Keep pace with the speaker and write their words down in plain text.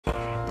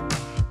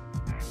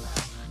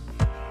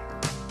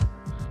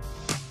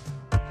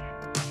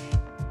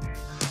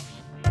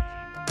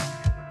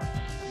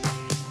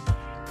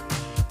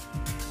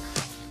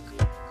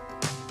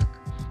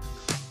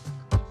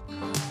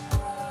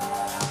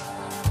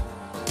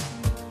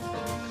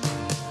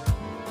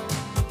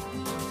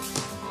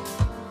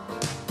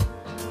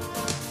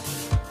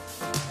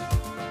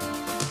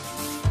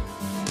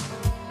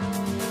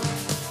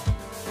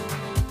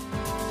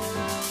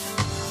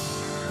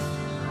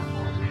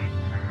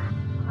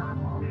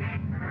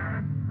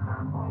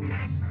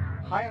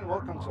Hi and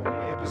welcome to a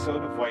new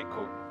episode of White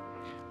Coat.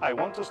 I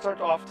want to start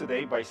off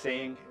today by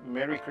saying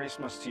Merry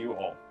Christmas to you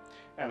all,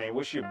 and I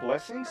wish you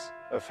blessings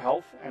of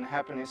health and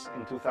happiness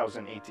in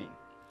 2018.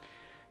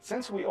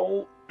 Since we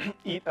all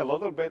eat a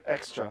little bit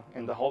extra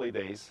in the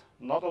holidays,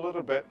 not a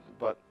little bit,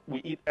 but we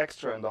eat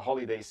extra in the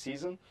holiday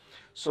season,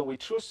 so we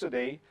choose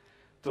today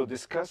to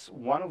discuss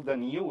one of the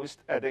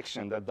newest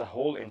addiction that the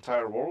whole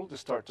entire world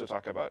is starting to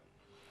talk about,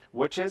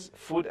 which is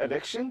food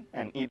addiction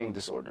and eating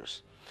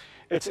disorders.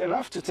 It's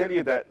enough to tell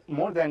you that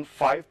more than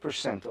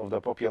 5% of the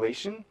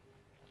population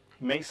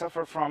may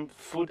suffer from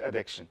food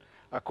addiction,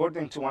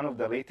 according to one of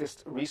the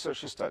latest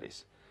research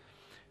studies.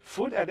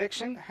 Food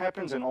addiction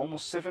happens in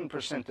almost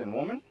 7% in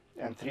women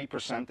and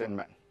 3% in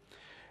men.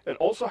 It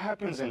also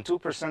happens in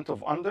 2%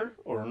 of under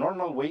or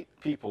normal weight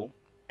people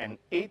and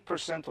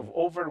 8% of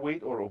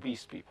overweight or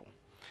obese people.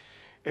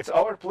 It's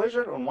our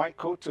pleasure on White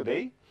Coat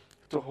today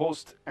to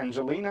host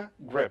Angelina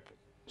Gripp.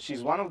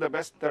 She's one of the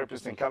best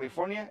therapists in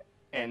California,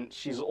 and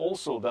she's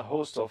also the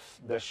host of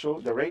the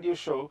show, the radio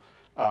show,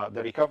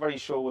 the recovery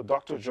show with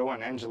Dr. Joe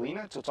and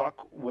Angelina, to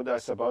talk with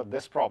us about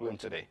this problem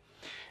today.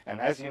 And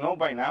as you know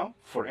by now,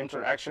 for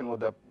interaction with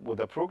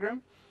the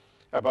program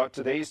about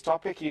today's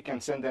topic, you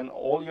can send in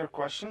all your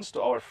questions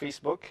to our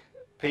Facebook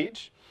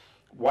page,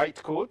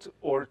 White Coat,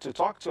 or to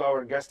talk to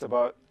our guest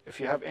about, if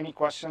you have any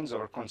questions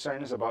or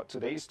concerns about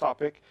today's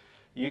topic,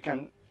 you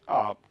can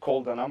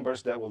call the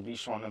numbers that will be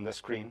shown on the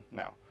screen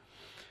now.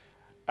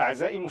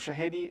 أعزائي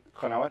مشاهدي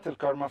قنوات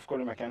الكرمة في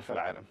كل مكان في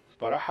العالم،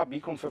 برحب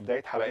بيكم في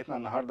بداية حلقتنا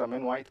النهاردة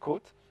من وايت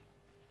كوت.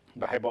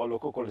 بحب أقول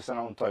لكم كل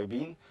سنة وانتم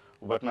طيبين،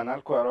 وبتمنى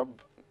لكم يا رب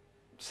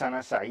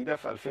سنة سعيدة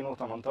في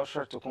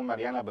 2018 تكون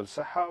مليانة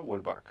بالصحة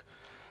والبركة.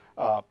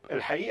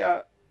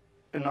 الحقيقة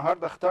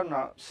النهاردة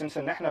اخترنا سنس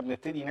ان احنا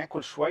بنبتدي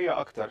ناكل شوية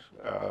أكتر،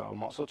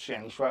 وما أقصدش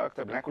يعني شوية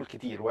أكتر، بناكل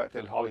كتير وقت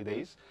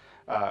الهوليديز،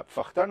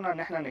 فاخترنا ان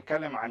احنا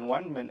نتكلم عن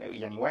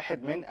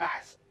واحد من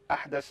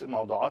أحدث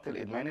موضوعات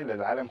الإدمان اللي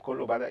العالم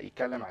كله بدأ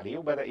يتكلم عليه،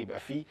 وبدأ يبقى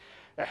فيه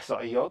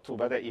إحصائيات،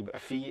 وبدأ يبقى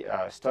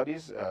فيه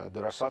ستاديز،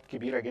 دراسات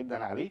كبيرة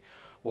جدا عليه،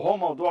 وهو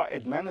موضوع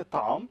إدمان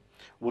الطعام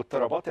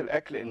واضطرابات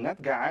الأكل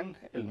الناتجة عن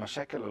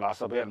المشاكل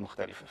العصبية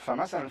المختلفة.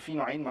 فمثلا في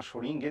نوعين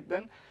مشهورين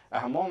جدا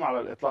أهمهم على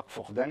الإطلاق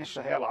فقدان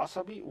الشهية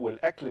العصبي،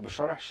 والأكل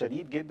بشرح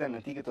شديد جدا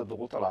نتيجة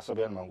الضغوط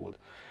العصبية الموجودة.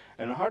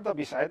 النهارده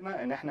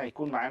بيسعدنا ان احنا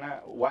يكون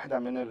معانا واحدة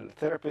من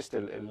الثيرابيست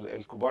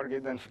الكبار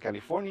جدا في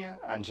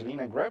كاليفورنيا،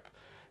 أنجلينا جريب.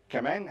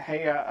 كمان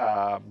هي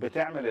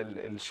بتعمل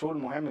الشو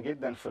المهم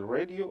جدا في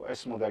الراديو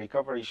اسمه ذا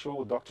ريكفري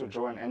شو دكتور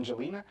جو اند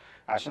انجلينا،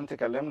 عشان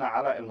تكلمنا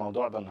على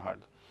الموضوع ده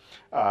النهارده.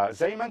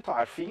 زي ما انتم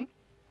عارفين،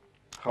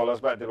 خلاص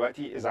بقى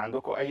دلوقتي اذا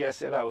عندكم اي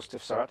اسئله او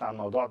استفسارات عن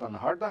الموضوع ده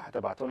النهارده،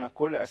 هتبعتوا لنا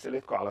كل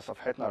اسئلتكم على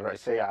صفحتنا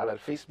الرئيسيه على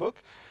الفيسبوك،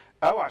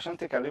 او عشان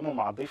تكلموا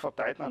مع الضيفه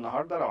بتاعتنا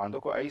النهارده لو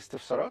عندكم اي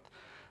استفسارات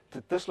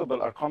تتصلوا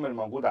بالارقام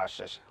الموجوده على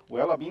الشاشه.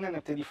 ويلا بينا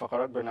نبتدي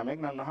فقرات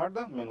برنامجنا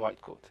النهارده من وايت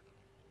كوت.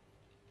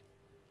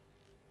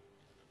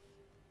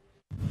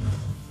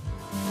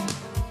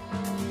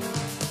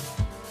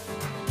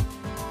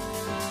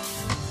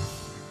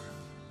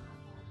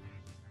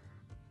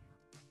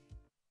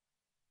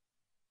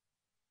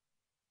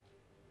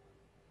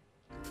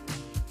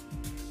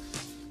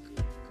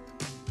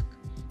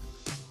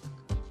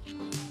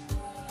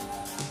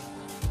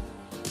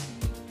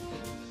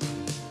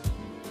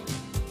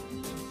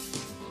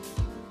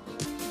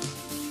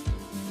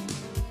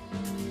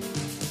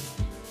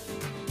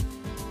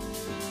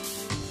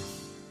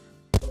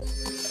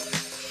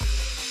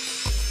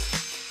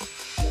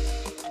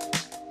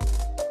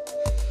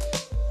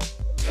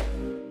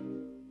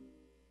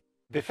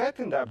 The fat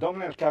in the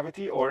abdominal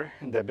cavity, or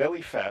the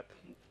belly fat,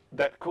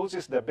 that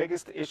causes the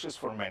biggest issues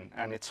for men,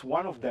 and it's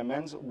one of the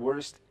men's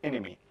worst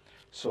enemy.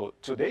 So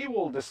today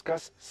we'll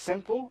discuss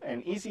simple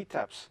and easy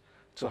tips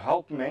to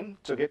help men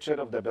to get rid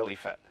of the belly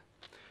fat.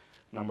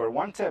 Number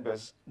one tip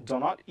is do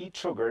not eat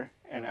sugar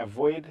and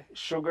avoid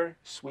sugar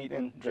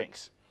sweetened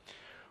drinks.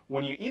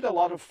 When you eat a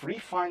lot of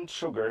refined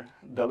sugar,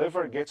 the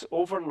liver gets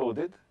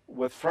overloaded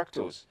with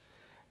fructose,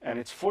 and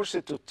it's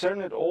forced to turn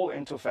it all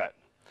into fat.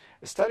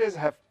 Studies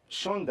have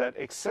shown that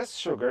excess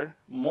sugar,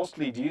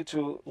 mostly due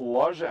to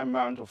large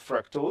amount of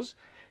fructose,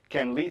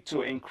 can lead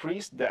to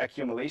increased the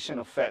accumulation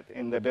of fat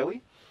in the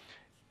belly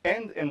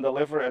and in the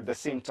liver at the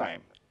same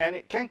time, and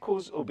it can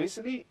cause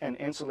obesity and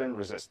insulin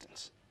resistance.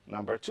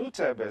 Number two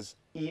tip is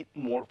eat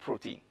more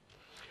protein.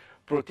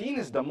 Protein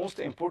is the most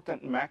important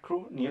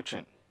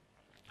macronutrient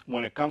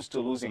when it comes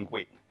to losing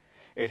weight.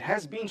 It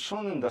has been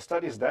shown in the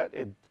studies that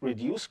it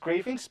reduces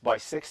cravings by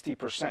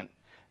 60%.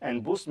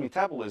 And boost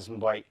metabolism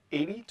by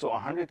 80 to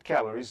 100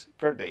 calories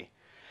per day.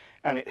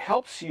 And it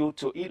helps you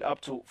to eat up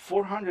to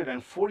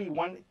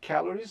 441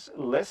 calories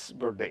less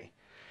per day.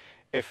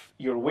 If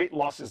your weight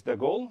loss is the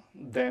goal,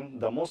 then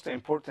the most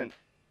important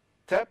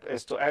tip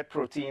is to add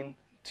protein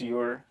to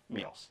your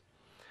meals.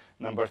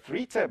 Number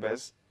three tip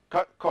is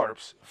cut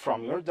carbs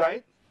from your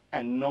diet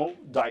and no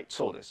diet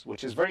sodas,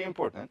 which is very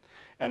important.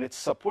 And it's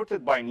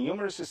supported by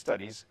numerous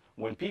studies.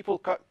 When people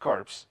cut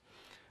carbs,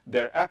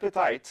 their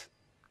appetite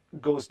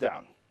goes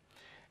down,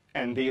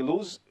 and they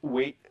lose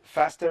weight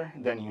faster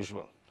than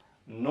usual.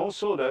 no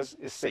sodas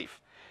is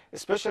safe.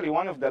 Especially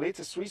one of the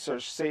latest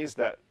research says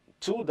that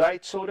 2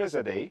 diet sodas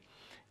a day,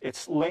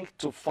 it's linked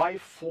to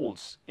 5-fold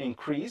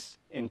increase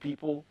in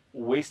people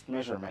waist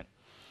measurement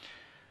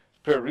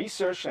per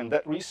research, and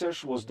that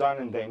research was done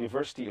in the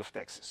University of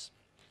Texas.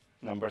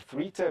 Number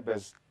 3 tip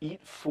is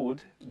eat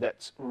food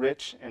that's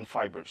rich in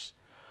fibers.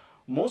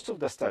 Most of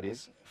the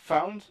studies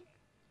found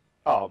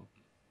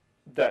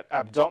that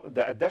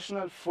the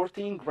additional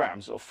 14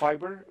 grams of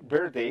fiber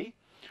per day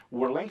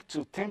were linked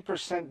to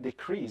 10%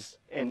 decrease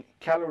in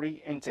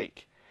calorie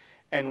intake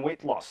and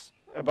weight loss,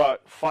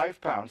 about 5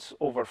 pounds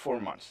over 4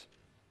 months.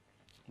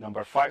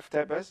 Number 5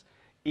 tip is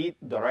eat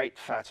the right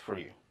fat for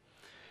you.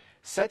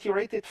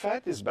 Saturated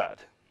fat is bad,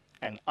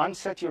 and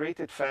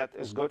unsaturated fat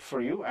is good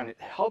for you, and it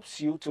helps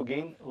you to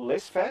gain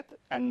less fat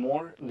and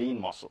more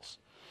lean muscles.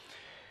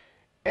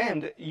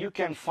 And you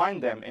can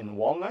find them in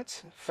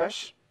walnuts,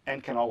 fish,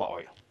 and canola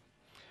oil.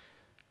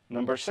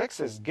 Number 6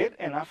 is get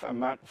enough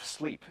amount of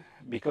sleep,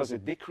 because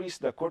it decreases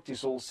the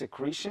cortisol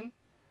secretion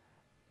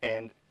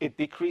and it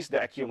decreases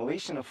the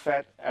accumulation of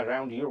fat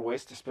around your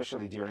waist,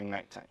 especially during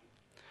nighttime.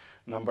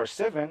 Number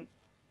 7,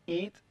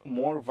 eat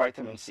more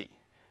vitamin C,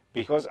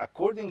 because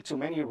according to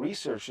many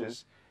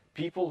researchers,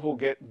 people who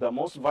get the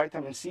most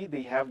vitamin C,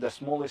 they have the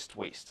smallest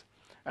waist.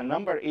 And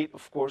number 8,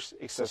 of course,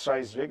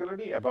 exercise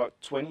regularly, about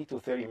 20 to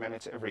 30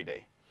 minutes every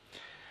day.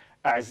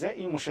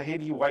 أعزائي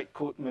مشاهدي وايت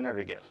كوت من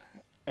الرجال،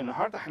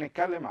 النهارده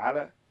هنتكلم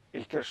على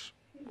الكرش،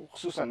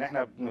 وخصوصا ان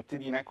احنا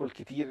بنبتدي ناكل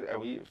كتير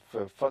قوي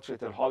في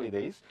فتره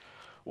الهوليديز.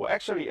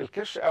 واكشولي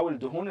الكرش او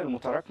الدهون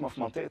المتراكمه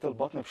في منطقه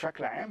البطن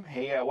بشكل عام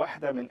هي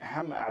واحده من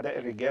اهم اعداء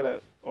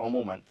الرجاله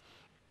عموما،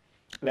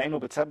 لانه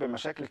بتسبب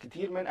مشاكل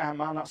كتير، من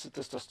اهمها نقص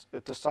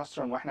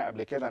التستوستيرون، واحنا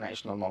قبل كده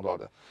ناقشنا الموضوع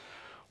ده.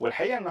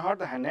 والحقيقه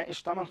النهارده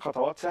هنناقش 8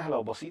 خطوات سهله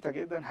وبسيطه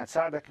جدا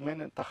هتساعدك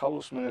من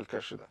التخلص من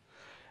الكرش ده.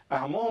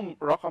 اهمهم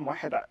رقم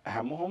 1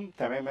 اهمهم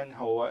تماما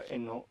هو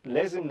انه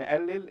لازم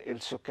نقلل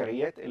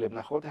السكريات اللي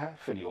بناخدها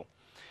في اليوم.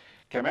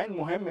 كمان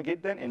مهم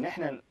جدا ان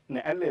احنا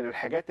نقلل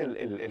الحاجات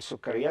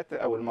السكريات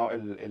او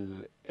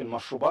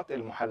المشروبات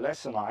المحلاة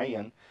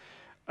صناعيا.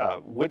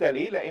 وده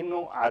ليه؟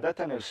 لانه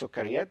عادة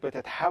السكريات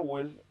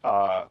بتتحول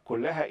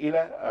كلها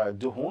الى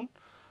دهون،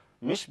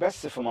 مش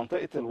بس في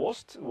منطقة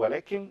الوسط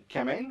ولكن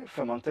كمان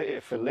في منطقة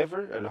في الليفر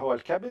اللي هو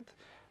الكبد.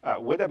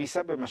 وده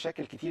بيسبب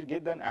مشاكل كتير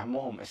جدا،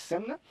 اهمهم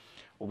السمنة،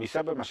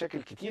 وبيسبب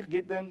مشاكل كتير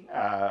جدا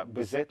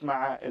بالذات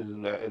مع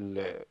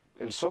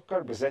السكر،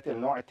 بالذات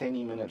النوع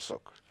الثاني من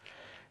السكر.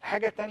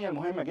 الحاجة التانية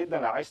المهمة جدا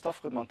لو عايز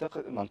تفقد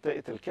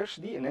منطقة الكرش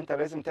دي، ان انت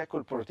لازم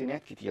تاكل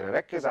بروتينات كتيرة.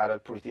 ركز على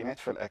البروتينات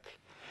في الاكل.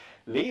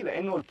 ليه؟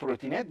 لانه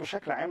البروتينات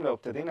بشكل عام لو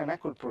ابتدينا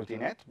ناكل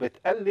بروتينات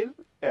بتقلل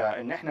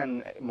ان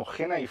احنا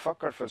مخنا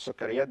يفكر في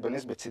السكريات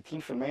بنسبة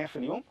 60% في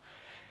اليوم.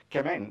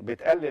 كمان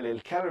بتقلل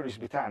الكالوريز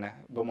بتاعنا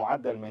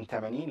بمعدل من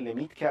 80 ل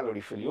 100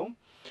 كالوري في اليوم،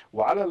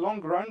 وعلى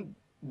اللونج ران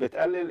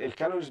بتقلل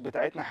الكالوريز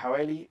بتاعتنا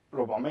حوالي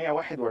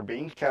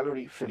 441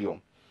 كالوري في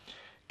اليوم.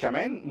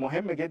 كمان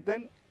مهم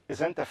جدا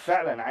اذا انت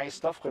فعلا عايز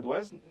تفقد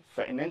وزن،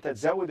 فان انت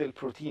تزود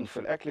البروتين في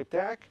الاكل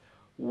بتاعك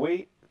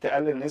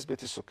وتقلل نسبة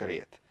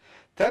السكريات.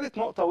 ثالث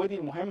نقطة ودي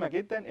المهمة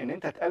جدا، ان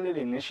انت تقلل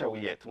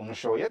النشويات،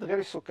 والنشويات غير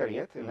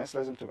السكريات، الناس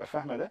لازم تبقى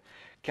فاهمة ده.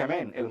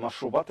 كمان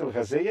المشروبات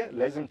الغازية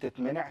لازم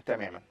تتمنع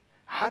تماما،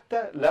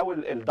 حتى لو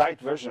الدايت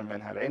فيرجن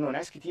منها، لانه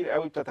ناس كتير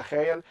قوي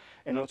بتتخيل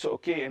انه اتس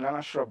اوكي ان انا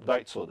اشرب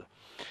دايت صودا.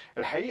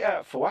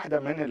 الحقيقه في واحده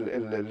من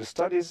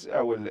الستاديز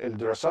او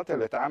الدراسات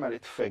اللي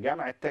اتعملت في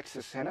جامعه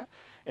تكساس هنا،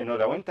 انه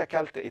لو انت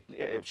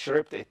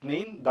شربت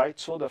 2 دايت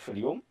صودا في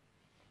اليوم،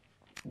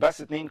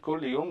 بس 2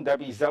 كل يوم، ده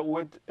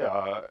بيزود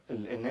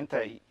ان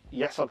انت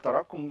يحصل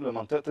تراكم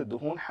لمنطقه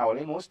الدهون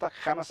حوالين وسطك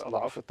 5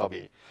 أضعاف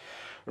الطبيعي.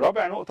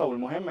 رابع نقطة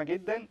والمهمة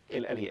جدا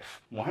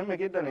الألياف. مهم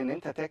جدا ان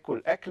انت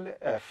تاكل اكل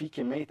فيه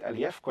كمية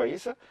ألياف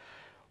كويسة،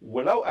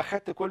 ولو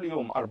اخدت كل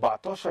يوم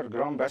 14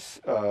 جرام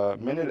بس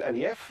من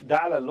الألياف، ده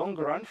على اللونج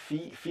ران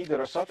في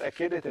دراسات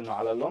اكدت انه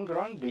على اللونج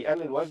ران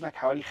بيقلل وزنك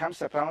حوالي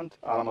 5 باوند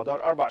على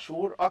مدار 4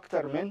 شهور،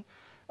 اكتر من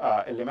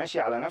اللي ماشي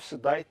على نفس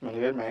الدايت من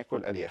غير ما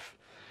ياكل ألياف.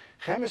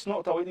 خامس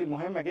نقطة ودي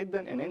المهمة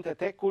جدا، ان انت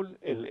تاكل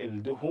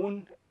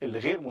الدهون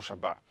الغير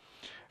مشبعة.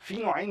 في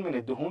نوعين من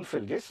الدهون في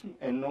الجسم،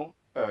 انه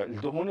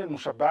الدهون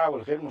المشبعة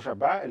والغير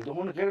مشبعة.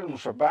 الدهون غير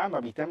المشبعة ما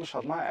بيتمش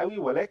هضمها قوي،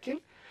 ولكن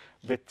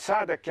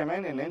بتساعدك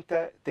كمان ان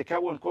انت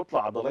تكون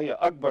كتلة عضلية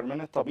اكبر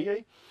من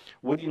الطبيعي،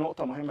 ودي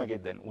نقطة مهمة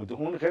جدا.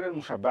 ودهون غير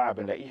المشبعة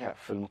بنلاقيها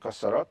في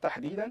المكسرات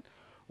تحديدا،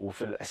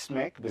 وفي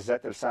الاسماك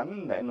بالذات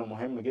السالمون، لانه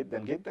مهم جدا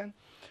جدا.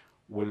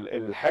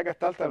 والحاجة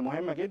الثالثة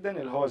المهمة جدا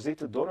اللي هو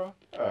زيت الذرة،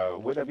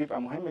 وده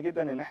بيبقى مهم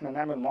جدا ان احنا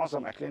نعمل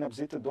معظم اكلنا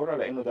بزيت الذرة،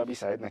 لانه ده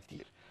بيساعدنا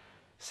كتير.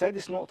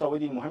 سادس نقطة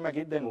ودي مهمة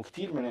جدا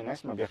وكتير من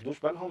الناس ما بياخدوش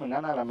بالهم، ان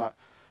انا لما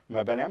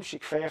ما بنامش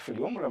كفاية في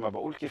اليوم، ولما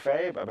بقول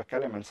كفاية يبقى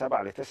بتكلم من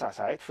 7 ل 9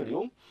 ساعات في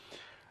اليوم.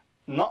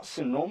 نقص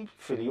النوم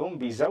في اليوم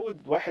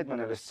بيزود واحد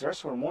من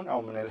الاسترس هرمون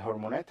او من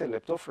الهرمونات اللي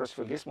بتفرز في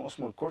الجسم،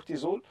 اسمه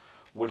الكورتيزول.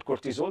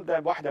 والكورتيزول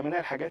ده واحدة من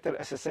الحاجات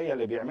الأساسية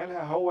اللي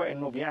بيعملها هو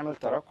انه بيعمل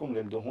تراكم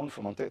للدهون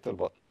في منطقة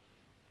البطن.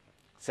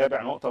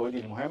 سابع نقطة ودي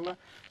المهمة،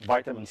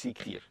 فيتامين سي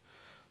كتير.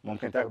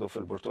 ممكن تاخده في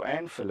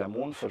البرتقال، في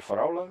الليمون، في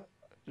الفراولة،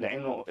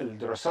 لانه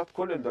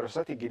كل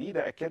الدراسات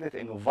الجديده اكدت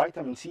انه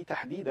فيتامين سي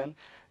تحديدا،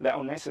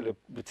 لقوا الناس اللي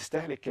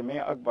بتستهلك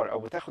كميه اكبر او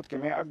بتاخد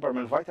كميه اكبر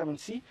من فيتامين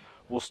سي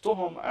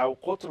وسطهم او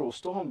قطر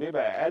وسطهم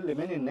بيبقى اقل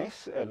من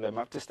الناس اللي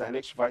ما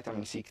بتستهلكش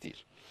فيتامين سي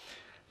كتير.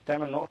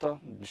 تامن نقطه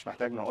مش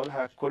محتاج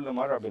نقولها، كل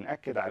مره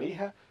بنأكد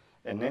عليها،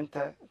 ان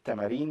انت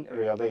تمارين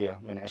رياضيه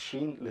من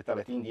 20 ل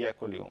 30 دقيقه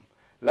كل يوم.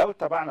 لو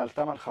اتبعنا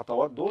الثمان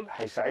خطوات دول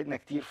هيساعدنا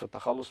كتير في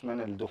التخلص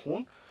من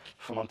الدهون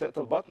في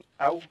منطقه البطن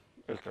او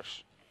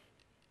الكرش.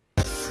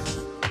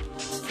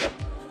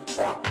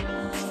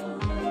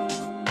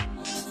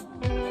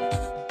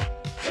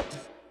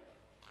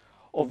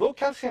 Although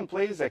calcium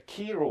plays a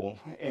key role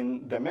in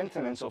the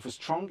maintenance of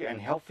strong and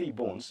healthy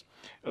bones,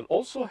 it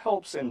also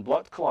helps in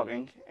blood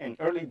clotting and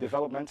early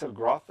developmental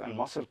growth and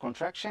muscle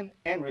contraction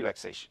and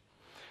relaxation.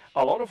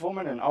 A lot of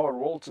women in our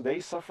world today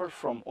suffer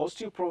from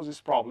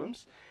osteoporosis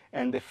problems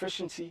and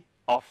deficiency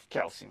of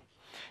calcium.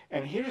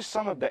 And here is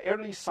some of the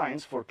early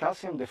signs for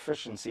calcium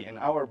deficiency in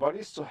our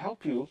bodies to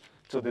help you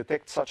to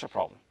detect such a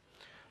problem.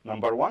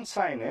 Number one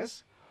sign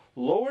is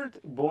lowered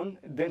bone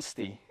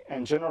density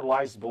and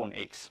generalized bone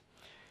aches.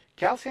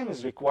 Calcium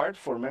is required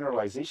for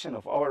mineralization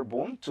of our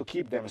bone to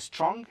keep them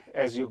strong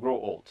as you grow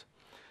old.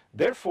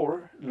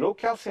 Therefore, low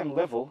calcium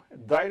level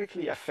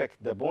directly affect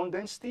the bone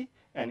density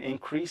and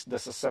increase the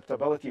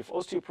susceptibility of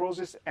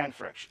osteoporosis and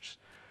fractures.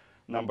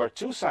 Number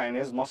two sign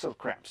is muscle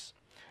cramps.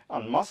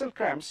 And muscle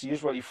cramps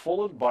usually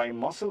followed by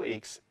muscle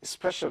aches,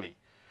 especially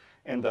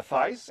in the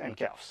thighs and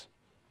calves.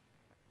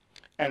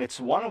 And it's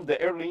one of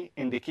the early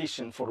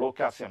indication for low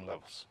calcium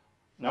levels.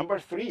 Number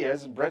three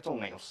is brittle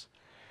nails.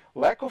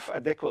 Lack of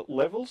adequate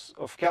levels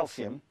of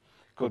calcium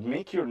could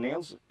make your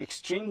nails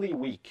extremely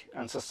weak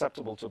and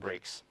susceptible to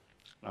breaks.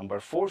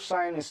 Number four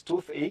sign is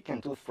toothache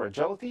and tooth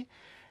fragility.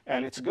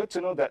 And it's good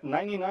to know that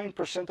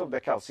 99% of the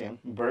calcium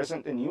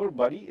present in your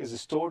body is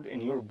stored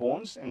in your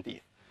bones and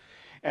teeth.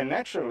 And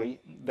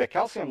naturally,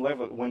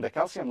 when the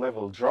calcium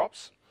level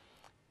drops,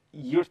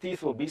 your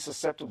teeth will be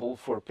susceptible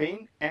for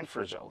pain and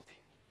fragility.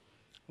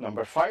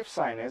 Number five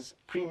sign is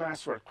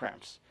premenstrual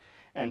cramps.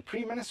 And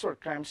premenstrual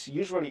cramps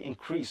usually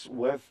increase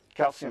with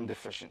calcium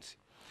deficiency.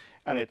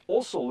 And it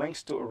also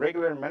links to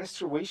irregular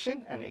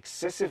menstruation and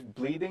excessive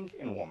bleeding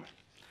in women.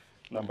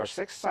 Number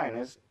six sign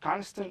is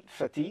constant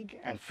fatigue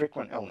and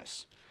frequent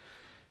illness.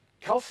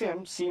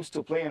 Calcium seems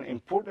to play an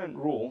important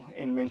role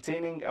in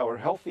maintaining our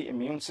healthy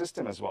immune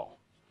system as well.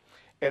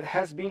 It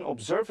has been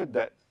observed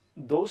that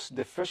those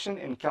deficient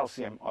in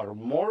calcium are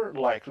more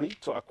likely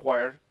to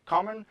acquire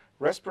common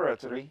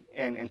respiratory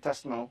and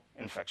intestinal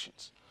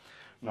infections.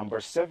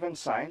 Number seven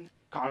sign,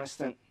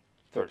 constant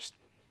thirst,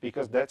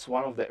 because that's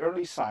one of the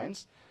early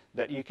signs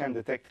that you can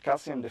detect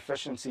calcium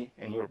deficiency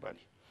in your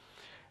body.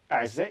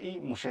 أعزائي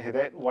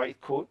مشاهدات وايت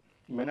كوت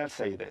من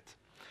السيدات،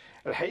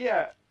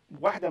 الحقيقة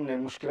واحدة من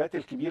المشكلات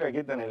الكبيرة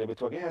جدا اللي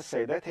بتواجهها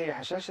السيدات هي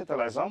هشاشة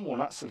العظام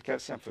ونقص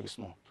الكالسيوم في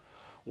جسمهم.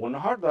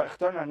 والنهارده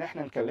اخترنا ان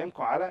احنا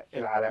نكلمكم على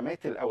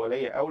العلامات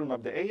الأولية أو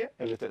المبدئية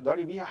اللي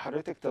تقدري بيها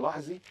حضرتك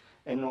تلاحظي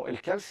انه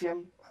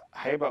الكالسيوم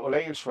هيبقى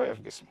قليل شوية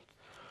في جسمك.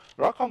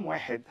 رقم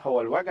واحد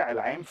هو الوجع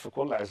العام في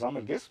كل عظام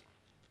الجسم،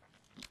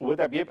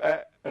 وده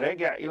بيبقى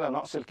راجع إلى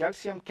نقص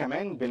الكالسيوم.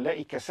 كمان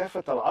بنلاقي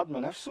كثافة العظم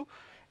نفسه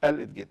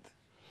قلت جدا.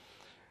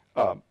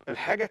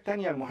 الحاجة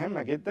التانية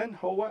المهمة جدا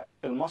هو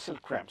الماسل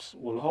كرامبس،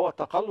 واللي هو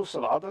التقلص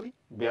العضلي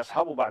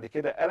بيصحبه بعد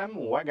كده ألم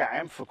ووجع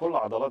عام في كل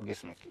عضلات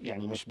جسمك،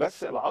 يعني مش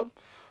بس العظم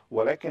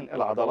ولكن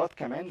العضلات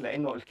كمان،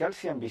 لأنه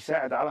الكالسيوم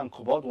بيساعد على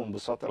انقباض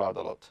وانبساط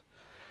العضلات.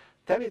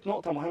 تالت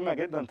نقطة مهمة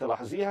جدا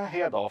تلاحظيها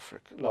هي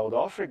ضوافرك. لو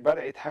ضوافرك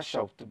بدأت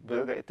هشة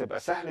وبدأت تبقى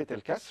سهلة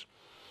الكسر،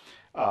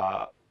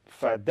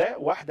 فده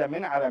واحدة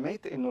من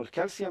علامات إنه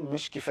الكالسيوم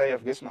مش كفاية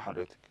في جسم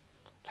حضرتك.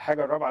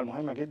 الحاجة الرابعة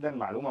المهمة جدا،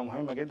 معلومة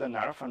مهمة جدا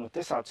نعرفها، انه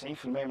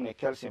 99% من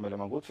الكالسيوم اللي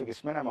موجود في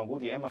جسمنا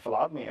موجود يا اما في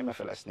العظم يا اما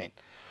في الاسنان.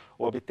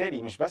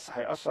 وبالتالي مش بس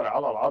هيأثر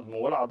على العظم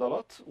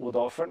والعضلات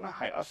وضوافرنا،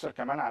 هيأثر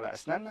كمان على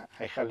اسناننا،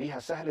 هيخليها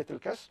سهلة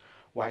الكسر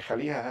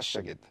وهيخليها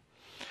هشة جدا.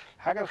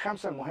 الحاجة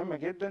الخامسة المهمة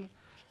جدا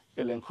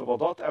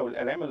الانقباضات او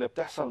الالام اللي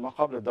بتحصل ما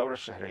قبل الدورة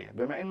الشهرية.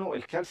 بما انه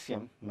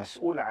الكالسيوم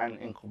مسؤول عن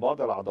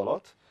انقباض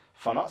العضلات،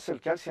 فنقص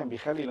الكالسيوم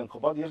بيخلي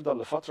الانقباض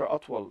يفضل لفترة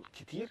اطول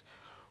كتير،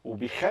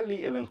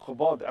 وبيخلي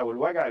الانقباض او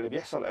الوجع اللي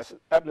بيحصل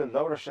قبل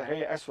الدورة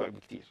الشهرية اسوأ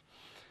بكتير.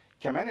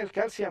 كمان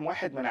الكالسيوم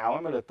واحد من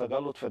عوامل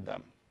التجلط في الدم،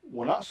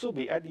 ونقصه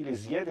بيؤدي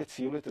لزيادة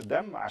سيولة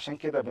الدم. عشان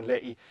كده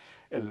بنلاقي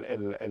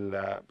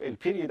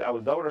البيريد او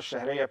الدورة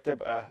الشهرية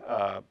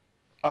بتبقى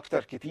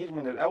اكتر كتير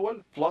من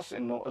الاول، بلس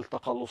انه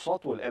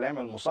التقلصات والالام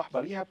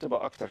المصاحبة ليها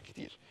بتبقى اكتر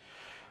كتير.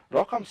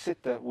 رقم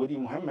 6 ودي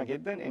مهمة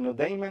جدا، انه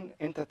دايما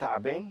انت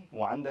تعبان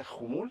وعندك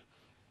خمول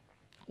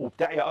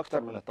وبتعيا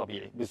اكتر من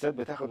الطبيعي، بالذات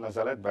بتاخد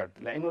نزلات برد،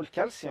 لانه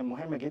الكالسيوم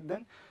مهم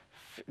جدا،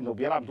 انه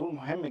بيلعب دور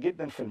مهم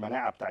جدا في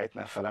المناعه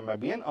بتاعتنا. فلما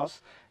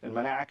بينقص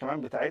المناعه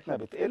كمان بتاعتنا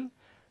بتقل.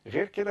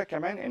 غير كده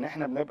كمان ان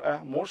احنا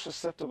بنبقى more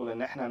susceptible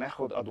ان احنا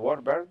ناخد ادوار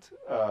برد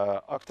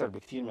اكتر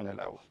بكتير من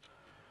الاول.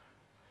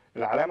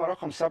 العلامه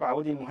رقم 7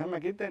 ودي المهمه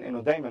جدا،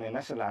 انه دايما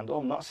الناس اللي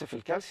عندهم نقص في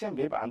الكالسيوم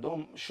بيبقى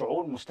عندهم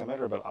شعور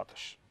مستمر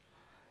بالعطش.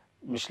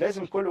 مش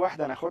لازم كل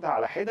واحدة ناخدها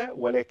على حدة،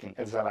 ولكن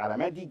إذا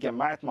العلامات دي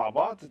اتجمعت مع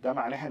بعض ده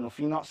معناها إنه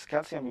في نقص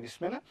كالسيوم في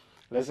جسمنا،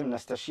 لازم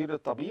نستشير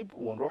الطبيب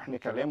ونروح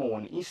نكلمه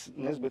ونقيس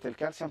نسبة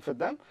الكالسيوم في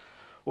الدم،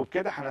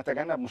 وبكده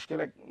هنتجنب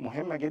مشكلة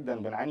مهمة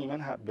جدا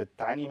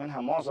بتعاني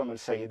منها معظم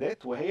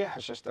السيدات، وهي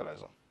هشاشة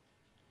العظام.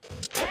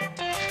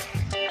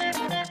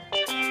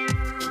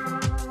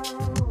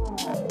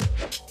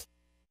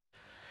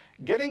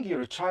 Getting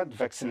your child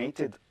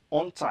vaccinated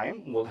on time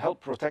will help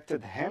protect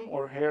him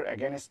or her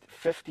against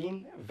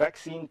 15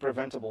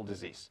 vaccine-preventable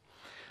disease.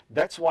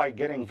 That's why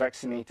getting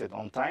vaccinated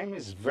on time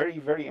is very,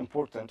 very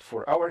important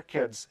for our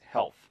kids'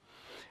 health.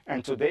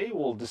 And today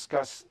we'll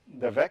discuss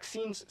the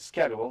vaccines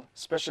schedule,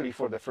 especially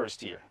for the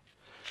first year.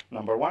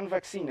 Number one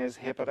vaccine is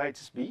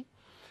hepatitis B.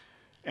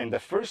 And the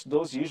first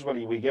dose,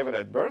 usually we give it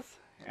at birth,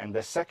 and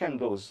the second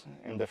dose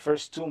in the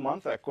first 2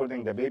 months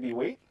according to baby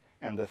weight,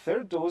 and the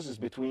third dose is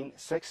between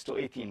 6 to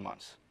 18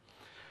 months.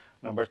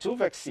 Number two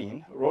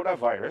vaccine,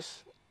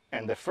 rotavirus,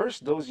 and the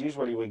first dose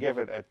usually we give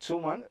it at 2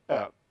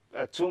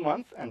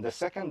 months, and the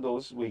second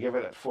dose we give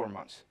it at 4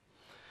 months.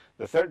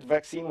 The third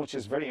vaccine, which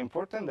is very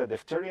important, the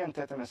diphtheria and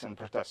tetanus and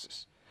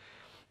pertussis.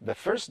 The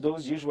first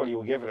dose usually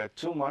we give it at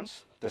 2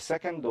 months, the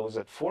second dose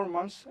at 4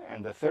 months,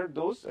 and the third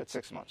dose at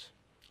 6 months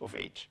of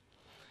age.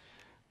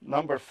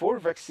 Number four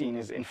vaccine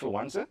is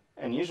influenza,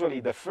 and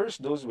usually the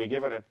first dose we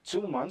give it at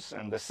 2 months,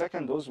 and the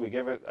second dose we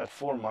give it at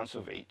 4 months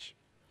of age.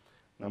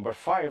 Number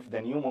five, the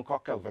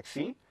pneumococcal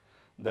vaccine.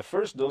 The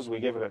first dose we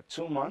give it at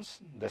 2 months,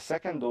 the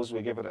second dose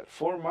we give it at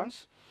 4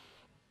 months,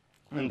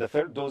 and the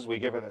third dose we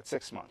give it at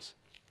 6 months.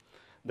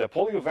 The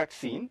polio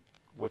vaccine,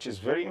 which is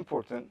very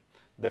important,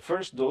 the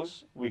first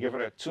dose we give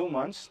it at 2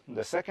 months,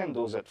 the second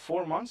dose at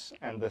 4 months,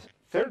 and the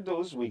third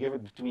dose we give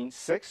it between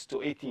 6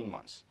 to 18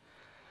 months.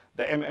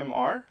 The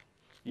MMR,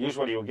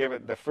 usually we give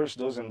it the first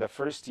dose in the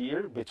first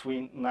year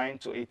between 9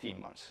 to 18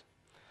 months.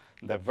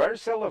 The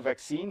varicella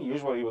vaccine,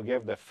 usually we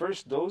give the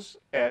first dose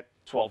at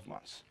 12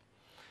 months.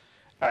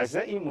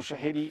 أعزائي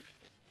مشاهدي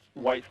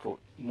وايت كوت،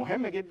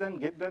 مهم جدا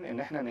جدا ان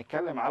احنا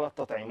نتكلم على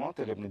التطعيمات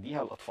اللي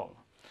بنديها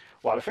لاطفالنا.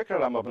 وعلى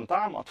فكرة لما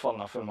بنطعم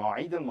اطفالنا في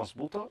المواعيد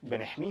المظبوطة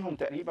بنحميهم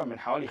تقريبا من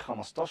حوالي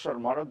 15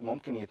 مرض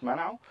ممكن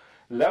يتمنعوا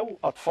لو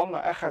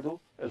اطفالنا اخذوا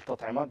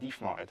التطعيمات دي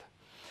في موعدها.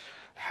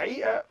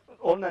 الحقيقة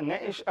قلنا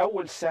نناقش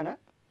اول سنة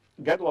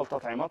جدول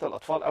تطعيمات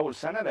الاطفال اول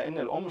سنه، لان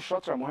الام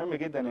الشاطره مهم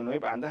جدا انه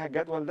يبقى عندها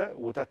الجدول ده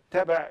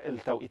وتتبع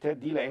التوقيتات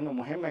دي، لانه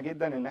مهمه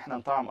جدا ان احنا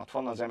نطعم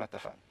اطفالنا زي ما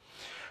اتفقنا.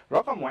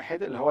 رقم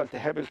واحد اللي هو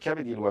التهاب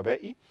الكبدي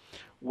الوبائي،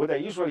 وده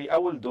يوجوالي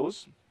اول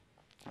دوز.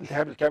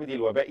 التهاب الكبدي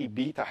الوبائي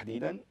بي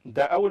تحديدا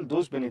ده اول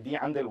دوز بنديه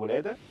عند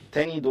الولاده،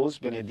 تاني دوز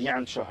بنديه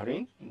عند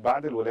شهرين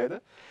بعد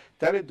الولاده،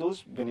 تالت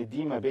دوز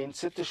بنديه ما بين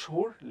 6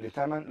 شهور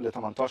ل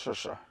 18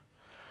 شهر.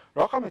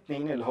 رقم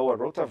 2 اللي هو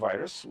الروتا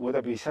فيروس، وده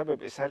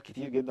بيسبب اسهال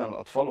كتير جدا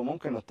للاطفال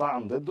وممكن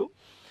نطعم ضده.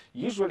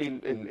 يوجوالي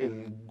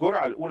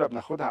الجرعه الاولى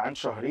بناخدها عند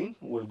شهرين،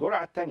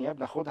 والجرعه الثانيه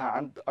بناخدها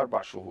عند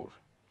 4 شهور.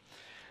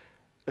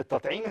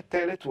 التطعيم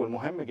الثالث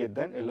والمهم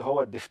جدا اللي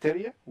هو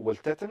الديفتيريا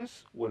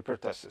والتيتانوس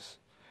والبرتاسس،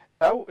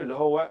 او اللي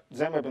هو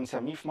زي ما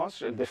بنسميه في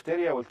مصر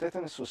الديفتيريا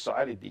والتيتانوس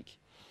والسعال الديكي.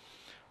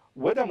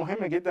 وده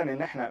مهم جدا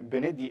ان احنا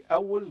بندي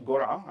اول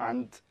جرعه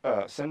عند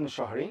سن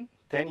شهرين،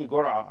 تاني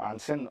جرعة عند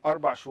سن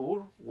 4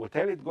 شهور،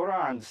 وتالت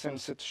جرعة عند سن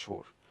 6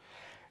 شهور.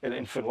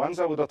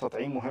 الانفلونزا وده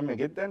تطعيم مهم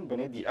جدا،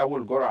 بندي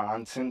أول جرعة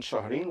عند سن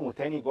شهرين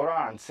وتاني جرعة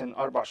عند سن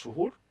 4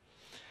 شهور.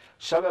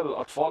 شلل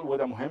الأطفال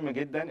وده مهم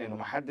جدا إنه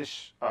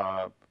محدش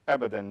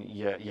أبدا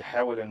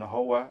يحاول إن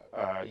هو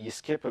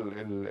يسكيب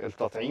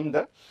التطعيم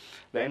ده،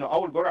 لأنه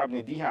أول جرعة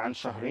بنديها عند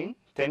شهرين،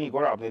 تاني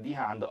جرعة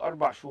بنديها عند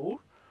 4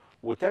 شهور،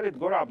 وتالت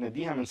جرعة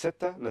بنديها من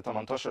 6 ل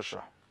 18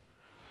 شهر.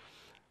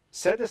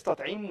 سادس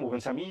تطعيم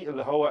وبنسميه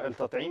اللي هو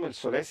التطعيم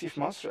الثلاثي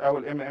في مصر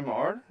او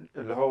MMR،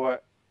 اللي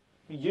هو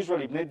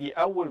يوجوالي بندي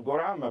اول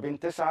جرعه ما بين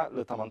 9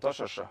 ل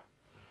 18 شهر.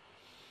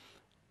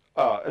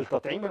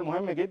 التطعيم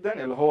المهم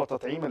جدا اللي هو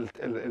تطعيم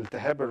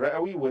الالتهاب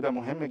الرئوي، وده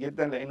مهم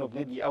جدا لانه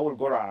بندي اول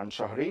جرعه عند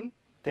شهرين،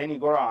 تاني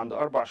جرعه عند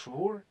 4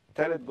 شهور،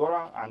 تالت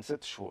جرعه عند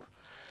 6 شهور.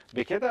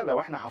 بكده لو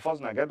احنا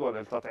حفظنا جدول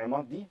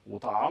التطعيمات دي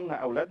وطعمنا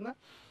اولادنا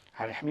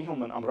هنحميهم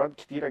من امراض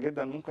كتيره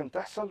جدا ممكن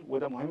تحصل،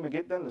 وده مهم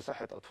جدا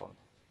لصحه اطفالنا.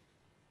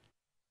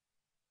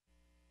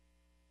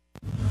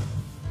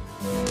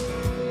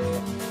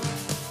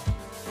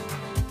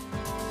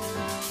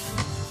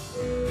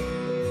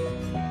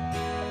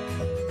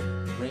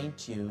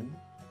 BrainTune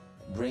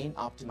Brain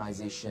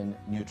Optimization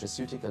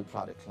Nutraceutical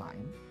product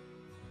line.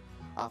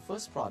 Our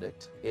first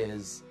product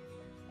is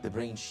the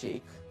Brain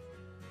Shake,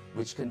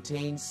 which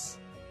contains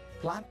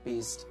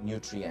plant-based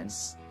nutrients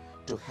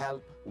to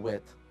help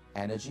with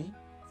energy,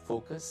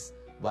 focus,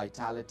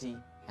 vitality,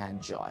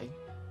 and joy.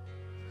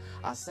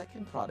 Our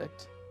second product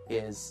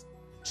is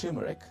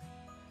turmeric,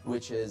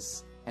 which is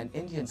an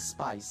Indian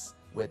spice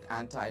with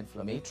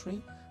anti-inflammatory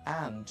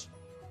and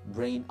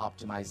brain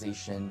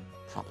optimization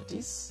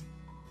properties.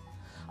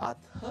 Our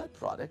third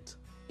product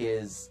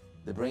is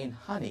the Brain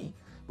Honey,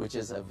 which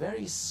is a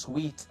very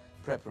sweet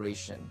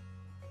preparation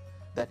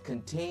that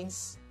contains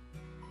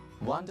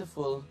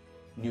wonderful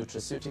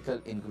nutraceutical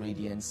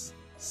ingredients,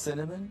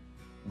 cinnamon,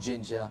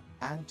 ginger,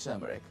 and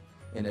turmeric,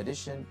 in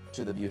addition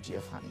to the beauty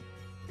of honey.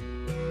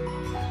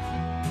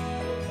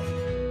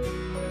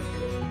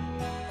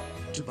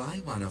 To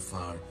buy one of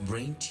our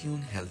Brain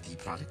Tune healthy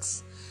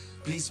products,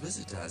 please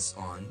visit us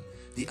on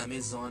the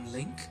Amazon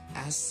link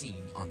as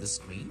seen on the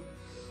screen,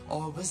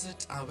 or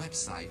visit our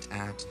website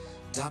at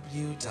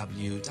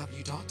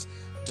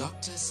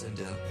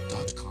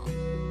www.drcinder.com.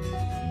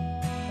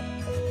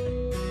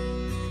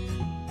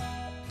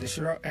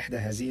 لشراء إحدى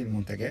هذه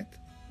المنتجات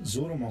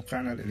زوروا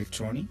موقعنا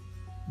الإلكتروني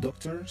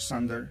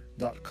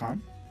drcinder.com،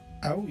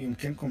 أو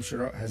يمكنكم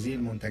شراء هذه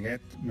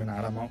المنتجات من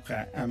على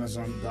موقع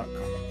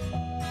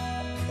amazon.com.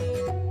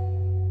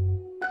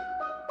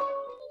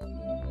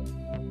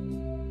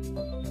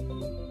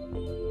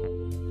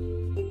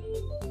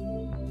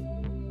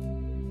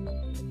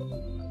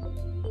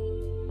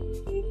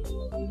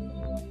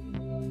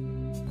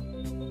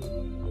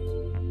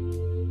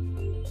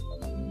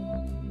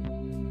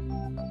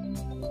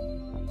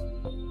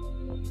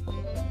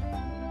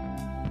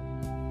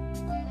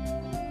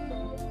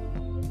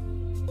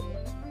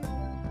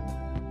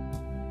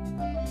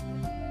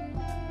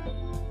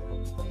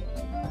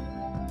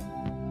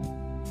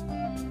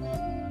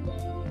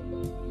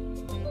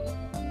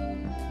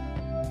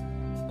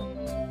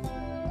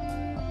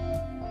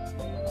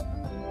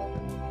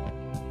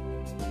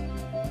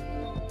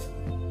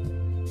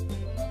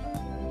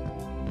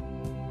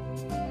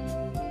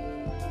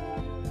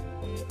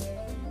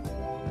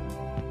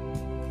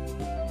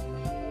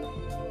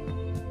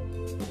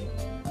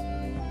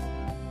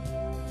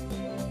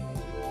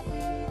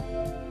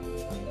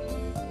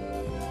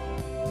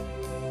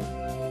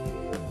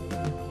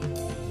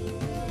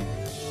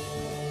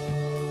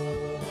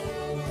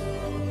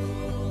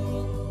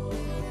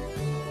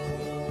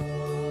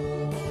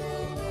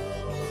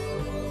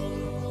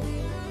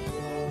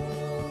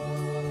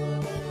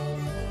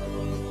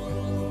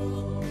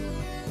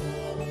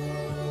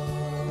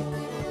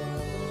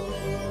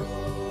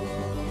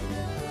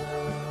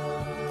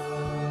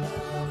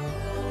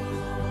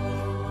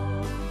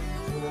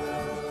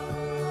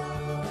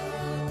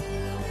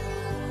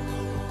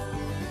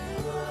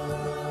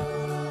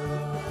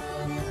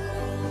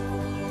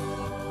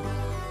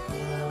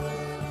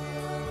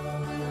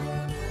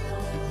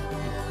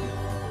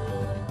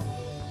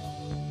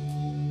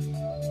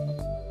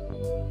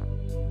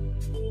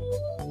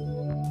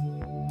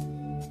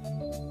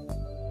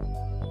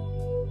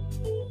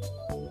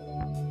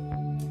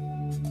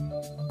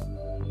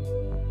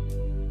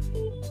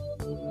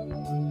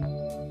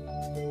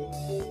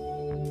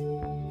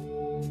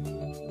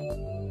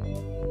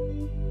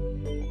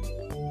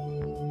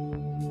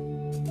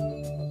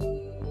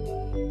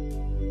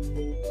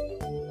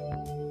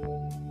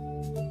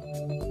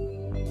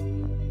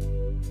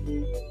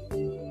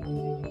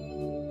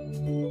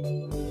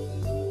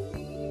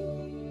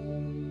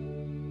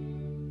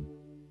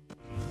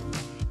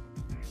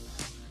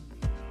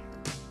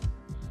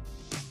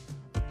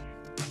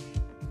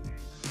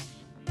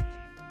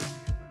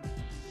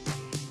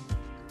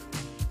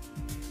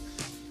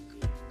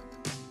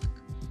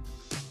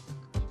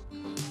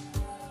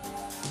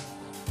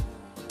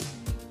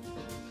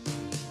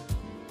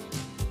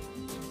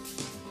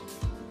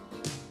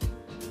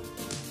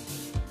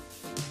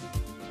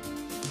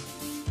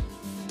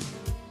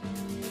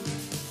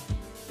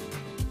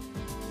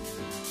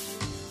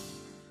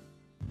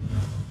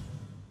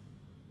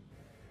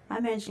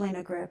 I'm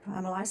Angelina Gripp.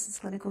 I'm a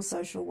licensed clinical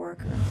social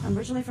worker. I'm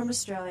originally from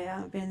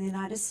Australia. I've been in the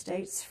United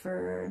States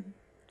for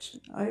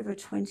over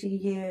 20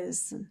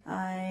 years.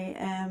 I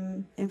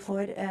am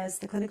employed as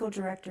the clinical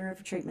director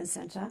of a treatment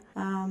center.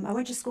 I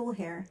went to school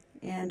here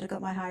and I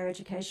got my higher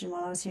education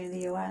while I was here in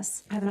the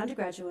US. I have an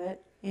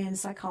undergraduate in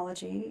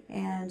psychology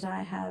and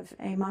I have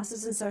a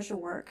master's in social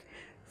work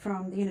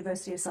from the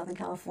University of Southern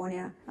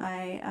California.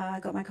 I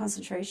got my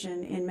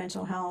concentration in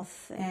mental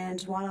health, and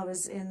while I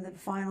was in the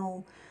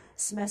final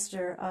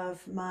semester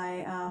of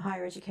my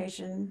higher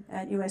education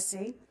at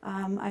USC,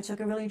 I took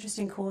a really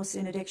interesting course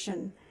in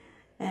addiction.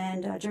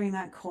 And during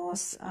that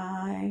course,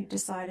 I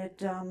decided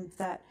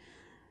that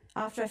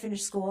after I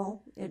finished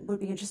school, it would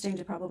be interesting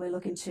to probably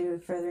look into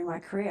furthering my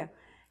career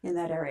in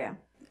that area.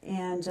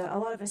 And a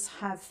lot of us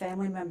have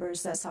family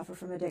members that suffer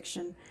from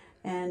addiction,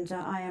 and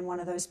I am one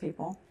of those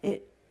people.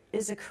 It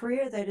is a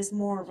career that is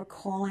more of a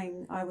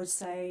calling, I would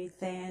say,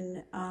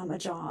 than a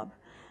job.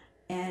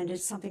 And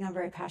it's something I'm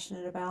very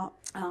passionate about.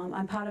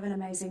 I'm part of an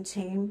amazing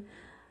team.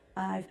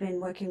 I've been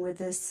working with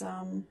this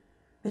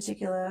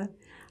particular,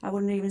 I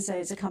wouldn't even say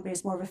it's a company,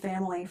 it's more of a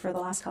family for the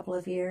last couple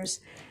of years.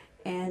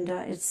 And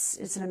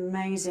it's an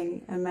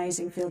amazing,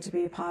 amazing field to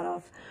be a part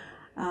of,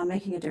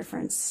 making a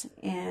difference.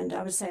 And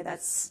I would say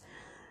that's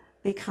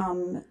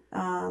become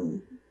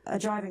a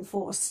driving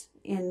force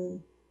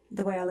in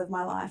the way I live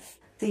my life.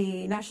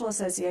 The National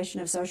Association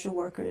of Social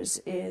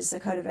Workers is a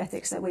code of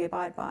ethics that we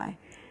abide by.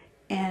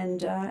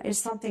 And it's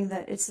something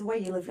that, it's the way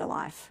you live your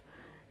life.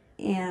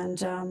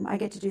 And I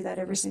get to do that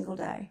every single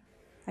day.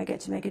 I get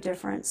to make a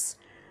difference.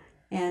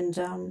 And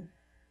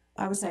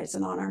I would say it's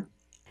an honor.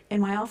 In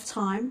my off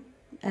time,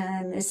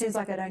 and it seems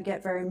like I don't get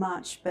very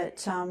much, but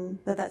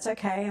that's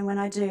okay. And when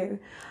I do,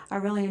 I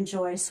really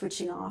enjoy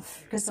switching off,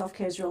 because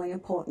self-care is really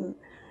important.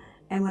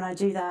 And when I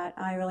do that,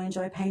 I really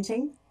enjoy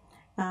painting.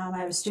 I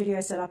have a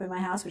studio set up in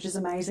my house, which is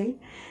amazing,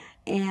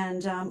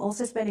 and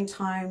also spending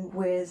time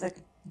with a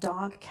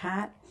dog,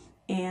 cat,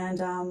 and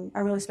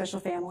a really special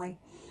family.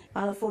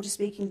 I look forward to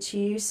speaking to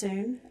you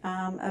soon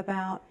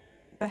about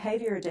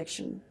behavior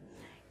addiction.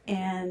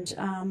 And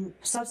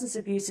substance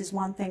abuse is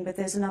one thing, but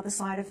there's another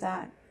side of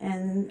that,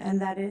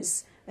 and that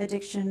is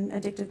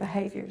addictive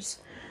behaviors.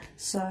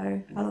 So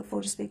I look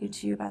forward to speaking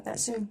to you about that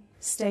soon.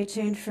 Stay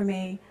tuned for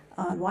me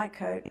on White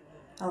Coat,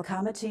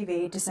 Alkarma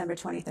TV, December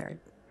 23rd.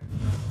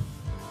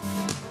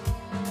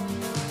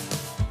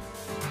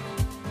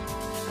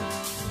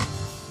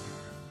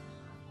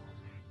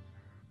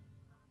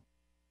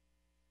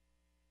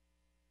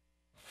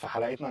 في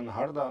حلقتنا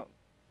النهارده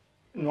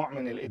نوع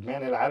من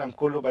الادمان العالم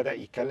كله بدأ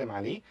يتكلم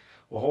عليه،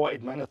 وهو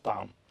ادمان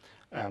الطعام.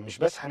 مش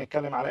بس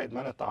هنتكلم على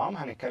ادمان الطعام،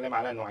 هنتكلم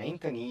على نوعين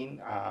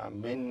تانيين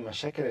من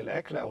مشاكل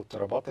الاكل او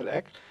اضطرابات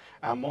الاكل،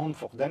 اهمهم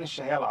فقدان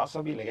الشهية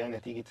العصبي اللي جاي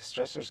نتيجة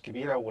ستريسرز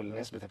كبيرة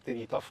والناس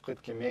بتبتدي تفقد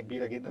كمية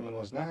كبيرة جدا من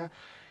وزنها.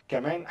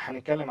 كمان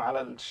هنتكلم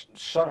على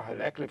الشره،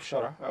 الاكل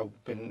بشره او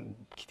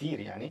كتير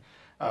يعني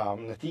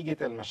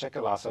نتيجة المشاكل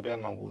العصبية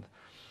الموجودة.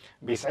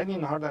 بيسعدني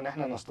النهارده ان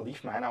احنا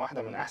نستضيف معانا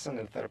واحده من احسن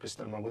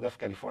الثيرابيست الموجوده في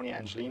كاليفورنيا،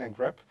 انجلينا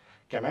جريب.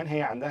 كمان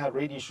هي عندها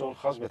الراديو شو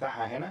الخاص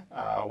بتاعها هنا،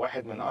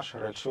 واحد من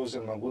اشهر الشوز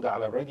الموجوده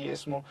على الراديو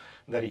اسمه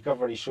The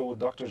Recovery Show with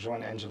Dr.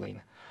 Joan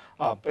Angelina.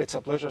 It's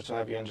a pleasure to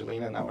have you,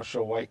 Angelina, in our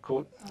show, White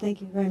Coat.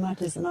 Thank you very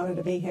much. It's an honor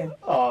to be here.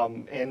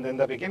 And in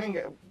the beginning,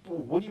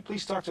 would you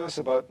please talk to us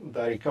about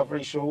The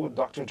Recovery Show with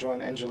Dr.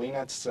 Joan Angelina?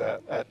 It's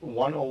at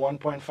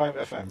 101.5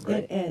 FM,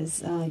 right? It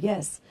is,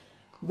 yes.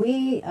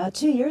 We,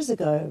 2 years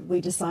ago, we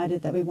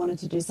decided that we wanted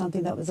to do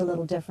something that was a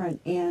little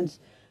different, and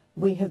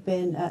we have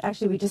been,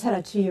 actually we just had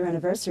our 2-year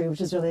anniversary,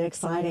 which is really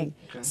exciting.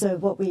 Okay. So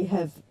what we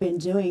have been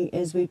doing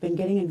is we've been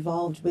getting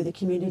involved with the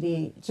community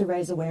to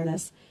raise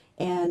awareness,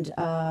 and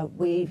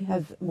we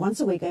have once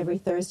a week, every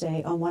Thursday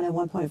on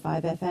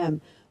 101.5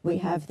 FM, we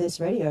have this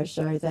radio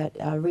show that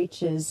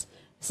reaches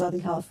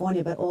Southern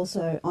California, but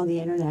also on the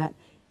internet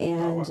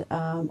and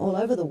all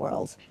over the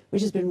world,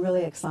 which has been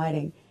really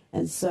exciting.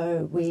 And so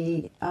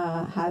we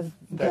have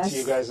That's guests.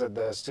 you guys at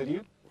the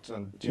studio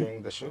during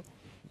the show?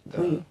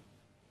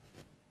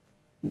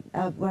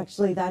 Well,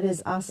 actually, that is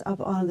us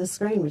up on the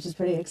screen, which is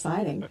pretty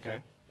exciting. Okay.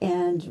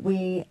 And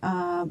we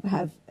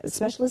have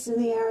specialists in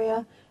the area.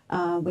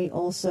 We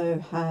also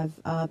have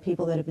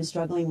people that have been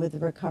struggling with the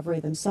recovery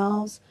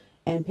themselves,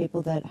 and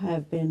people that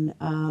have been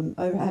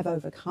have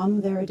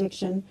overcome their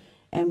addiction.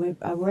 And we're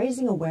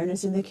raising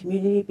awareness in the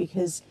community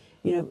because,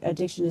 you know,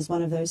 addiction is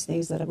one of those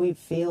things that we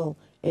feel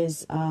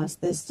is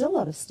there's still a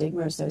lot of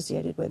stigma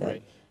associated with it.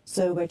 Right.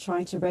 So we're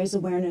trying to raise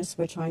awareness,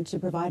 we're trying to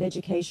provide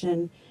education,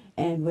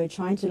 and we're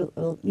trying to,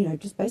 you know,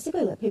 just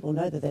basically let people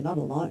know that they're not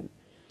alone.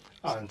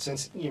 And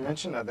since you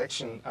mentioned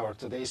addiction, our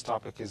today's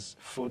topic is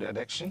food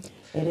addiction.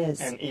 It is.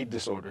 And eating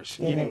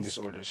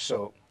disorders.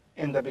 So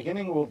in the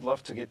beginning, we'd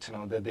love to get to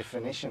know the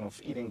definition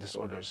of eating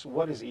disorders.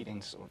 What is eating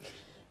disorders?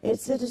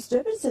 It's a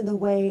disturbance in the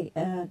way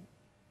an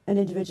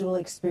individual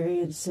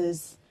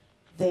experiences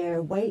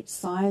their weight,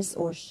 size,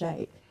 or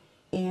shape.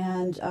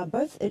 And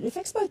it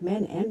affects both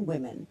men and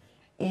women.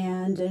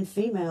 And in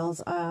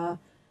females,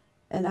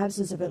 an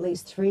absence of at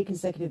least 3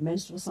 consecutive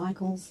menstrual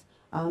cycles.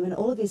 And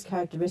all of these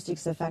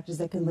characteristics are factors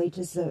that can lead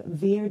to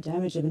severe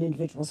damage of an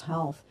individual's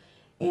health.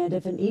 And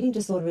if an eating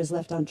disorder is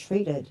left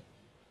untreated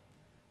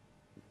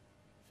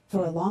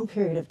for a long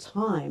period of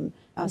time,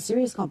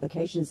 serious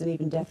complications and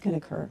even death can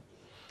occur.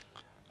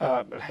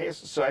 الحقيقة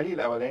سؤالي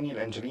الأولاني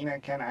لأنجلينا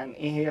كان عن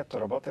إيه هي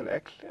اضطرابات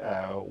الأكل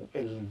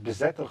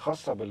بالذات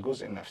الخاصة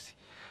بالجزء النفسي.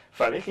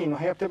 فقالت لي إنه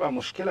هي بتبقى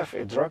مشكلة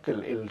في إدراك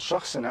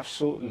الشخص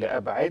نفسه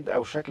لأبعاد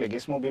أو شكل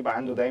جسمه، بيبقى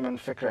عنده دايما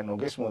فكرة إنه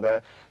جسمه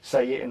ده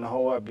سيء، إن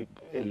هو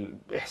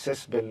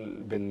الإحساس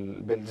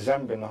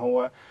بالذنب إن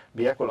هو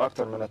بياكل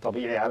أكتر من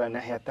الطبيعي على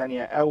الناحية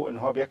التانية، أو إن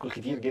هو بياكل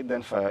كتير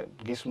جدا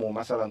فجسمه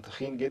مثلا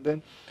تخين جدا،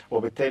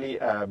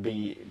 وبالتالي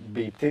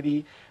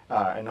بيبتدي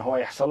ان هو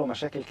يحصل له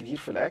مشاكل كتير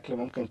في الاكل،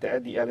 ممكن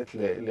تؤدي قالت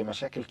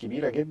لمشاكل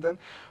كبيره جدا،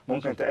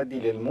 ممكن تؤدي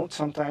للموت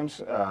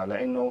sometimes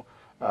لانه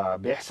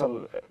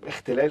بيحصل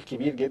اختلال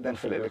كبير جدا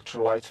في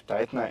الالكترولايتس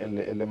بتاعتنا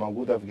اللي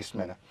موجوده في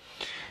جسمنا.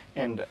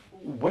 And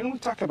when we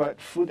talk about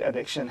food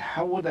addiction,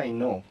 how would I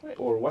know,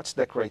 or what's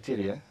the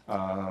criteria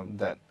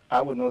that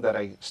I would know that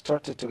I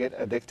started to get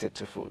addicted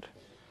to food?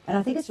 And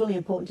I think it's really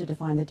important to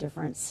define the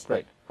difference.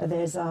 Right.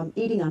 There's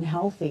eating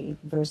unhealthy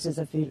versus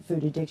a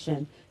food addiction,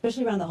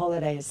 especially around the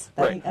holidays.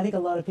 Right. I think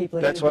a lot of people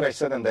are... That's what I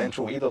said in the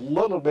intro. We eat a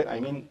little bit, I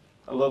mean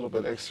a little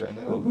bit extra.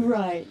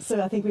 Right. So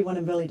I think we want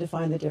to really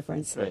define the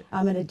difference. Right.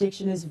 An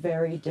addiction is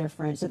very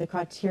different. So the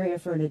criteria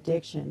for an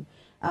addiction,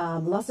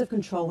 loss of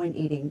control when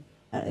eating,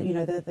 you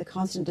know, the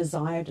constant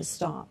desire to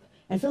stop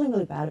and feeling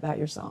really bad about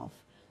yourself.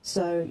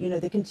 So, you know,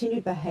 the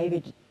continued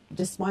behavior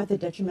despite the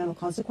detrimental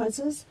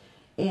consequences,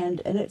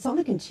 And it's on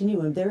a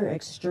continuum. There are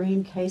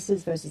extreme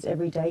cases versus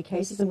everyday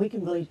cases, and we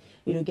can really,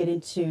 get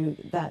into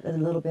that a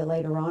little bit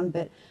later on.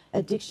 But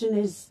addiction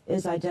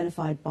is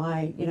identified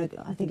by,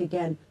 I think,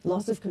 again,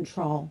 loss of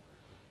control,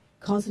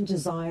 constant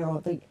desire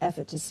or the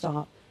effort to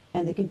stop,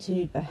 and the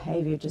continued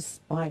behavior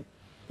despite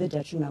the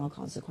detrimental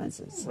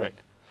consequences. Right.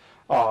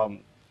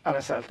 أنا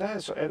سألتها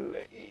سؤال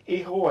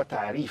إيه هو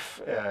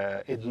تعريف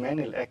إدمان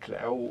الأكل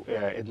أو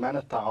إدمان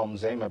الطعام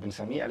زي ما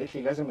بنسميه. قالت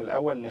لي لازم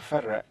الأول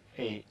نفرق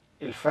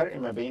الفرق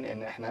ما بين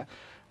إن إحنا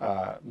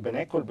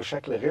بناكل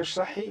بشكل غير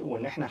صحي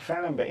وإن إحنا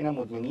فعلا بقينا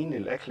مدمنين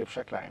للأكل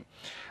بشكل عام.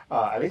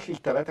 قالت لي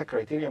 3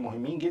 كرايتيريا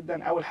مهمين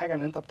جدا. أول حاجة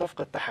إن أنت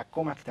بتفقد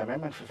تحكمك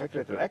تماما في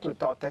فكرة الأكل،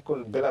 بتقعد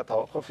تاكل بلا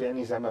توقف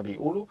يعني زي ما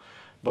بيقولوا،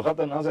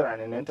 بغض النظر عن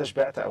ان انت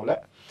شبعت او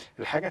لا.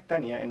 الحاجه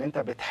الثانيه ان انت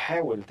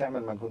بتحاول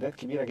تعمل مجهودات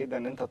كبيره جدا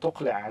ان انت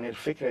تقلع عن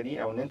الفكره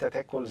دي، او ان انت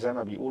تاكل زي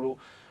ما بيقولوا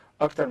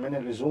اكتر من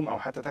اللزوم، او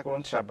حتى تاكل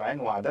وانت شبعان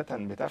وعاده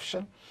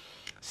بتفشل.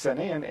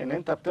 ثانيا ان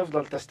انت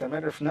بتفضل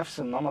تستمر في نفس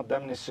النمط ده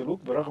من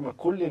السلوك برغم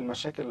كل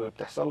المشاكل اللي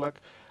بتحصل لك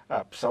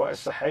سواء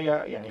الصحيه.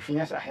 يعني في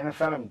ناس احيانا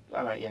فعلا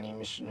انا يعني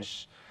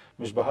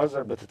مش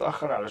بهزر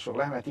بتتاخر على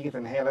شغلها نتيجه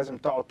ان هي لازم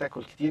تقعد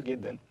تاكل كتير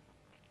جدا،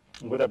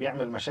 وده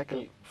بيعمل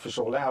مشاكل في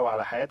شغلها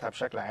وعلى حياتها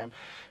بشكل عام.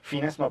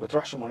 في ناس ما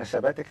بتروحش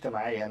مناسبات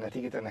اجتماعيه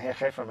نتيجه ان هي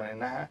خايفه من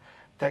انها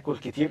تاكل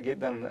كتير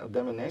جدا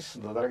قدام الناس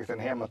لدرجه ان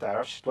هي ما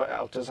تعرفش توقع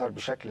او تظهر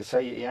بشكل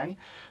سيء يعني.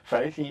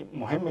 فقالت لي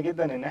مهم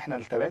جدا ان احنا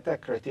ال3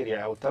 كريتيريا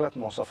او ال3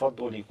 مواصفات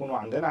دول يكونوا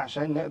عندنا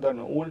عشان نقدر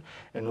نقول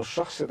انه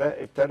الشخص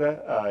ده ابتدى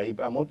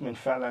يبقى مدمن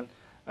فعلا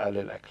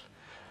للاكل.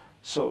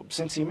 So,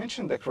 since you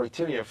mentioned the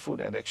criteria of food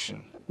addiction,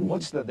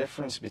 what's the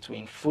difference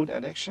between food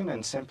addiction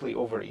and simply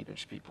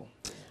overeaters people?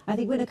 I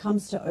think when it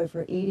comes to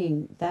overeating,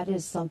 that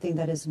is something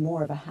that is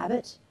more of a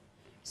habit.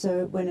 So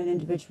when an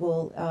individual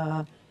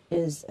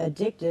is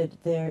addicted,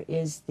 there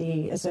is the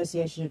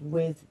association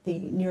with the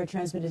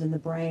neurotransmitters in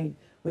the brain,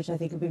 which I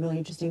think would be really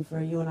interesting for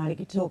you and I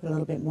to talk a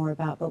little bit more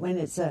about. But when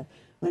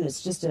it's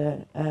just a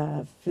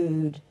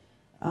food,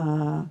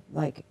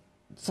 like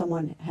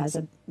someone has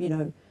a,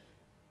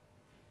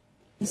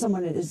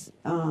 someone is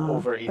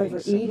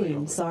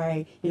overeating, sorry,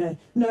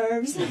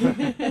 nerves.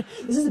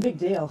 This is a big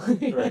deal.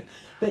 Right.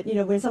 But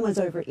when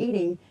someone's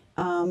overeating,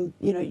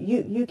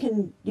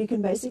 you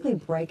can basically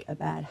break a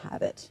bad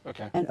habit.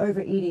 Okay. And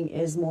overeating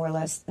is more or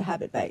less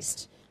habit based.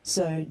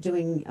 So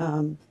doing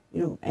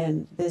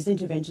and there's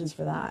interventions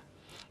for that,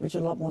 which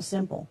are a lot more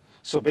simple.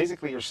 So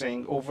basically you're saying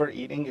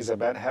overeating is a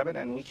bad habit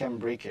and we can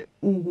break it.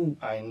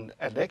 Mm-hmm. And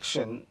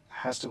addiction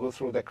has to go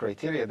through the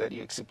criteria that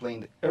you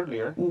explained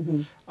earlier.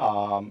 Mm-hmm.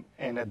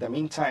 And at the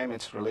meantime,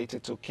 it's related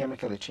to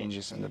chemical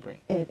changes in the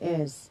brain. It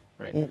is.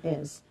 Right. It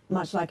is.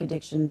 Much like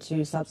addiction to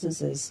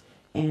substances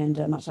and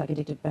much like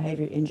addictive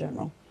behavior in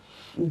general.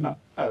 Mm-hmm.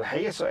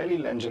 الحقيقة سؤالي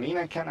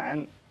لأنجلينا كان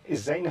عن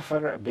ازاي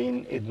نفرق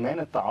بين ادمان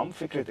الطعام،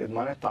 فكره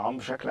ادمان الطعام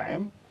بشكل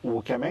عام،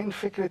 وكمان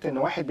فكره ان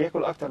واحد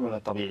بياكل اكتر من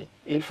الطبيعي.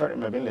 ايه الفرق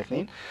ما بين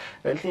الاثنين؟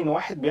 قالت لي ان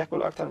واحد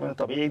بياكل اكتر من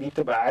الطبيعي دي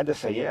بتبقى عاده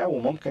سيئه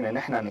وممكن ان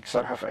احنا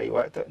نكسرها في اي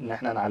وقت، ان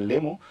احنا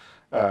نعلمه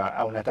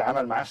او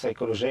نتعامل معاه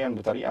سيكولوجيا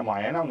بطريقه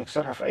معينه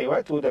ونكسرها في اي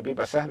وقت، وده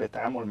بيبقى سهل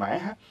التعامل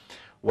معاها.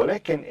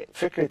 ولكن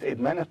فكره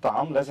ادمان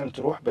الطعام لازم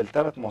تروح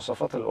بال3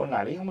 مواصفات اللي قلنا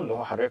عليهم، اللي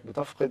هو حضرتك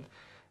بتفقد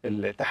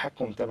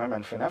التحكم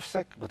تماما في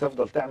نفسك،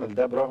 بتفضل تعمل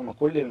ده برغم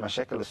كل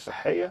المشاكل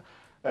الصحيه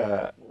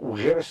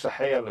وغير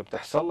الصحيه اللي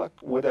بتحصل لك،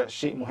 وده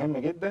شيء مهم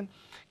جدا.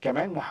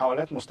 كمان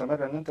محاولات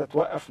مستمره ان انت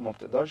توقف وما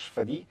بتقدرش،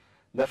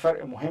 ده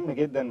فرق مهم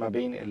جدا ما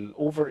بين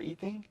الاوفر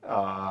ايتنج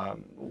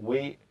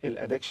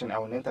والادكشن،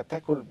 او ان انت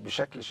بتاكل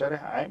بشكل شره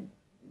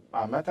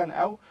عامه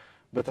او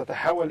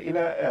بتتحول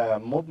الى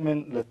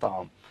مدمن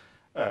للطعام.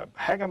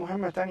 حاجه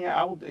مهمه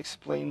تانية، I would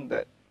explain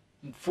that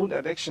food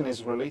addiction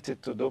is related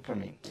to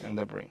dopamine in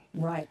the brain.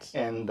 Right.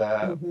 And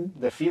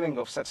the feeling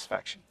of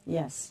satisfaction.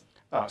 Yes.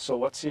 So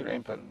what's your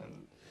input?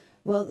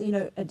 Well,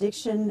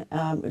 addiction,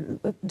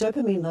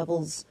 dopamine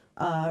levels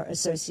are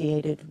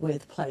associated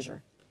with pleasure,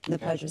 the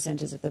pleasure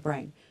centers of the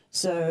brain.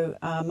 So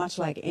much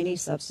like any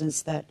substance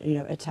that,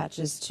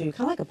 attaches to,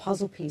 kind of like a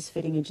puzzle piece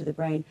fitting into the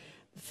brain,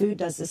 food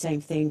does the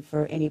same thing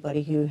for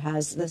anybody who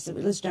has,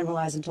 let's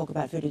generalize and talk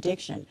about food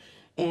addiction.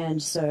 And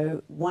so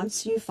once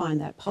you find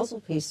that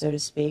puzzle piece, so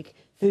to speak,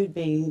 food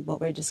being what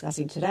we're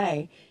discussing today,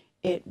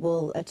 it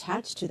will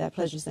attach to that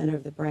pleasure center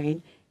of the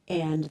brain,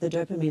 and the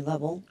dopamine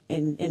level,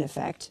 in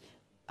effect,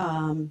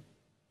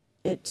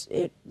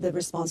 the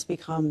response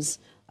becomes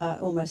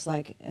almost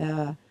like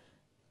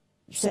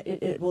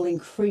it will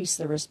increase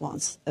the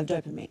response of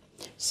dopamine.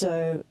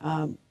 So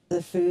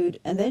the food,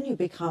 and then you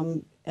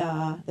become,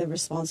 the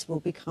response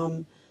will become,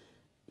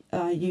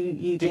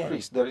 you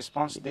decrease, the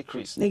response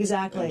decrease.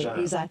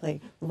 Exactly,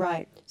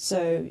 right. So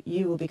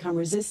you will become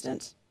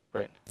resistant.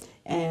 Right.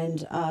 And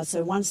so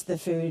once the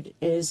food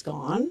is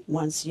gone,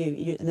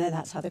 and then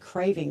that's how the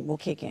craving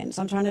will kick in. So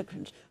I'm trying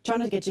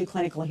to get too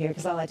clinical here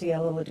because I like to get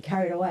a little bit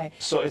carried away.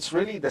 So it's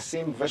really the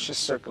same vicious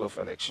circle of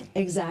addiction.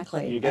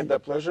 Exactly. You get the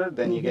pleasure,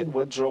 then you get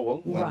withdrawal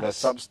when the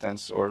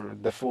substance or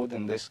the food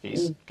in this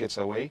case gets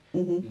away.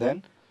 Then?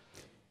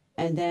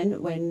 And then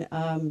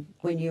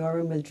when you are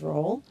in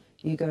withdrawal,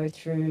 you go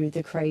through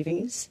the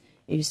cravings,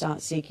 you start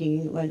seeking,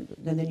 and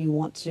then you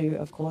want to,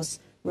 of course,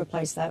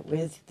 replace that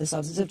with the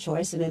substance of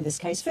choice, and in this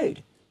case, food.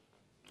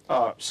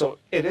 So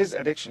it is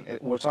addiction.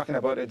 We're talking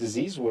about a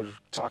disease. We're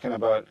talking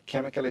about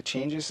chemical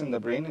changes in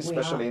the brain,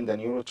 especially in the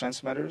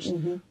neurotransmitters.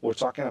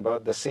 We're talking about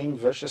the same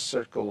vicious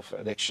circle of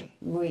addiction.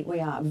 We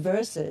are,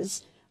 versus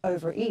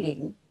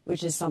overeating,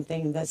 which is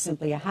something that's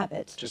simply a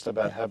habit. Just a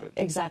bad habit.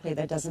 Exactly,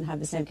 that doesn't have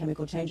the same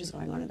chemical changes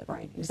going on in the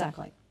brain.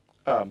 Exactly.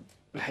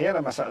 الحقيقة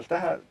لما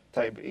سألتها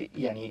طيب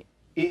يعني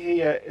ايه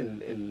هي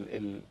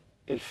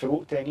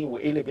الفروق تاني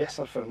وايه اللي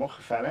بيحصل في المخ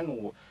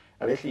فعلا،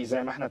 وقالت لي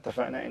زي ما احنا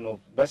اتفقنا انه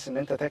بس ان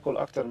انت تاكل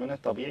اكتر من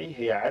الطبيعي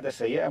هي عادة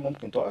سيئة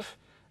ممكن تقف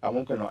او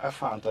ممكن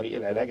نوقفها عن طريق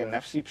العلاج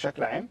النفسي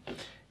بشكل عام.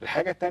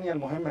 الحاجة التانية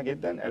المهمة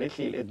جدا قالت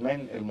لي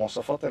الادمان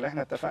المواصفات اللي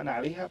احنا اتفقنا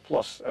عليها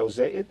بلس او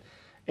زائد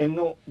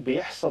انه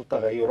بيحصل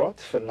تغيرات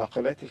في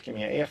الناقلات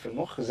الكيميائية في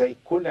المخ زي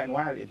كل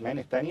انواع الادمان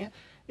التانية.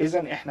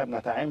 اذا احنا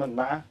بنتعامل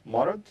مع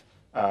مرض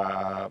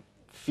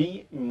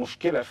في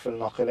مشكلة في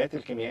الناقلات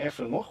الكيميائية في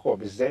المخ،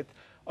 وبالذات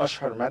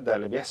أشهر مادة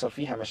اللي بيحصل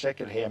فيها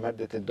مشاكل هي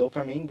مادة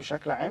الدوبامين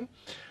بشكل عام.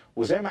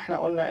 وزي ما احنا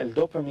قلنا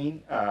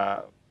الدوبامين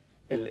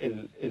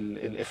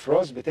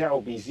الإفراز بتاعه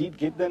بيزيد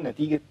جدا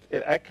نتيجة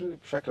الأكل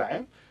بشكل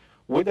عام،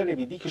 وده اللي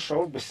بيديك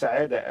الشعور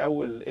بالسعادة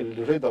أو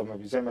الرضا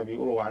زي ما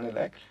بيقولوا عن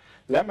الأكل.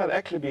 لما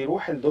الأكل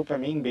بيروح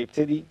الدوبامين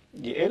بيبتدي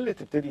يقل،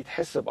 تبتدي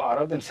تحس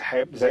بأعراض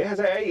انسحاب زيها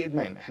زي أي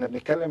إدمان. احنا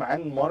بنتكلم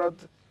عن مرض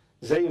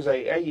زيه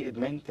زي أي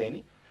إدمان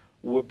تاني،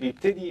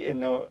 وبيبتدي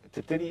انه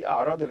تبتدي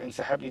اعراض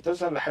الانسحاب دي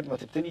تظهر لحد ما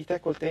تبتدي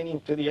تاكل تاني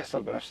ويبتدي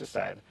يحصل بنفس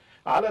السعاده.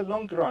 على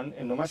اللونج ران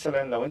انه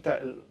مثلا لو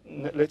انت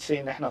ليتس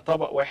سي ان احنا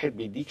طبق واحد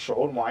بيديك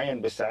شعور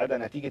معين بالسعاده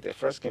نتيجه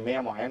افراز كميه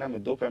معينه من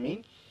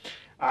الدوبامين،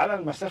 على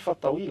المسافه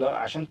الطويله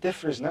عشان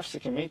تفرز نفس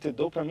كميه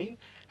الدوبامين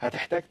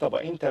هتحتاج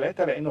طبقين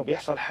ثلاثه، لانه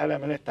بيحصل حاله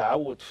من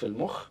التعود في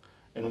المخ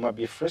انه ما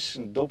بيفرزش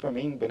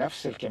الدوبامين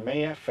بنفس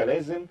الكميه،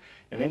 فلازم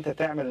ان انت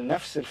تعمل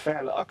نفس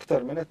الفعل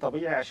اكتر من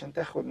الطبيعي عشان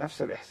تاخد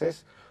نفس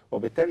الاحساس.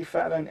 وبالتالي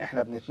فعلا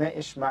احنا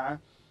بنتناقش مع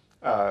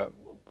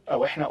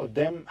او احنا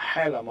قدام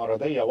حاله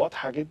مرضيه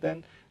واضحه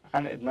جدا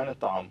عن ادمان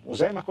الطعام،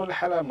 وزي ما كل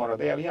حاله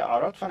مرضيه ليها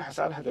اعراض فانا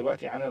هسالها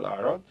دلوقتي عن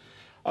الاعراض.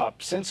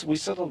 Since we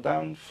settled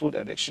down, food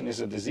addiction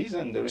is a disease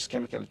and there is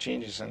chemical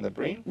changes in the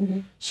brain.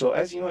 So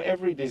as you know,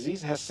 every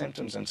disease has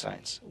symptoms and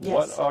signs. Yes.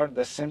 What are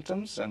the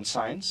symptoms and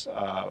signs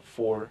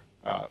for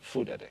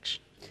food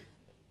addiction?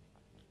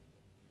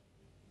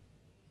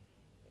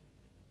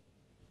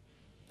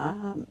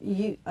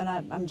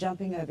 I'm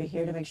jumping over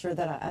here to make sure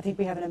that I think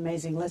we have an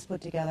amazing list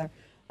put together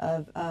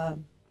of,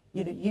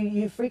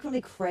 you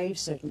frequently crave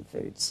certain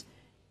foods,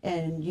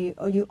 and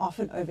you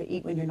often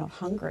overeat when you're not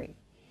hungry,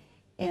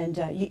 and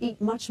you eat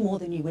much more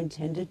than you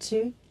intended to,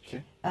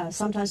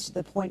 sometimes to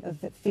the point of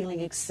feeling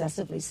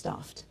excessively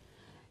stuffed.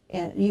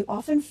 And you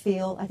often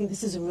feel, I think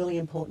this is a really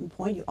important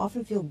point, you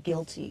often feel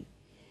guilty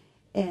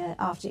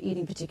after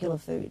eating particular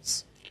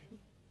foods,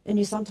 and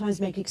you sometimes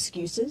make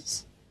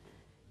excuses.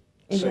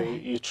 So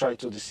you try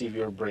to deceive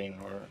your brain,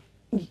 or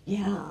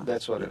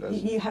that's what it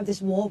is. You have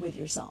this war with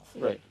yourself,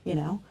 right? You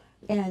know,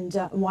 and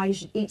why you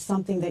should eat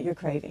something that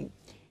you're craving,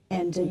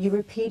 and you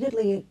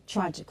repeatedly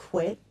try to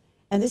quit.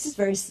 And this is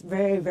very,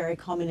 very, very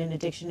common in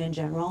addiction in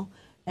general.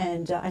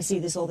 And I see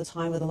this all the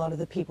time with a lot of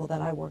the people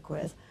that I work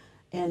with.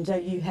 And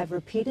you have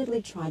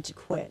repeatedly tried to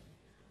quit,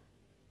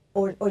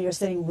 or you're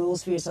setting rules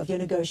for yourself.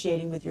 You're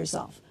negotiating with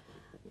yourself.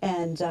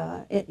 And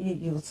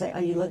you will say,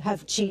 you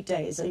have cheat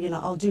days, or,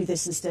 I'll do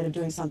this instead of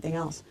doing something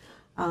else.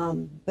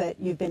 But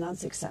you've been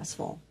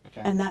unsuccessful.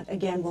 Okay. And that,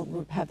 again,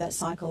 will have that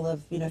cycle of,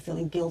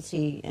 feeling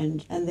guilty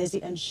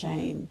and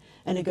shame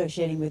and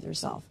negotiating with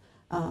yourself.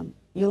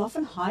 You'll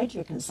often hide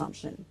your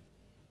consumption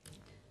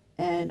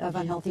and of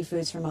unhealthy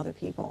foods from other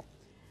people.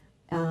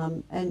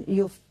 And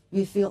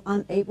you feel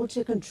unable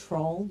to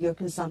control your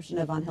consumption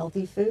of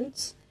unhealthy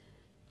foods,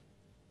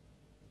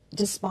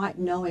 despite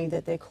knowing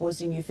that they're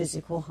causing you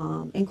physical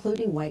harm,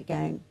 including weight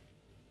gain.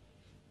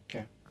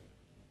 Okay.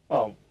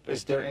 Oh,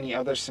 is there any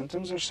other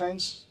symptoms or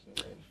signs?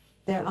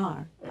 There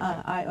are. Okay.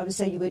 I would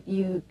say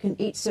you can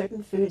eat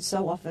certain foods so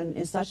often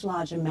in such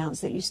large amounts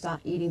that you start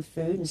eating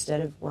food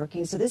instead of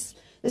working. So this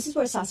is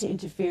where it starts to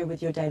interfere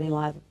with your daily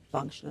life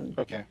function.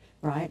 Okay.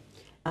 Right?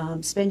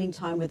 Spending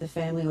time with the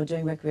family or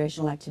doing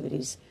recreational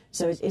activities.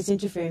 So it's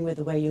interfering with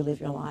the way you live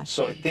your life.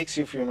 So it takes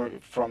you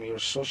from your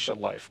social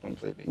life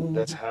completely.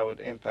 That's how it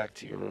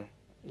impacts your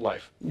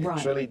life. Right.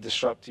 It really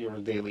disrupts your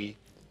daily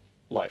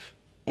life.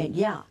 And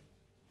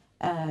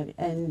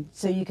and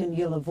so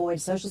you'll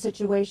avoid social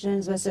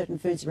situations where certain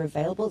foods are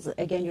available. So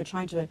again, you're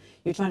trying to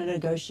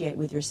negotiate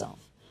with yourself.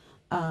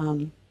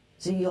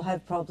 So you'll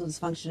have problems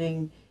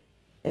functioning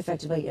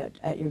effectively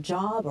at your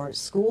job or at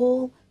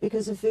school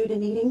because of food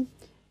and eating.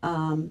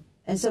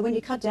 And so when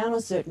you cut down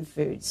on certain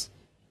foods,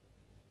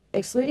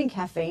 excluding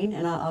caffeine,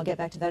 and I'll get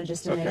back to that in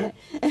just a minute,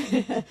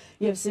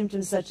 you have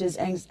symptoms such as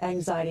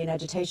anxiety and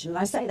agitation. And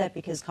I say that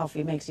because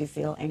coffee makes you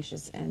feel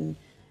anxious and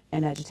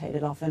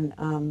agitated often,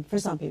 for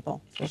some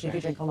people, especially if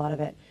you drink a lot of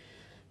it.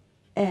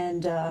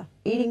 And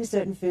eating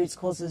certain foods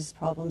causes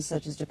problems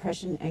such as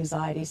depression,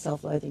 anxiety,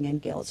 self-loathing,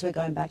 and guilt. So we're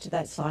going back to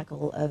that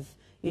cycle of,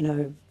 you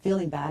know,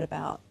 feeling bad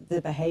about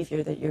the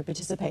behavior that you're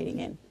participating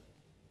in.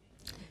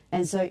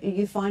 And so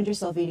you find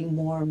yourself eating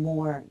more and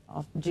more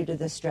due to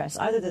the stress,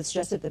 either the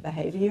stress of the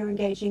behavior you're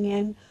engaging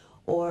in,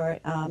 or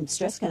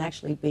stress can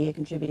actually be a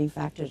contributing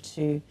factor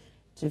to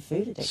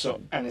food addiction.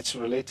 So, and it's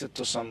related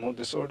to some mood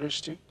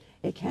disorders too?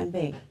 It can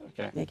be.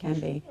 Okay. It can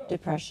be.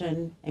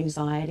 Depression,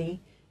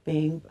 anxiety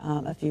being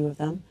a few of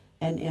them,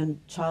 and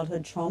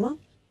childhood trauma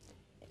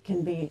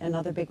can be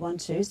another big one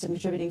too, some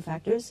contributing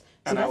factors. So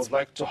and I would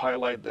like to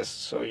highlight this.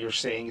 So you're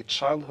saying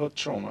childhood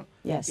trauma,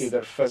 yes,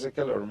 either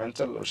physical or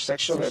mental or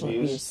sexual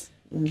abuse.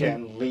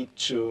 Can lead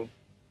to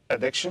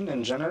addiction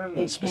in general,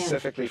 and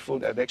specifically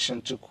food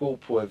addiction to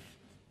cope with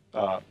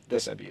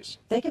this abuse.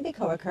 They can be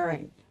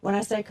co-occurring. When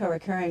I say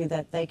co-occurring,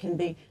 that they can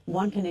be,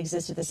 one can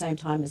exist at the same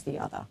time as the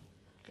other.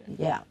 Okay.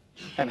 Yeah.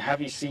 And have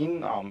you seen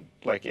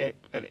like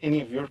any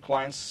of your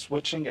clients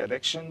switching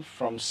addiction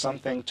from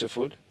something to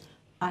food?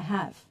 I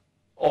have.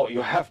 Oh,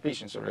 you have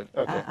patients already?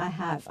 Okay. I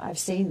have.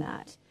 I've seen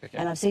that. Okay.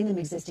 And I've seen them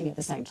existing at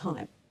the same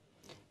time.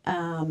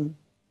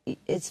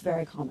 It's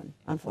very common,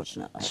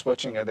 unfortunately.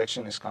 Switching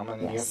addiction is common,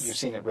 and yes.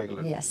 you've seen it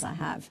regularly? Yes, I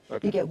have.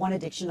 Okay. You get one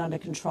addiction under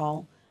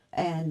control,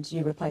 and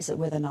you replace it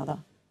with another.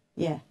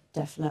 Yeah,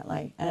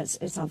 definitely. And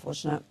it's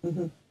unfortunate.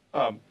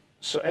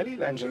 سؤالي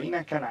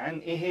لأنجلينا كان عن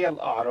إيه هي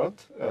الأعراض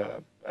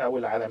أو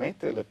العلامات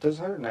اللي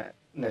بتظهر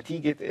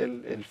نتيجة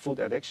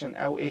الفود أدكشن،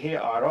 أو إيه هي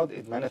أعراض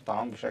إدمان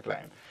الطعام بشكل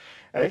عام.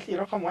 قالت لي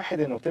رقم واحد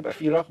إنه بتبقى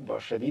فيه رغبة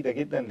شديدة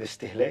جدا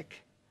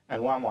لاستهلاك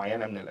أنواع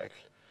معينة من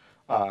الأكل.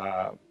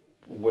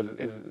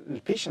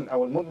 والبيشنت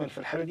أو المدمن في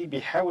الحالة دي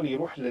بيحاول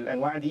يروح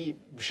للأنواع دي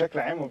بشكل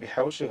عام وما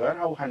بيحاولش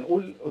يغيرها،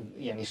 وهنقول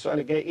يعني السؤال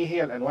الجاي إيه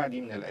هي الأنواع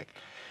دي من الأكل.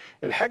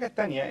 الحاجة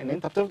التانية إن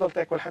أنت بتفضل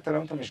تاكل حتى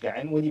لو أنت مش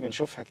جعان، ودي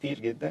بنشوفها كتير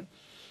جدا.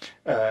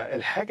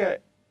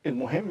 الحاجة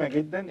المهمة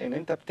جدا ان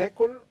انت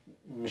بتاكل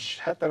مش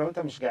حتى لو انت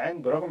مش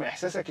جعان برغم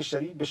احساسك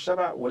الشديد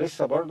بالشبع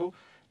ولسه برضو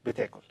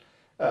بتاكل.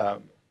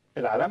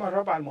 العلامة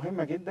الرابعة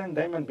المهمة جدا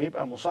دايما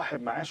بيبقى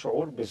مصاحب معاه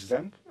شعور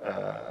بالذنب،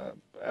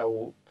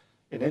 او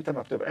ان انت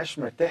ما بتبقاش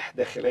مرتاح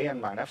داخليا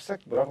مع نفسك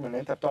برغم ان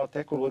انت بتقعد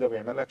تاكل، وده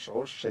بيعمل لك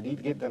شعور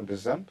شديد جدا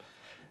بالذنب.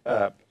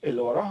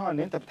 اللي وراها ان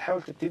انت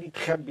بتحاول تبتدي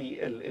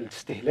تخبي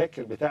الاستهلاك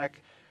بتاعك،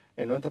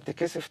 انه انت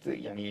بتتكسف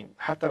يعني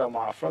حتى لو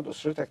مع افراد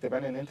اسرتك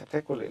تبان ان انت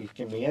بتاكل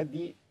الكميات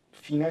دي.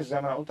 في ناس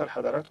زي ما انا قلت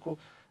لحضراتكم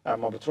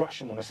ما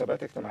بتروحش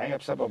مناسبات اجتماعيه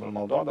بسبب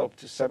الموضوع ده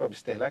وبسبب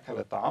استهلاكها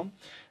للطعام،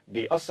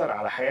 بيأثر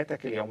على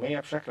حياتك اليوميه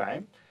بشكل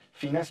عام.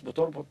 في ناس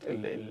بتربط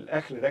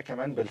الاكل ده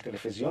كمان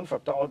بالتلفزيون،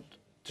 فبتقعد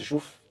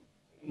تشوف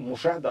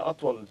مشاهده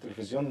اطول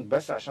للتلفزيون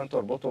بس عشان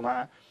تربطه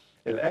مع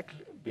الاكل.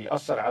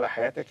 بيأثر على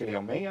حياتك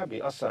اليوميه،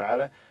 بيأثر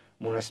على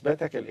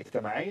مناسباتك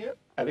الاجتماعيه.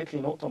 قالت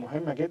لي نقطه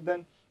مهمه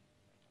جدا،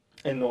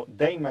 انه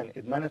دايما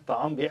ادمان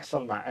الطعام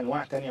بيحصل مع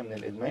انواع تانية من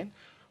الادمان،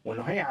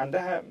 وانه هي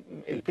عندها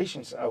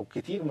البيشنتس او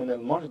كتير من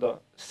المرضى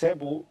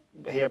سابوا،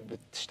 هي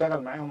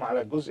بتشتغل معاهم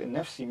على الجزء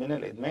النفسي من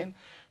الادمان،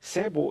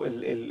 سابوا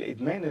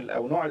الادمان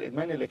او نوع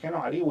الادمان اللي كانوا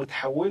عليه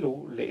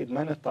وتحولوا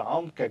لادمان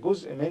الطعام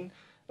كجزء من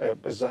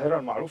الظاهره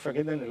المعروفه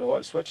جدا اللي هو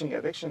السويتشنج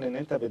ادكشن، ان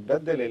انت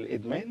بتبدل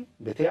الادمان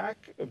بتاعك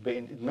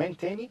بادمان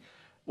تاني.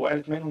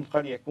 وقالت منهم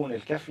قد يكون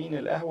الكافيين،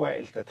 القهوه،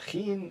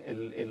 التدخين،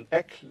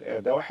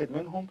 الاكل، ده واحد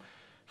منهم.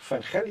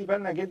 فنخلي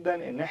بالنا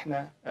جدا ان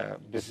احنا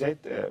بالذات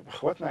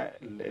اخواتنا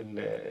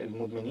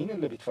المدمنين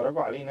اللي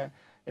بيتفرجوا علينا،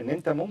 ان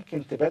انت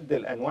ممكن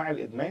تبدل انواع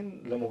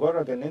الادمان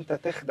لمجرد ان انت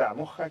تخدع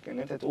مخك، ان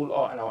انت تقول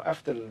انا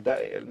وقفت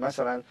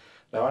مثلا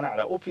لو انا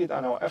على اوبيد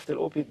انا وقفت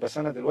الاوبيد، بس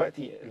انا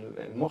دلوقتي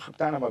المخ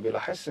بتاعنا ما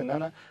بيلاحظش ان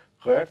انا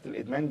غيرت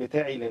الادمان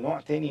بتاعي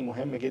لنوع تاني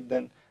مهم جدا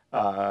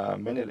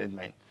من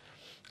الادمان.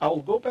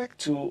 I'll go back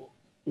to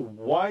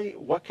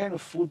what kind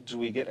of food do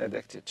we get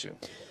addicted to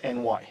and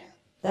why?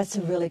 That's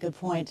a really good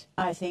point.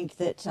 I think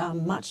that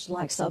much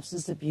like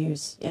substance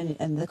abuse,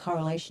 and the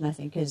correlation I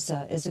think is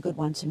a good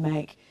one to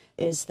make,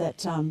 is that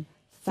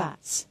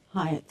fats,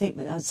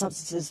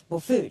 substances,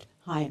 well, food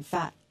high in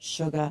fat,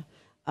 sugar,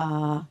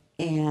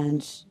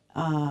 and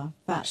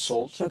fat,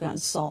 salt. Sugar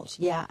and salt.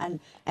 Yeah,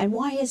 and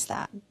why is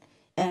that?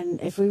 And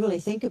if we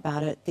really think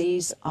about it,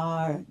 these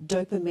are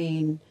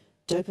dopamine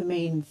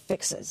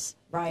fixes,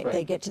 right?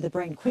 They get to the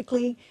brain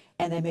quickly,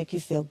 and they make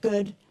you feel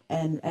good.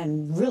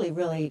 And really,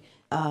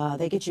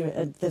 they get you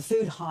the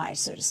food high,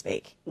 so to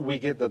speak. We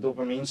get the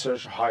dopamine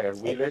surge higher.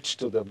 We reach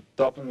to the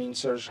dopamine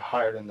surge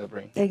higher in the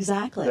brain.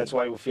 Exactly. That's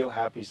why we feel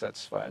happy,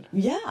 satisfied.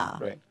 Yeah.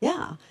 Right.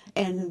 Yeah.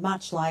 And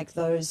much like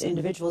those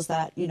individuals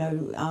that,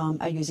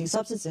 are using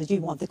substances, you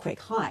want the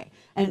quick high.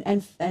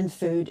 And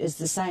food is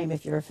the same if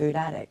you're a food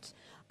addict.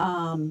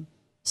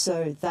 So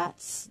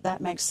that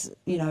makes,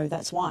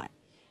 that's why.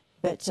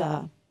 But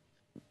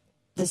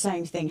the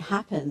same thing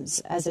happens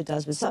as it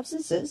does with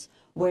substances,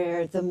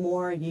 where the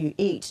more you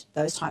eat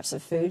those types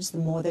of foods,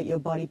 the more that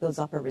your body builds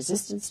up a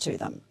resistance to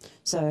them.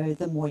 So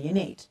the more you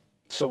need.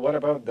 So what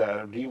about the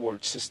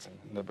reward system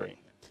in the brain?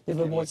 The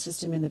reward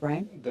system in the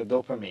brain? The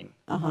dopamine.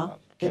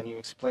 Can you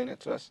explain it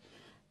to us?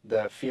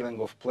 The feeling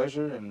of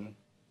pleasure and...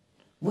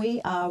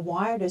 we are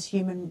wired as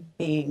human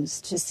beings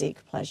to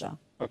seek pleasure.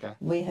 Okay.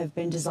 We have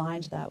been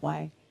designed that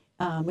way,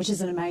 which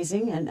is an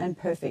amazing and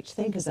perfect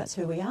thing because that's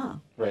who we are.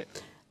 Right.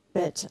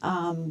 But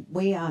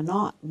we are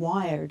not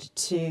wired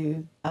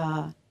to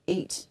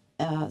eat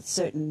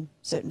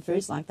certain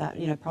foods like that.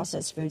 You know,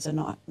 processed foods are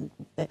not.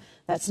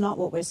 That's not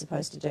what we're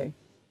supposed to do.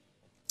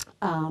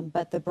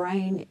 But the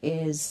brain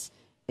is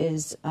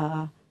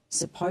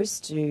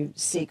supposed to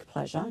seek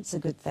pleasure. It's a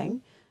good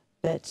thing.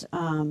 But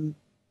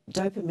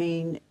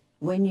dopamine,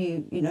 when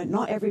you know,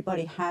 not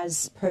everybody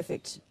has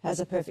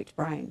a perfect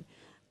brain,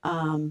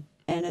 and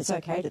it's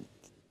okay.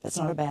 That's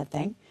not a bad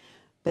thing.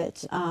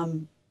 But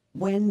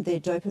when the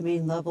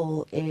dopamine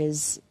level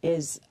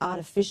is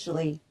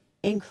artificially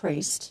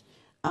increased,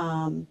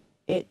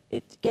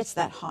 it gets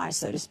that high,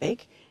 so to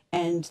speak,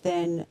 and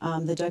then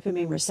the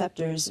dopamine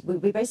receptors,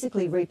 we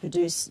basically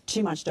reproduce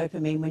too much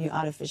dopamine when you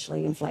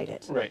artificially inflate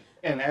it. Right.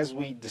 And as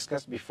we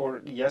discussed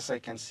before, yes, I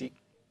can seek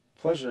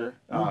pleasure,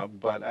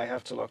 but I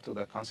have to look to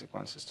the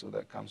consequences too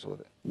that comes with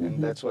it.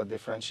 And that's what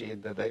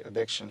differentiates the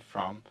addiction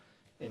from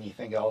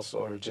anything else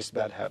or just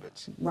bad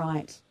habits.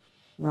 Right.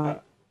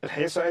 Right.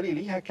 الحقيقة سؤالي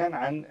ليها كان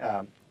عن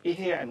ايه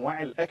هي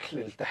انواع الاكل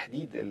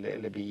التحديد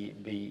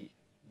اللي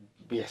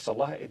بيحصل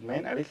لها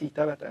ادمان. قالت لي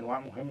 3 انواع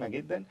مهمة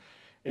جدا.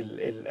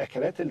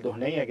 الاكلات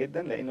الدهنية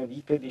جدا لانه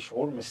دي بتدي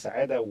شعور من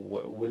السعادة،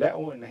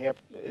 ولقوا ان هي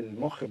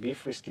المخ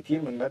بيفرز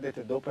كتير من مادة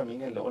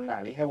الدوبامين اللي قلنا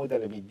عليها، وده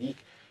اللي بيديك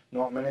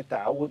نوع من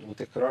التعود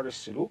وتكرار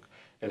السلوك.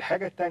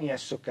 الحاجة التانية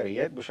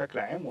السكريات بشكل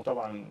عام،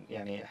 وطبعا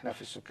يعني احنا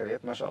في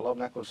السكريات ما شاء الله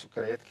بناكل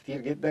سكريات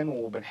كتير جدا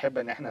وبنحب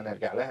ان احنا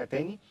نرجع لها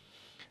تاني.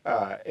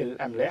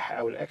 الاملاح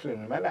او الاكل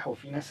المملح،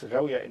 وفي ناس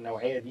غاويه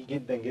النوعيه دي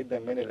جدا جدا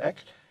من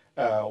الاكل،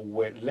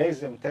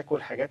 ولازم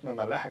تاكل حاجات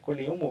مملحه كل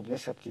يوم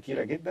وبنسب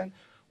كتيره جدا.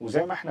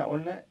 وزي ما احنا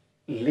قلنا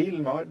ليه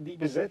المواد دي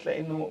بالذات؟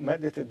 لانه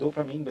ماده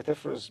الدوبامين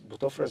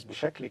بتفرز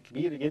بشكل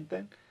كبير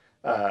جدا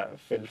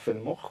في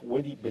المخ،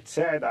 ودي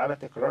بتساعد على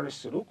تكرار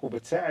السلوك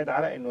وبتساعد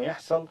على انه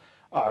يحصل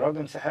اعراض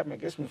انسحاب من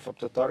الجسم،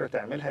 فبتضطر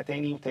تعملها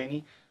تاني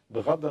وتاني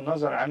بغض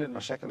النظر عن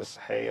المشاكل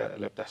الصحيه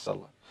اللي بتحصل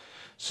لها.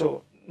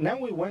 So now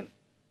we went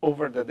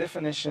over the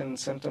definition,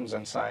 symptoms,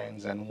 and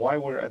signs, and why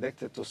we're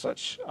addicted to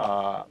such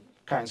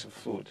kinds of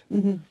food.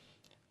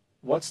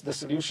 What's the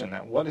solution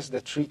now? What is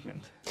the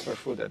treatment for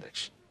food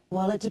addiction?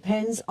 Well, it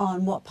depends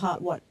on what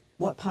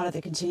part of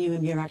the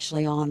continuum you're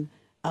actually on,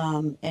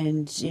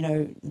 and you know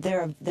there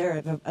are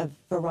a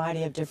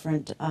variety of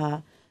different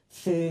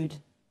food.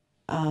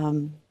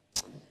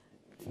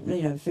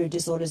 Food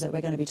disorders that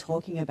we're going to be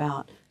talking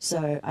about. So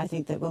I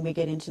think that when we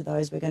get into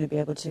those, we're going to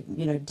be able to,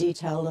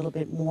 detail a little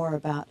bit more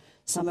about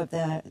some of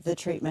the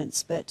treatments.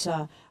 But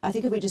I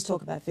think if we just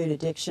talk about food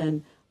addiction,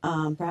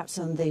 perhaps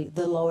on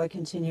the lower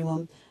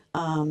continuum,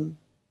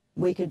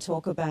 we could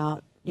talk about,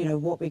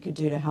 what we could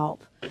do to help.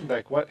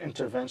 Like what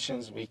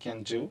interventions we can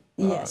do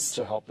yes.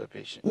 to help the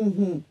patient.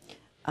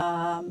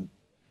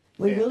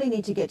 We really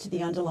need to get to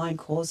the underlying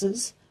causes.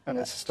 And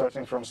it's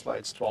starting from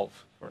slides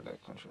 12 for the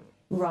control.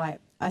 Right.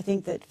 I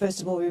think that first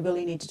of all, we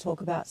really need to talk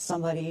about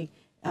somebody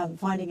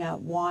finding out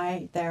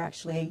why they're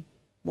actually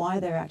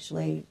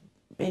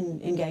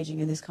engaging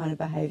in this kind of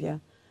behaviour.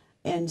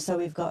 And so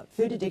we've got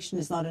food addiction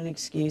is not an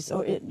excuse,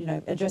 or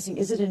addressing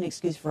is it an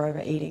excuse for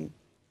overeating?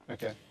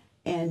 Okay.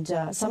 And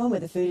someone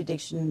with a food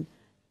addiction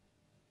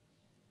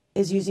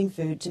is using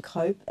food to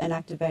cope and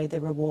activate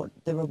the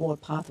reward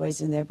pathways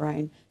in their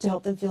brain to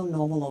help them feel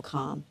normal or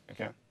calm.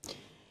 Okay.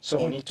 So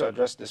we need to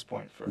address this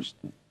point first.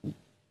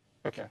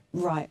 Okay.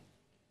 Right.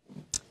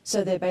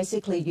 So they're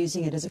basically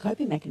using it as a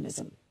coping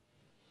mechanism,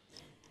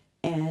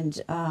 and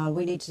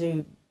we need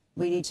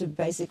to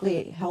basically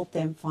help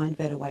them find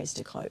better ways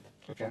to cope.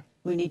 Okay.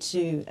 We need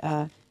to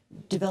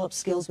develop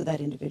skills with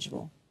that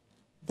individual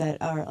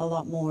that are a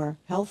lot more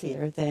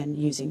healthier than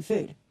using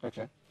food.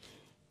 Okay.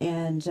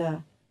 And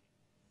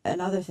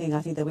another thing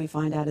I think that we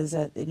find out is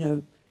that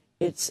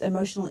it's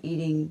emotional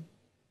eating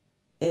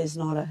is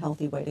not a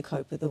healthy way to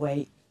cope with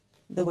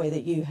the way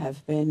that you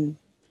have been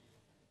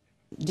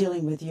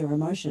dealing with your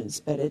emotions,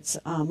 but it's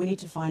we need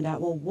to find out,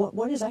 well,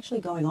 what is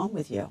actually going on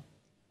with you,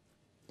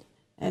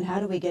 and how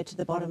do we get to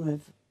the bottom of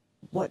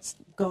what's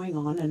going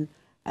on,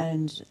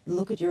 and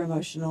look at the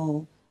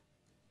emotional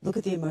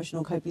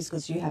coping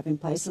skills you have in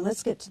place, and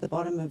let's get to the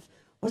bottom of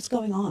what's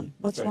going on,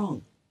 what's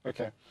wrong.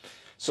 Okay.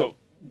 So,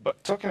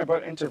 but talking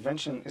about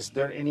intervention, is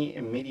there any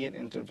immediate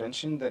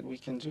intervention that we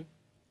can do?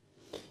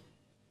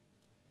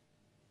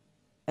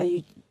 Are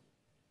you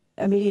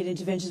immediate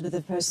interventions with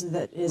a person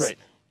that is... Right.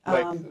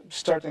 Like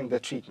starting the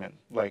treatment,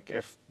 like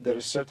if there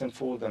is certain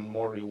food and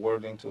more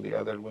rewarding to the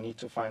other, we need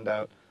to find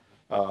out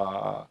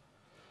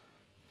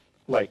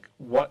like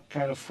what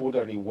kind of food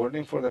are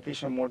rewarding for the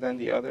patient more than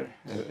the other.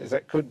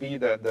 That could be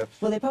the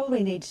well, they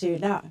probably need to.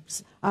 Now,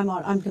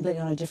 I'm completely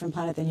on a different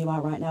planet than you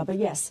are right now, but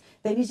yes,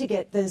 they need to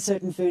get the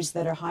certain foods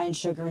that are high in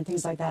sugar and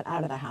things like that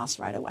out of the house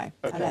right away.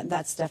 Okay. And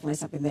that's definitely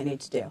something they need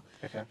to do.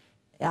 Okay.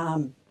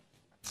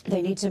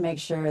 They need to make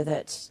sure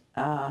that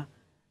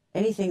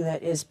anything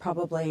that is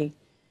probably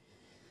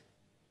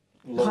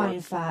high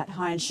in fat,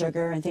 high in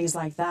sugar, and things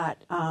like that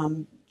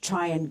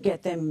try and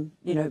get them,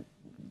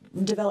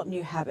 develop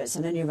new habits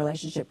and a new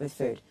relationship with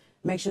food.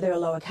 Make sure there are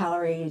lower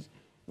calorie,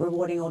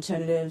 rewarding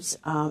alternatives,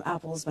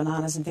 apples,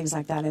 bananas, and things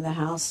like that in the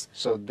house.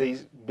 So they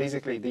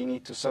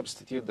need to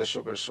substitute the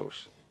sugar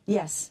source.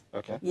 Yes.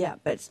 Okay. Yeah,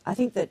 but I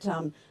think that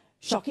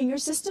shocking your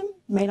system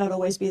may not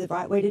always be the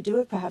right way to do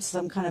it. Perhaps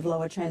some kind of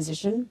lower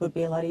transition would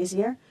be a lot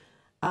easier.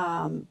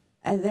 And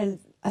then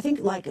I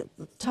think like a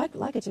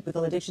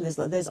typical addiction,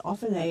 there's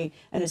often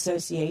an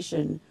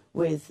association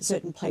with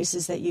certain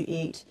places that you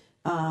eat,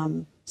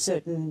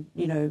 certain,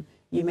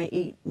 you may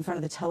eat in front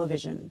of the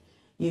television,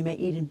 you may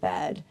eat in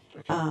bed,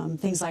 okay.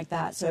 Things like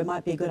that. So it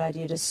might be a good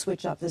idea to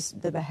switch up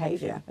the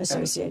behavior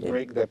associated. And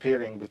break the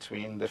pairing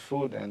between the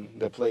food and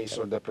the place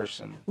or the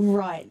person.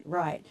 Right,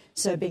 right.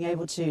 So being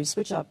able to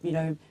switch up,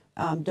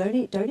 don't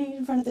eat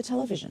in front of the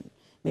television.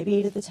 Maybe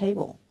eat at the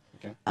table.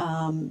 Okay.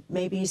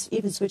 Maybe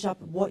even switch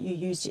up what you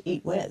use to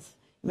eat with.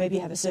 Maybe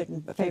have a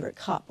certain favorite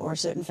cup or a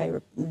certain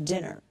favorite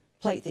dinner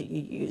plate that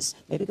you use.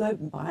 Maybe go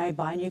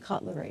buy new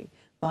cutlery,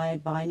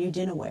 buy new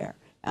dinnerware,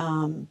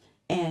 and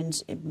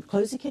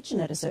close the kitchen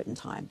at a certain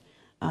time.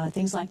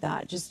 Things like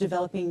that. Just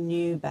developing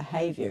new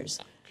behaviors,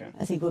 okay.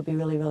 I think would be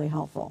really, really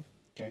helpful.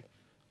 Okay.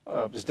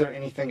 Is there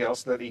anything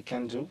else that you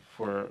can do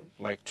for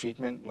like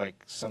treatment, like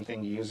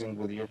something using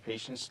with your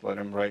patients? Let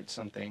them write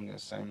something,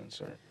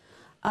 assignments, or?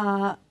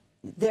 I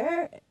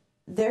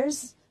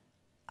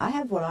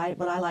have what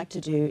I like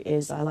to do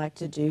is I like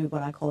to do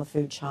what I call a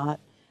food chart,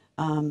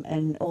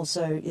 and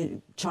also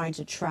trying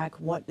to track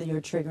what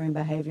your triggering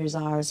behaviors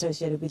are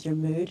associated with your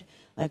mood.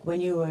 Like when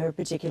you were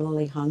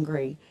particularly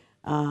hungry,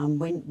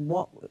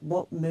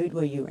 what mood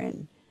were you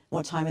in?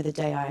 What time of the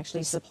day? I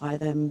actually supply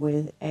them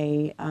with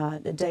a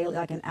daily,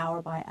 like an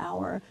hour by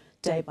hour,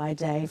 day by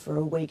day for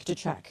a week to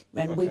track,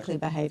 and okay. weekly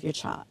behavior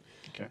chart.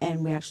 Okay.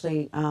 And we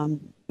actually,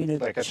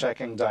 like a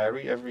tracking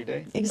diary every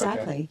day?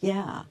 Exactly,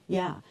 okay.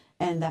 Yeah.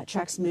 And that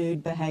tracks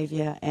mood,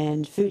 behavior,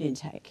 and food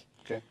intake.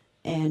 Okay.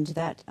 And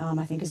that,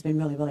 I think, has been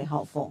really, really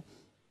helpful.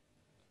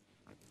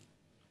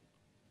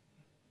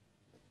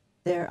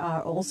 There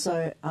are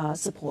also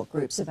support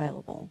groups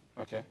available.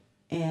 Okay.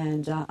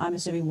 And I'm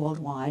assuming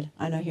worldwide.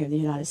 I know here in the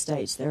United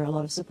States there are a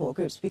lot of support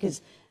groups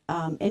because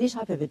any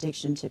type of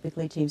addiction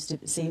typically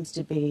seems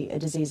to be a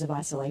disease of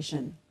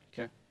isolation.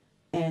 Okay.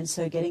 And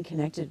so getting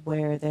connected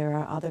where there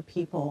are other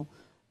people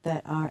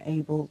that are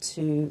able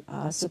to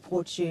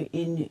support you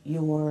in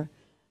your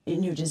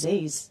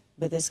disease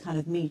with this kind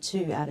of Me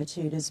Too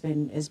attitude has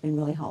been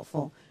really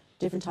helpful.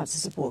 Different types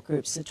of support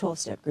groups, the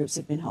 12-step groups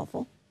have been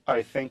helpful.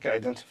 I think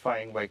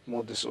identifying like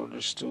mood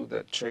disorders too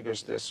that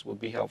triggers this would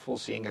be helpful,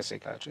 seeing a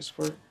psychiatrist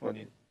for what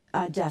you...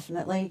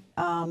 Definitely.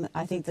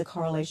 I think the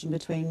correlation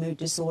between mood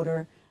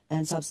disorder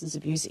and substance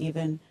abuse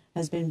even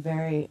has been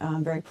very,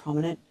 very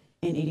prominent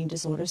in eating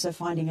disorder. So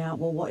finding out,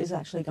 well, what is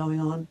actually going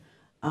on?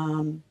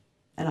 And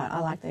I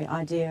like the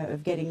idea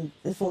of getting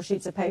the 4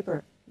 sheets of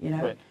paper,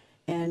 right.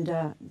 And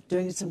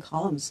doing some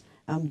columns,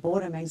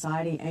 boredom,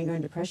 anxiety, anger,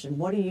 and depression.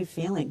 What are you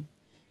feeling?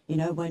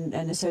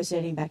 And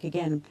associating back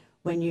again,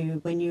 when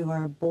you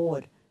are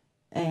bored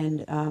and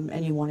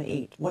you want to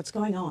eat, what's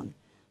going on?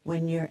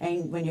 When you're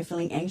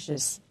feeling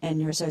anxious and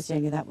you're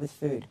associating that with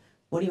food,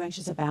 what are you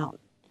anxious about?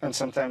 And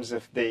sometimes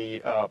if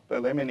they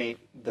eliminate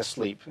the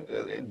sleep,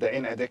 the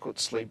inadequate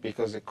sleep,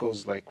 because it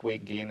causes like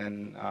weight gain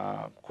and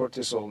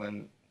cortisol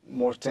and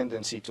more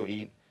tendency to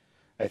eat,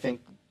 I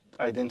think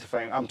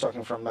identifying, I'm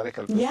talking from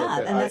medical perspective. Yeah,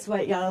 and that's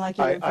what I like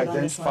your input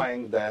on this one.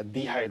 Identifying the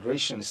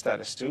dehydration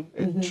status too,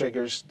 it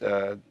triggers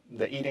the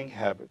eating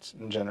habits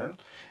in general,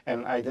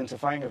 and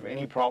identifying if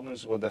any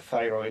problems with the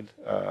thyroid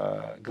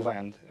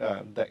gland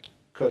that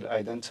could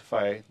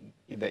identify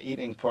the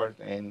eating part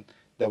and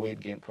the weight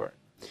gain part.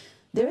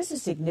 There is a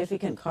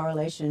significant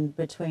correlation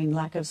between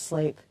lack of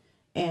sleep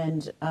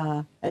and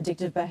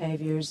addictive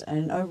behaviors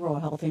and overall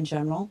health in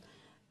general.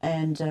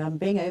 And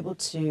being able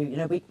to,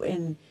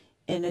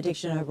 in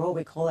addiction overall,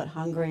 we call it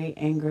hungry,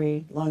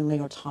 angry, lonely,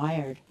 or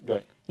tired.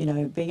 Right.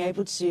 Being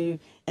able to,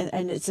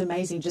 and it's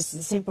amazing, just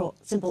a simple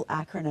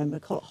acronym, we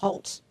call it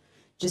HALT,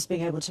 just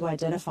being able to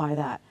identify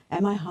that.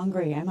 Am I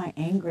hungry? Am I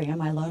angry? Am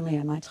I lonely?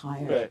 Am I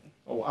tired? Right.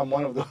 Oh, I'm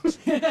one of those.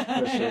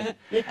 Yeah.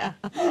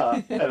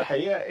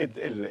 الحقيقة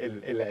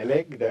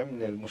العلاج ده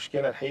من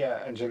المشكلة الحقيقة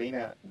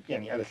أنجلينا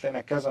يعني قالت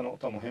لنا كذا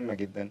نقطة مهمة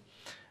جدا.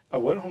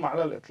 أولهم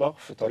على الإطلاق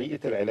في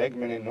طريقة العلاج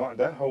من النوع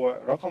ده هو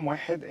رقم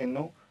 1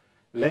 إنه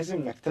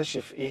لازم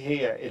نكتشف إيه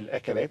هي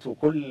الأكلات،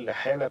 وكل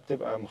حالة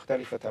بتبقى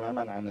مختلفة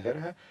تماما عن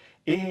غيرها.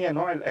 إيه هي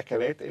نوع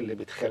الأكلات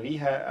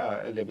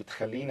اللي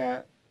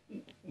بتخلينا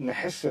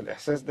نحس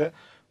الإحساس ده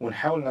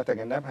ونحاول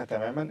نتجنبها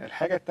تماما.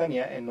 الحاجة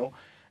التانية إنه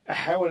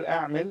احاول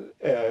اعمل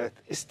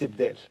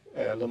استبدال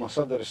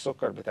لمصادر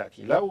السكر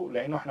بتاعتي،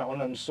 لانه احنا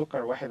قلنا ان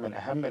السكر واحد من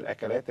اهم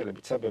الاكلات اللي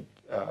بتسبب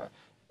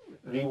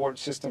ريورد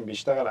سيستم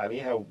بيشتغل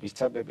عليها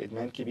وبيسبب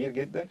ادمان كبير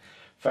جدا.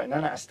 فان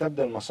انا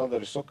استبدل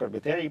مصادر السكر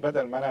بتاعي،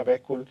 بدل ما انا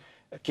باكل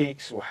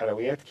كيكس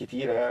وحلويات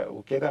كتيره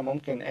وكده،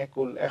 ممكن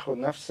اخد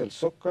نفس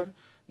السكر،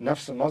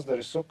 نفس مصدر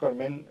السكر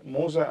من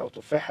موزه او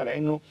تفاحه،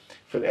 لانه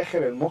في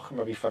الاخر المخ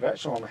ما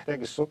بيفرقش، هو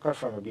محتاج السكر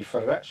فما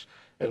بيفرقش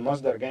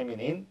المصدر جاي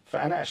منين،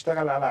 فانا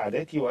اشتغل على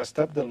عاداتي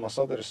واستبدل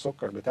مصادر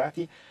السكر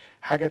بتاعتي.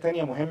 حاجة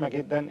تانية مهمة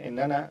جدا ان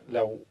انا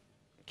لو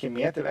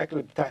كميات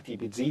الاكل بتاعتي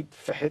بتزيد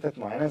في حتت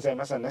معينة، زي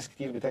مثلا ناس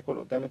كتير بتاكل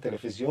قدام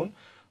التلفزيون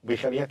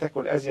وبيخليها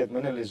تاكل ازيد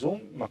من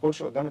اللزوم، ما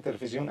اكلش قدام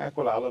التلفزيون،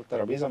 اكل على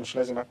الترابيزة، مش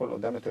لازم اكل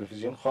قدام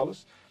التلفزيون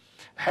خالص.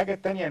 الحاجة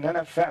التانية ان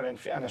انا فعلا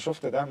انا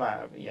شفت ده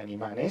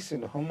مع ناس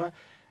ان هم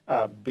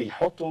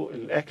بيحطوا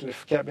الاكل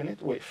في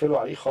كابينت ويقفلوا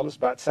عليه خالص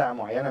بعد ساعة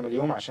معينة من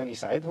اليوم عشان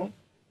يساعدهم.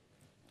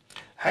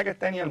 الحاجة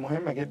التانية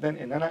المهمة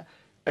جدا ان انا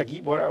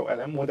اجيب ورقة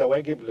وقلم، وده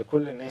واجب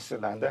لكل الناس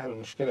اللي عندها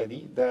المشكلة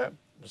دي، ده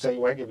زي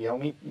واجب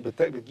يومي.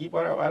 بتجيب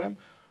ورقة وقلم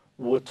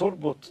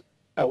وتربط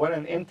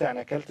اولا امتى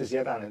انا اكلت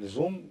زيادة عن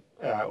اللزوم،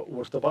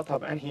 وارتباطها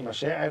بانهي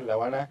مشاعر،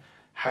 لو انا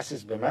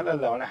حاسس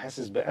بملل، لو انا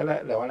حاسس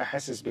بقلق، لو انا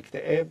حاسس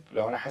باكتئاب،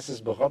 لو انا حاسس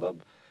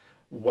بغضب،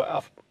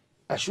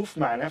 واشوف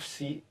مع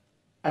نفسي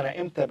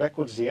انا امتى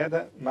باكل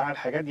زيادة مع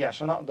الحاجات دي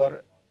عشان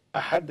اقدر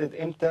احدد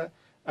امتى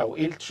او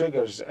ايه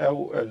التريجرز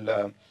او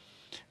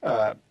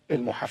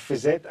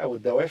المحفزات او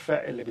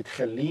الدوافع اللي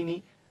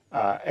بتخليني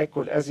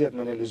اكل ازيد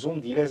من اللزوم.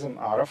 دي لازم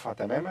اعرفها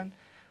تماما.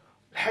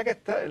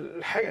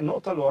 الحاجه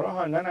النقطه اللي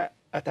وراها ان انا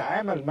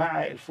اتعامل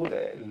مع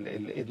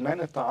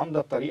الادمان الطعام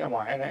ده بطريقه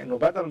معينه، انه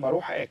بدل ما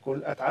اروح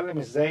اكل اتعلم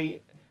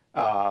ازاي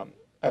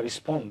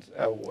اريسبوند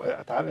او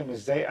اتعلم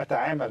ازاي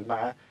اتعامل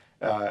مع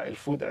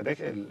الفود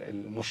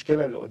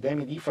المشكله اللي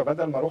قدامي دي.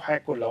 فبدل ما اروح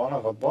اكل لو انا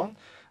غضبان،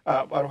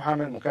 اروح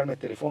اعمل مكالمه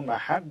تليفون مع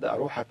حد،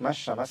 اروح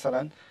اتمشى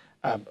مثلا،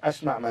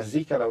 اسمع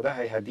مزيكا لو ده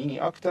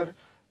هيهديني اكتر،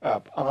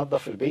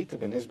 انظف البيت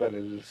بالنسبه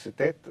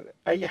للستات،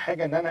 اي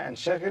حاجه ان انا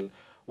انشغل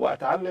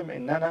واتعلم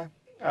ان انا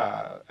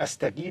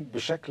استجيب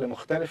بشكل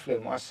مختلف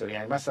للمؤثر.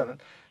 يعني مثلا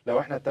لو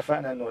احنا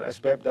اتفقنا انه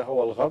الاسباب ده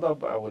هو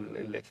الغضب او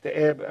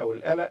الاكتئاب او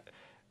القلق،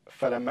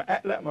 فلما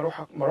اقلق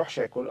ما اروحش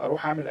اكل،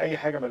 اروح اعمل اي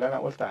حاجه من اللي انا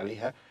قلت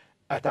عليها،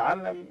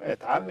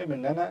 اتعلم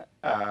ان انا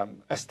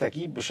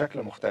استجيب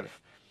بشكل مختلف.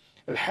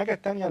 الحاجة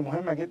التانية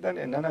المهمة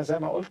جدا ان انا زي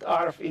ما قلت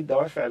اعرف ايه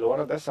الدوافع اللي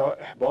ورا ده،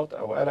 سواء احباط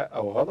او قلق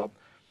او غضب.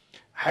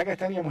 حاجة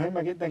تانية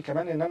مهمة جدا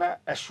كمان ان انا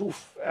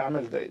اشوف،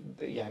 اعمل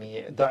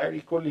يعني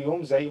دايري كل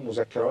يوم زي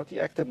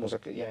مذكراتي، اكتب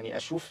يعني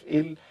اشوف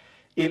ايه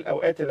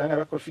الاوقات اللي انا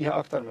باكل فيها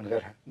اكتر من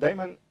غيرها.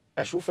 دايما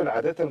اشوف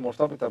العادات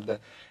المرتبطة بده،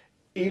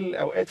 ايه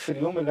الاوقات في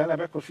اليوم اللي انا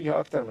باكل فيها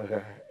اكتر من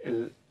غيرها،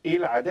 ايه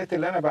العادات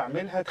اللي انا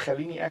بعملها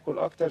تخليني اكل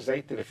اكتر، زي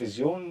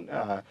التلفزيون،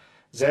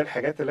 زي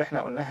الحاجات اللي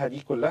احنا قلناها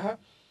دي كلها.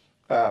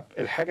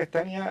 الحاجة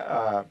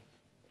التانية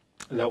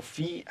لو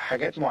في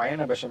حاجات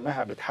معينة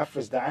بشمها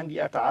بتحفز ده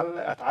عندي،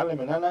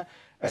 أتعلم إن أنا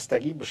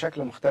أستجيب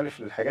بشكل مختلف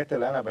للحاجات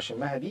اللي أنا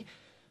بشمها دي.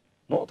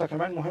 نقطة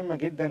كمان مهمة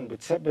جدا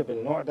بتسبب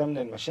النوع ده من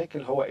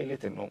المشاكل هو قلة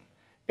النوم.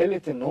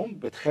 قلة النوم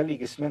بتخلي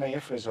جسمنا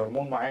يفرز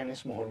هرمون معين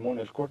اسمه هرمون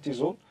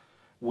الكورتيزول،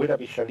 وده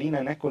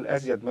بيخلينا ناكل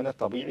أزيد من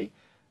الطبيعي.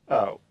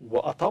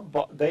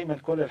 وأطبق دايما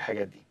كل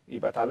الحاجات دي.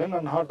 يبقى اتعلمنا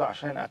النهاردة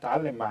عشان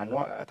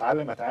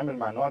أتعامل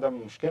مع النوع ده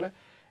من المشكلة،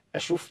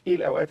 اشوف ايه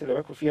الاوقات اللي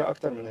باكل فيها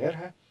اكتر من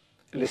غيرها،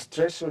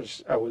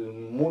 الستريسورز او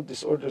المود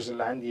ديس اوردرز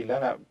اللي عندي اللي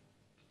انا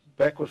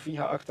باكل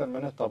فيها اكتر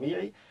من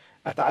الطبيعي،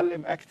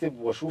 اتعلم اكتب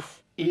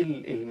واشوف ايه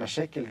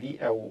المشاكل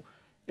دي او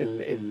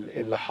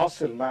اللي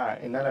حاصل مع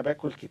ان انا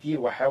باكل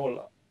كتير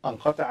واحاول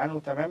انقطع عنه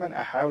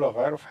تماما، احاول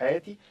اغيره في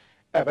حياتي،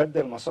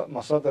 ابدل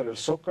مصادر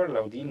السكر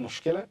لو دي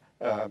المشكلة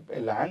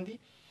اللي عندي.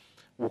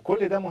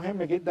 وكل ده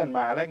مهم جدا مع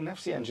علاج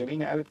نفسي.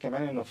 انجلينا قالت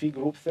كمان انه في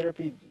جروب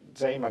ثيرابي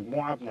زي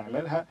مجموعة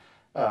بنعملها،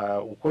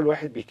 وكل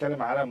واحد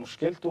بيتكلم على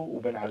مشكلته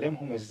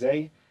وبنعلمهم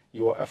ازاي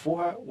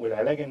يوقفوها،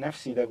 والعلاج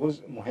النفسي ده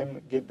جزء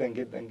مهم جدا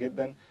جدا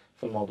جدا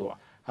في الموضوع.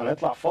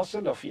 هنطلع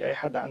فاصل. لو في اي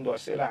حد عنده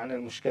اسئلة عن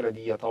المشكلة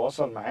دي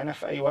يتواصل معنا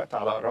في اي وقت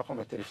على رقم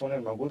التليفون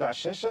الموجود على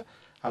الشاشة.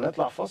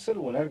 هنطلع فاصل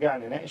ونرجع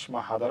نناقش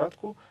مع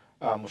حضراتكم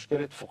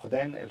مشكلة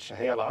فقدان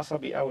الشهية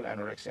العصبي او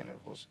الانوركسيا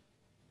نيرفوزا.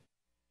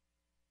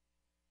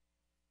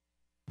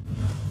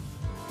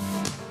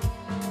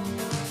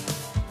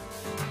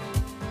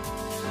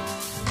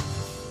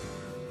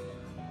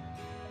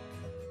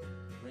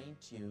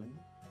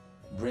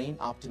 Brain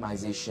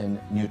optimization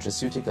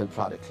nutraceutical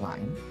product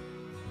line.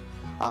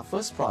 Our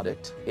first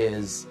product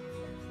is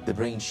the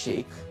Brain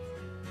Shake,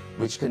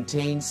 which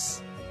contains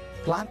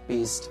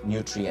plant-based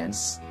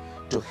nutrients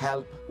to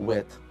help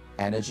with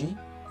energy,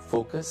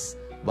 focus,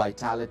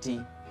 vitality,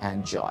 and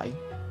joy.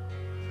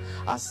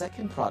 Our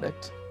second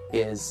product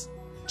is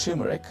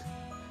turmeric,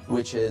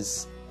 which is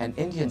an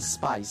Indian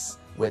spice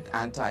with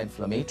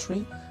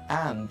anti-inflammatory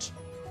and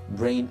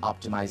brain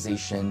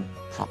optimization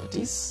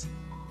properties.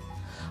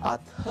 Our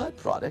third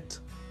product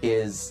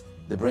is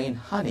the Brain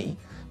Honey,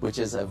 which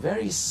is a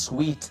very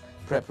sweet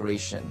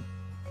preparation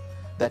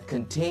that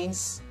contains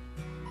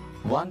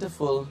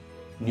wonderful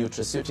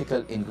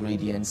nutraceutical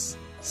ingredients,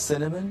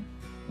 cinnamon,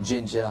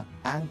 ginger,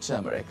 and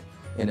turmeric,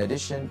 in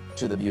addition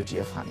to the beauty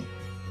of honey.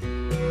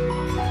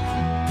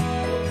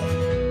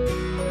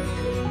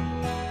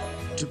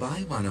 To buy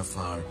one of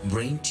our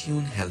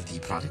BrainTune healthy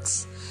products,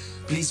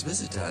 please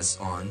visit us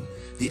on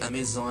the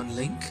Amazon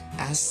link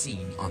as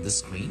seen on the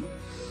screen,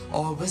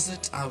 or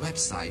visit our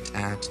website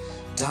at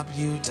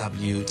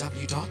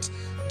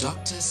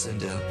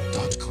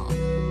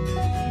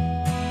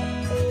www.drsindel.com.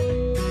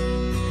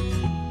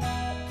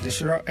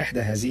 لشراء إحدى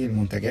هذه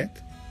المنتجات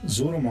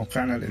زوروا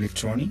موقعنا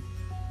الإلكتروني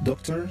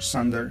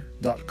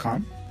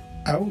drsander.com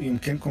أو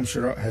يمكنكم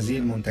شراء هذه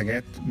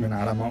المنتجات من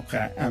على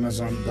موقع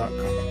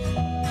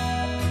amazon.com.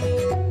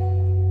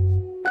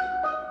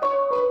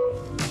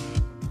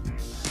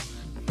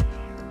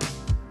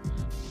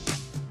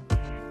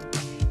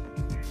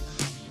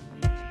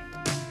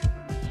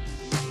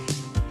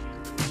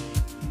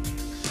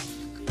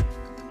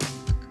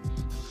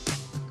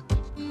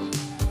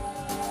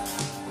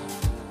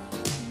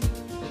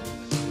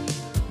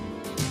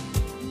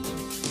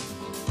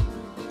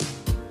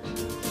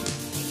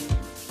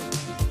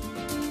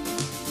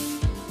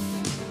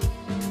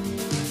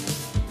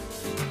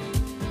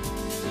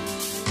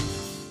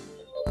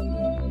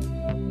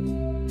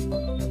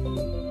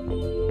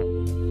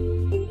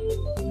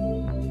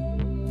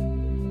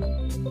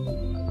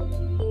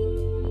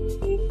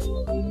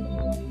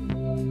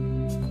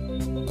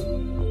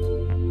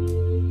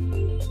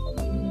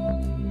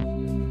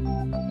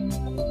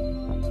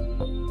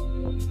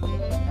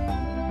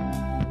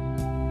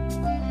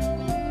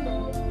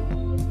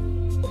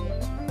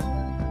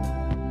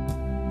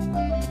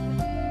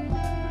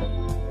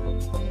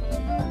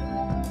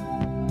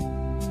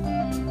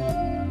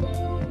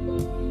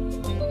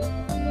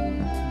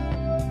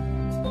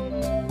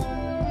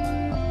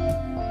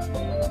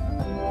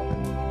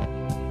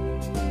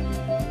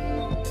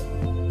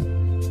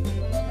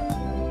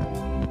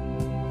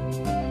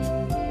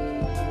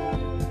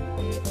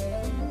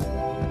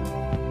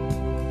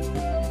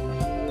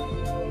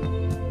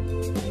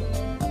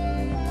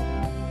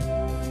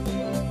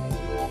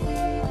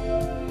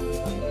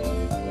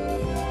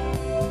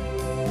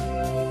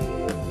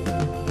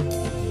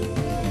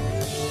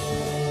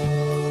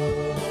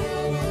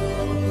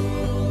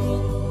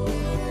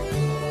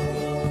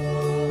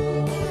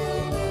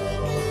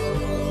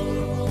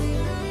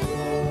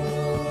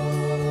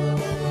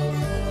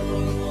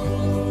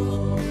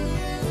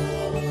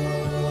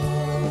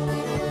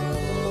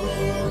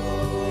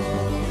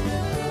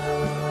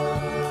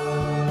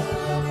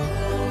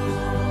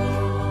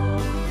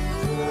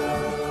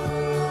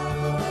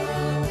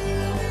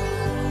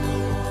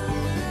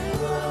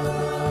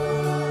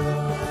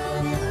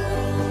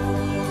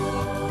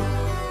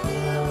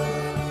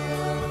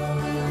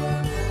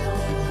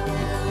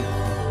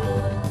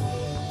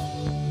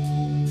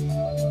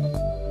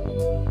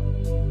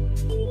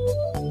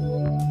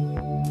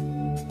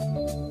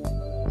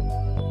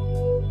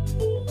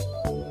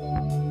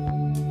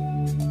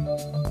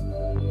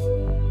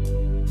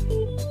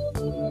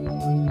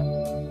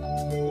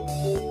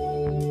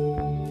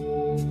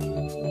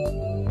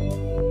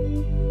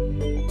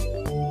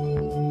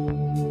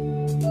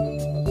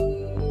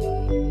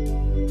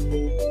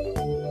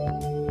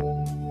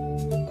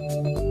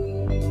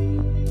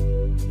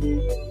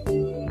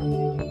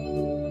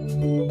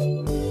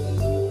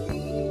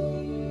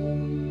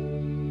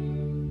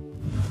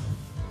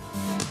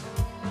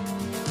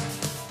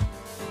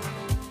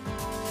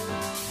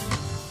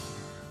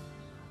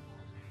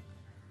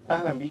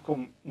 أهلا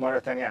بكم مرة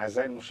تانية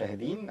أعزائي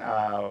المشاهدين.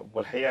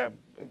 والحقيقة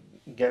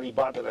جالي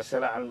بعض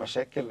الأسئلة عن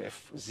مشاكل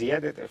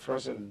زيادة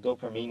إفراز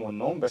الدوبامين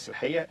والنوم، بس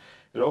الحقيقة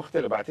الأخت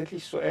اللي بعتت لي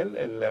السؤال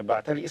اللي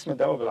بعت لي اسم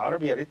الدواء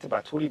بالعربي يا ريت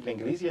تبعته لي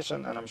بالإنجليزي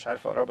عشان أنا مش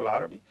عارف أقراه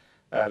بالعربي،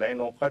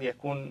 لأنه قد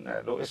يكون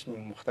له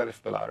اسم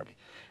مختلف بالعربي.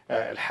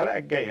 الحلقة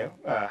الجاية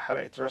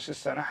حلقة رأس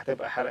السنة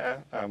هتبقى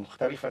حلقة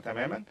مختلفة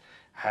تماما،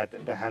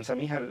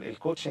 هنسميها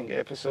الكوتشنج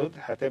ابيسود.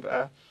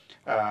 هتبقى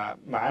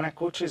معانا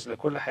كوتشز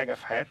لكل حاجة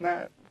في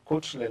حياتنا.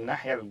 كوتش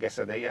للناحية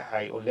الجسدية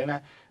هيقول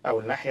لنا، أو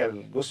الناحية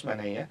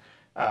الجسمانية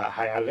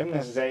هيعلمنا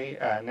ازاي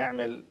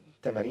نعمل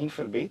تمارين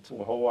في البيت،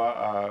 وهو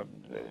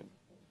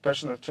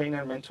personal trainer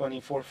من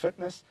 24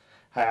 fitness.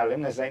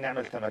 هيعلمنا ازاي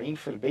نعمل تمارين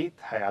في البيت،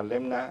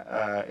 هيعلمنا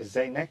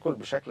ازاي ناكل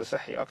بشكل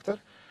صحي اكتر.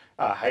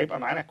 هيبقى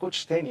معانا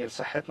كوتش تاني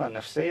لصحتنا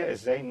النفسية،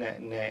 ازاي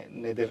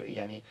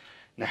يعني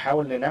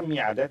نحاول ننمي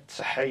عادات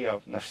صحية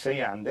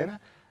نفسية عندنا.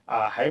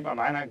 هيبقى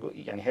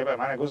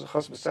معانا جزء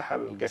خاص بالصحة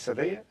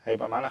الجسدية،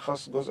 هيبقى معانا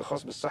جزء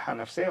خاص بالصحة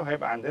النفسية،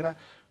 وهيبقى عندنا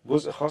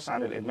جزء خاص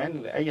عن الإدمان.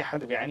 لأي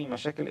حد بيعاني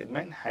مشاكل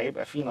إدمان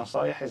هيبقى فيه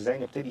نصايح ازاي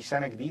نبتدي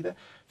سنة جديدة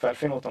في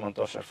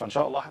 2018. فإن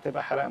شاء الله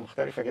هتبقى حلقة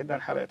مختلفة جدا،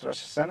 حلقة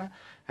رأس السنة.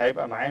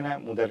 هيبقى معانا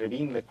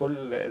مدربين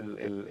لكل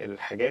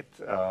الحاجات،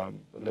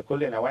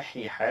 لكل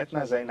نواحي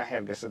حياتنا، زي الناحية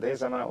الجسدية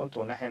زي ما أنا قلت،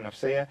 والناحية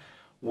النفسية،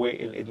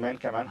 والإدمان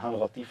كمان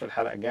هنغطيه في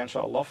الحلقة الجاية إن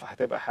شاء الله.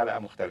 فهتبقى حلقة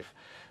مختلفة.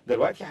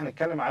 دلوقتي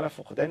هنتكلم على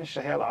فقدان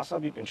الشهية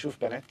العصبي. بنشوف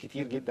بنات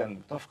كتير جدا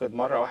بتفقد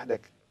مرة واحدة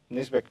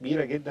نسبة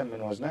كبيرة جدا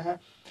من وزنها،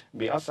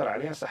 بيأثر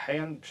عليها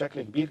صحيا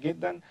بشكل كبير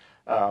جدا.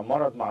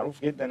 مرض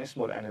معروف جدا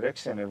اسمه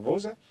الأنوركسيا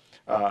نيرفوزا.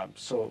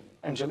 So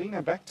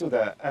Angelina, back to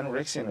the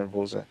anorexia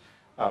nervosa.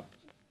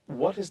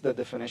 What is the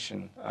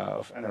definition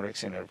of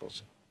anorexia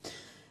nervosa?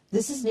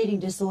 This is an eating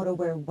disorder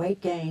where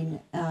weight gain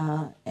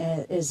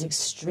is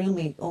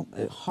extremely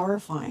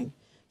horrifying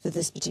for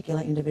this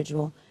particular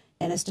individual,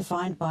 and it's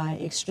defined by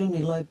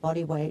extremely low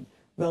body weight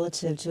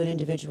relative to an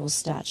individual's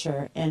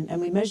stature. And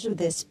we measure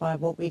this by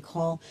what we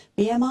call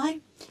BMI,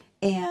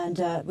 and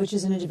which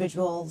is an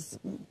individual's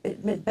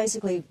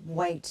basically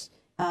weight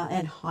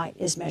and height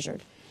is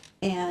measured.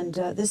 And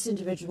this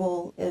individual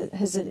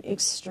has an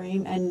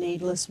extreme and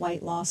needless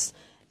weight loss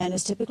and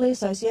is typically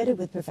associated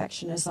with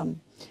perfectionism.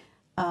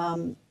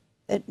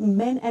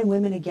 Men and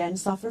women, again,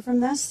 suffer from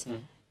this.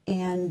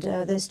 And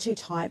there's two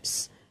types.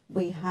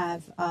 We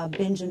have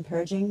binge and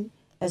purging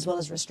as well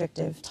as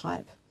restrictive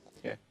type.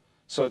 Yeah.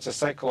 So it's a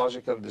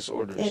psychological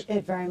disorder.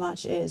 It very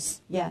much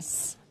is,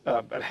 yes.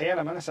 الحقيقة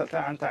لما أنا سألتها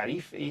عن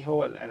تعريف إيه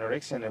هو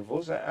الأنوركسيا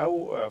نيرفوزا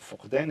أو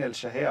فقدان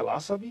الشهية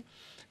العصبي،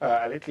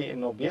 قالت لي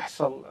إنه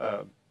بيحصل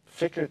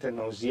فكرة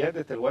إنه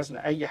زيادة الوزن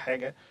أي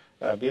حاجة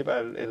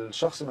بيبقى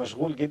الشخص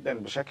مشغول جدا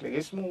بشكل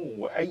جسمه،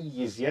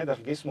 وأي زيادة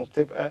في جسمه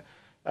بتبقى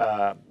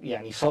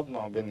يعني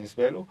صدمة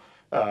بالنسبة له.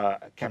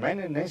 كمان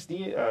الناس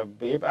دي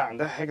بيبقى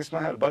عندها حاجة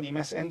اسمها البادي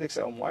ماس اندكس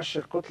أو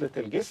مؤشر كتلة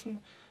الجسم،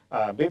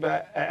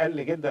 بيبقى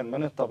أقل جدا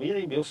من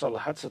الطبيعي، بيوصل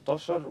لحد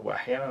 16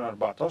 وأحيانا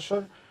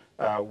 14.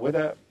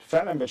 وده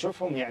فعلا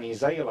بنشوفهم يعني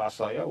زي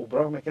العصاية،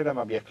 وبرغم كده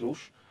ما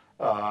بياكلوش.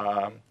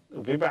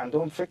 وبيبقى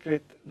عندهم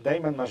فكرة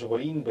دايما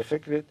مشغولين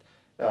بفكرة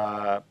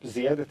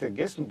زيادة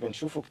الجسم.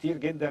 بنشوفه كتير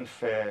جدا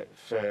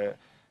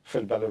في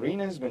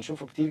البالورينز،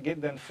 بنشوفه كتير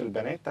جدا في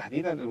البنات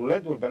تحديدا.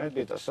 الولاد والبنات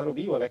بيتأثروا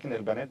بيه، ولكن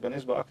البنات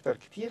بنسبة أكتر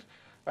كتير.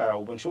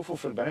 وبنشوفه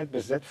في البنات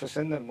بالذات في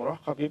سن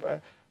المراهقة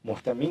بيبقى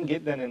مهتمين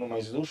جدا إنه ما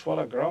يزيدوش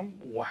ولا جرام،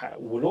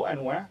 وله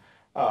أنواع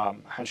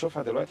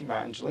هنشوفها دلوقتي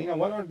مع أنجلينا.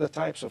 What are the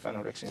types of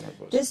anorexia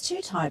nervosa? There's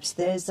two types.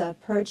 There's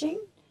purging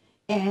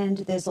and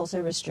there's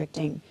also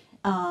restricting.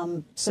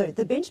 So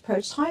the binge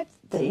purge type,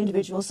 the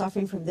individual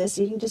suffering from this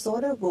eating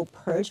disorder will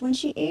purge when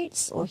she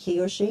eats, or he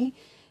or she.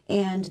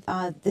 And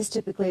this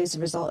typically is a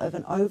result of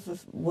an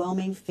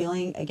overwhelming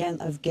feeling, again,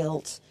 of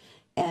guilt.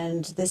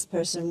 And this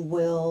person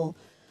will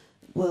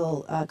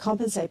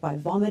compensate by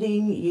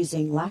vomiting,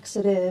 using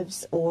laxatives,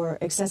 or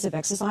excessive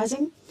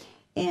exercising.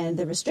 And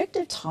the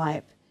restrictive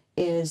type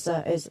is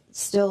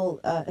still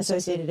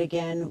associated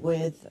again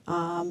with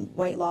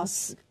weight loss,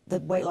 the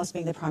weight loss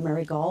being the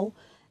primary goal.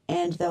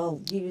 And they'll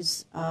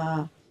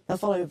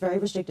follow very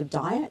restrictive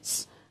diets,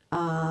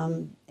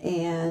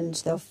 and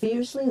they'll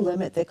fiercely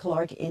limit their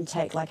caloric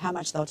intake, like how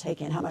much they'll take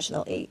in, how much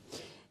they'll eat.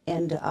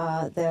 And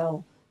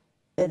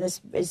it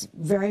is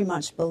very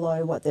much below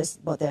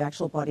what their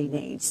actual body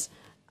needs.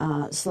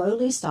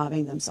 Slowly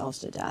starving themselves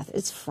to death.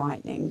 It's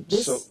frightening.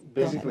 So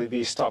basically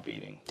they stop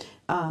eating?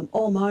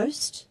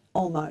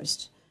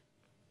 Almost.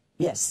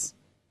 Yes.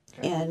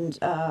 Okay. And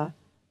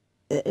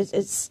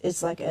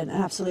it's like an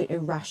absolute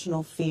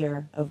irrational fear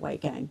of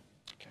weight gain.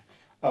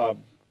 Okay.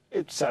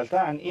 سألتها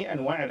عن ايه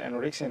انواع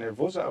الانوركسيا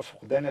نيرفوزا او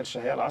فقدان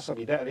الشهية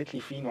العصبي ده، قالت لي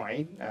في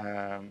نوعين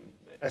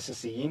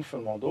اساسيين في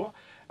الموضوع.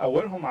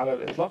 اولهم على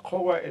الاطلاق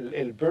هو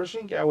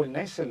البيرجنج، او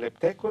الناس اللي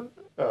بتاكل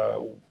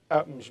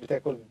مش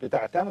بتاكل،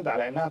 بتعتمد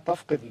على انها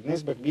تفقد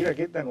نسبة كبيرة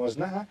جدا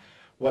وزنها،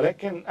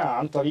 ولكن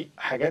عن طريق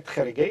حاجات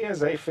خارجية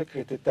زي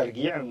فكرة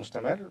الترجيع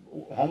المستمر.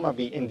 هم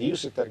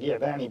بينديوس الترجيع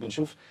ده، يعني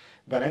بنشوف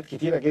بنات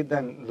كتيرة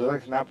جدا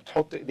لدرجة انها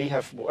بتحط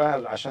ايديها في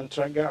بقها عشان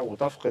ترجع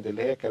وتفقد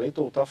اللي هي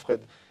كلته، وتفقد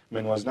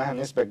من وزنها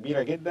نسبة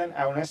كبيرة جدا.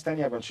 او ناس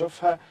تانية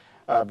بنشوفها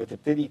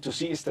بتبتدي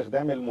تسيء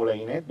استخدام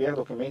الملينات،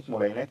 بياخدوا كمية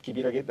ملينات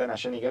كبيرة جدا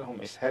عشان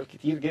يجيلهم اسهال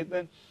كتير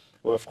جدا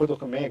ويفقدوا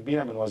كمية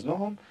كبيرة من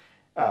وزنهم.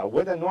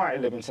 وده النوع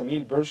اللي بنسميه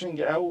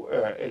البيرجنج، او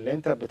اللي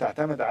انت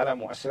بتعتمد على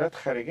مؤثرات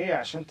خارجية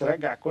عشان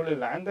ترجع كل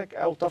اللي عندك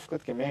او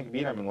تفقد كمية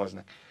كبيرة من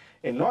وزنك.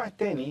 النوع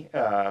الثاني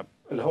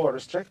اللي هو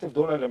الريستريكتيف،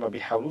 دول اللي ما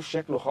بيحاولوش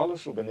ياكلوا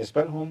خالص،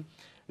 وبالنسبة لهم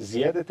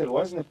زيادة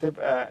الوزن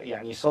بتبقى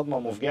يعني صدمة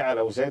مفجعة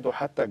لو زادوا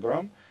حتى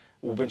جرام.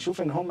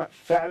 وبنشوف ان هم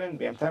فعلا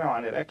بيمتنعوا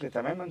عن الاكل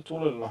تماما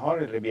طول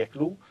النهار. اللي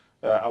بياكلوه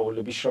او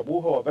اللي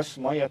بيشربوه هو بس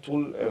مية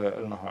طول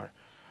النهار.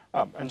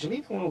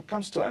 Angelina, when it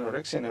comes to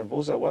anorexia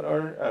nervosa, what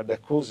are the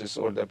causes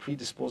or the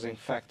predisposing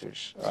factors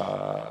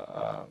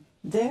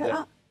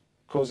that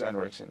cause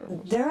anorexia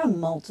nervosa? There are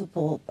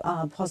multiple,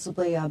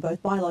 possibly both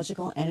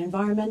biological and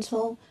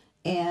environmental,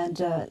 and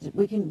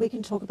we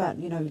can talk about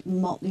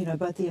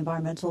both the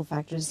environmental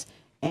factors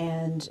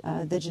and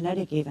the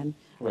genetic even.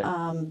 Right.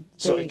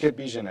 So it could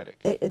be genetic.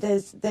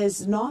 There's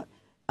not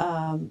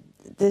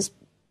there's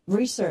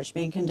research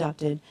being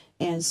conducted,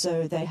 and so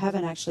they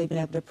haven't actually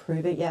been able to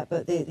prove it yet.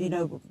 But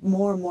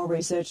more and more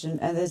research, and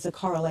there's a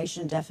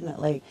correlation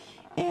definitely.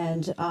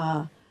 And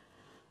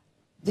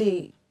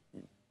the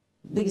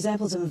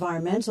examples of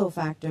environmental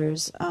factors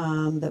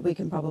that we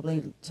can probably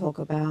talk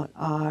about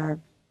are,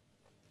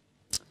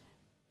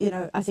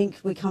 I think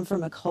we come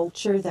from a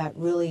culture that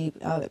really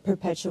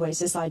perpetuates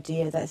this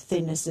idea that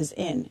thinness is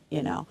in,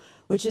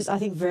 which is, I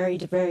think, very,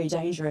 very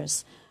dangerous.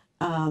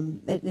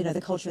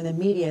 The culture in the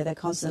media that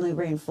constantly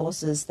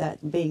reinforces that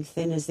being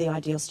thin is the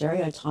ideal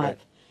stereotype.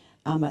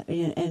 Right.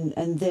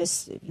 And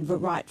this,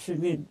 right from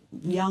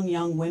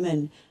young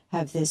women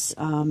have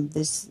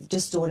this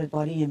distorted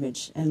body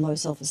image and low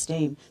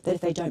self-esteem, that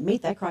if they don't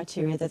meet that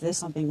criteria, that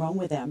there's something wrong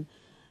with them.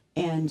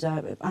 And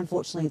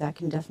unfortunately, that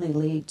can definitely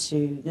lead to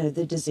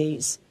the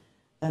disease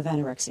of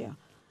anorexia.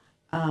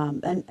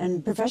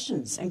 And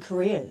professions and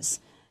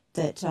careers,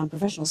 that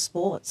professional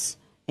sports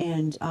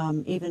and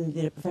even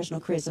professional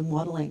careers of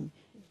modeling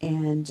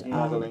and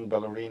modeling,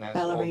 ballerinas,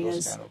 all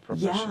those kind of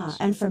professions.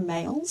 Yeah, and for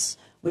males,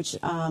 which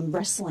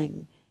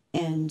wrestling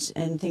and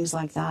things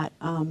like that,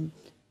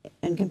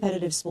 and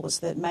competitive sports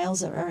that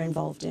males are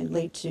involved in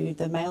lead to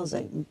the males.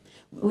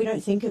 We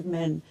don't think of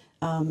men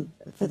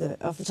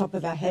off the top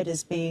of our head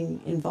as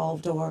being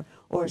involved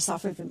or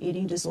suffering from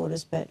eating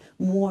disorders, but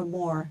more and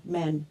more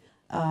men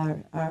are.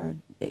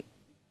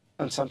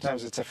 And sometimes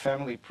it's a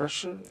family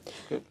pressure.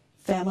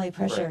 Family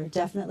pressure, right.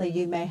 Definitely.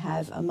 You may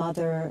have a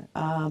mother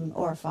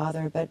or a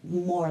father, but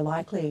more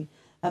likely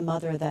a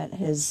mother that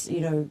has,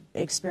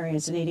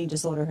 experienced an eating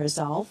disorder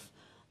herself,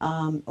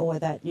 or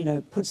that,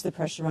 puts the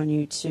pressure on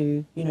you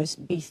to,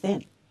 be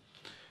thin.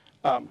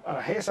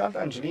 هي سألت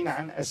أنجلينا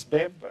عن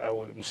أسباب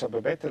أو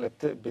المسببات اللي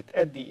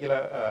بتؤدي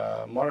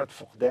إلى مرض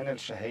فقدان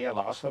الشهية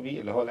العصبي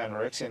اللي هو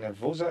الأنوركسيا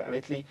نيرفوزا.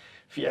 قالت لي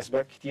في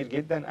أسباب كتير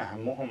جدا،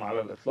 أهمهم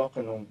على الإطلاق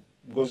إنه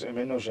جزء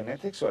منه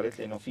جينيتكس، وقالت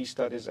لي إنه في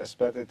ستاديز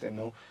أثبتت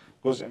إنه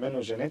جزء منه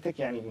جينيتك،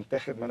 يعني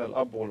متاخد من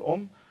الأب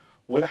والأم.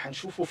 وده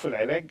هنشوفه في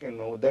العلاج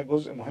إنه ده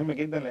جزء مهم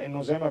جدا،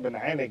 لأنه زي ما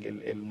بنعالج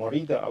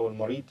المريضة أو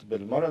المريض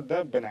بالمرض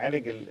ده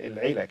بنعالج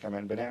العيلة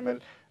كمان، بنعمل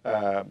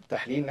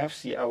تحليل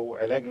نفسي أو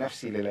علاج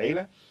نفسي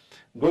للعيلة.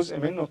 جزء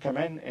منه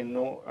كمان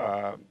إنه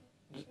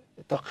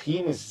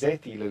التقييم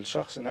الذاتي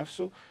للشخص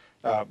نفسه،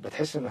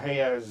 بتحس إنه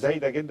هي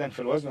زايدة جدا في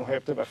الوزن وهي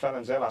بتبقى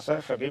فعلا زي العصاية،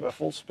 فبيبقى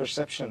false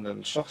perception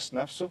للشخص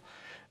نفسه.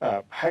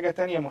 حاجة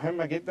تانية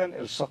مهمة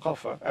جدا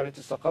الثقافة، قالت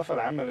الثقافة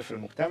العامة اللي في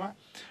المجتمع.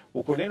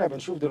 وكلنا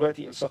بنشوف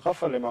دلوقتي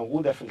الثقافة اللي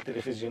موجودة في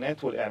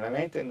التلفزيونات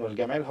والإعلانات إنه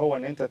الجمال هو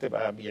إن أنت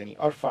تبقى يعني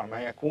أرفع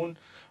ما يكون،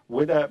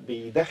 وده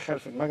بيدخل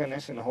في دماغ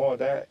الناس إن هو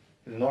ده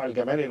النوع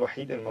الجمالي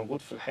الوحيد الموجود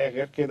في الحياة،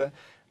 غير كده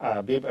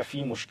بيبقى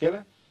فيه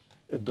مشكلة.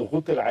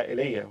 الضغوط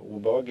العائلية،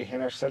 وبوجه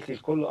هنا رسالتي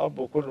لكل أب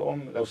وكل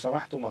أم، لو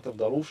سمحتوا ما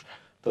تفضلوش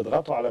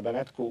تضغطوا على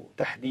بناتكم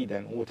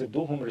تحديدا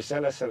وتدوهم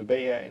رسالة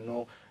سلبية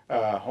إنه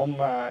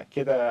هم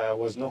كده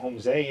وزنهم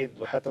زايد،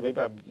 وحتى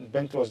بيبقى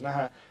بنت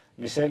وزنها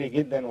مثالي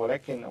جدا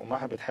ولكن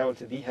أمها بتحاول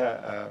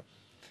تديها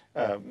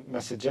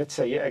مسجات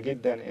سيئة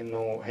جدا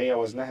إنه هي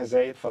وزنها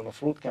زايد.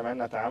 فالمفروض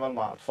كمان نتعامل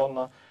مع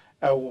أطفالنا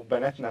أو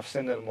بناتنا في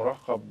سن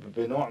المراهقة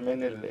بنوع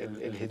من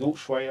الهدوء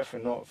شوية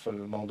في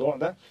الموضوع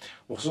ده،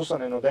 وخصوصا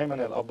إنه دايما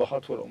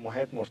الأبهات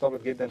والأمهات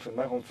مرتبط جدا في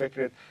دماغهم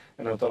فكرة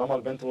إنه طالما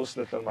البنت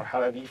وصلت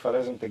للمرحلة دي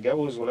فلازم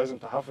تتجوز ولازم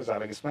تحافظ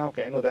على جسمها،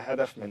 وكأنه ده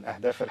هدف من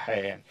أهداف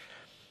الحياة يعني.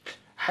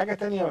 حاجة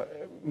تانية،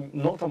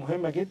 نقطة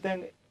مهمة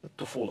جدا،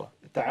 الطفولة،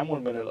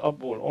 التعامل من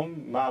الأب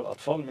والأم مع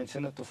الأطفال من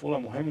سن الطفولة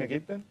مهم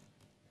جدا،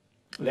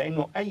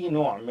 لأنه أي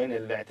نوع من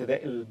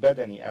الاعتداء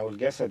البدني أو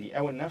الجسدي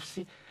أو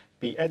النفسي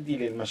بيؤدي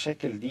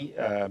للمشاكل دي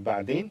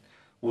بعدين،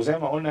 وزي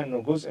ما قلنا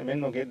إنه جزء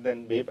منه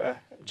جدا بيبقى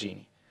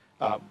جيني.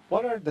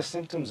 What are the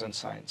symptoms and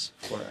signs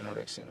for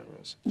anorexia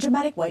nervosa?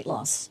 Dramatic weight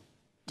loss.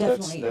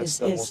 Definitely that's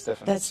the most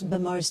definite. That's the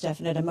most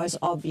definite and most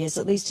obvious,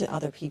 at least to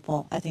other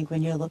people, I think,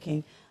 when you're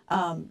looking.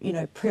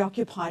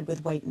 Preoccupied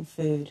with weight and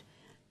food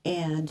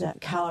and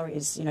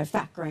calories,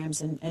 fat grams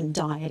and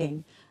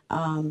dieting,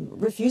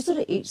 refusal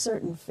to eat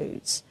certain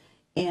foods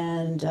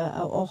and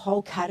or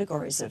whole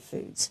categories of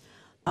foods.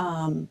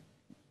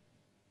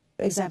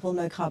 Example,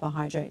 no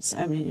carbohydrates.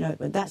 I mean,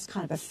 that's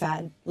kind of a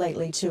fad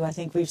lately too. I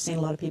think we've seen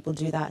a lot of people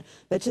do that,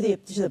 but to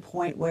the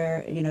point where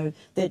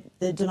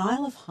the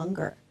denial of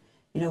hunger,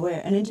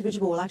 where an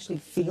individual will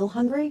actually feel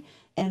hungry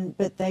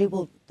but they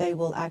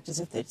will act as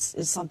if it's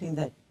something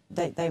that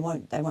they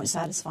won't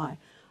satisfy.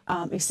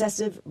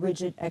 Excessive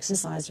rigid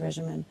exercise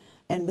regimen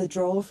and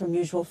withdrawal from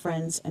usual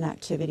friends and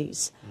activities.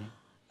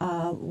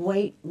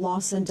 Weight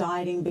loss and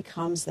dieting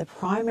becomes the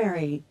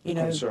primary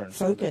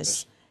focus,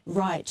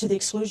 right, to the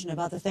exclusion of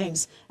other things.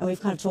 And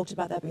we've kind of talked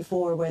about that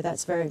before, where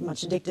that's very much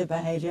addictive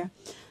behavior.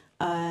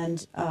 And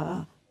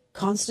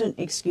constant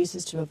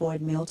excuses to avoid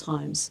meal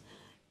times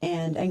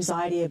and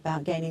anxiety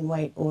about gaining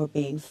weight or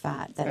being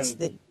fat.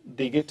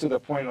 They get to the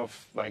point of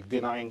like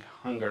denying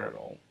hunger at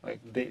all,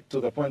 to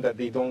the point that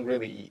they don't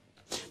really eat.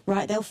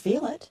 Right, they'll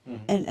feel it,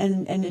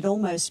 and it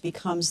almost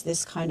becomes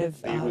this kind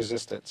of... They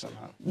resist it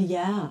somehow.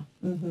 Yeah,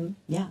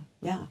 yeah.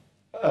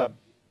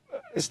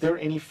 Is there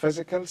any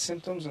physical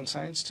symptoms and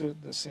signs to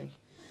the same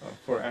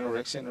for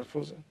anorexia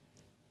nervosa?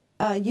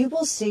 You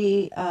will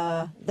see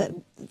that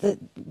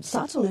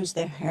start to lose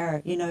their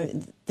hair.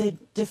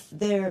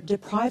 They're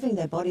depriving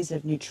their bodies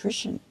of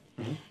nutrition,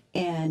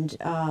 and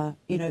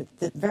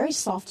the very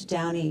soft,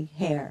 downy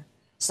hair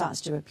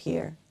starts to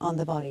appear on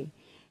the body,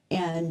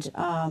 and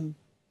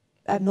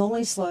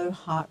abnormally slow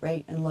heart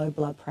rate and low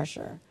blood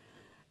pressure,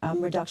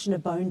 reduction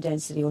of bone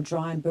density or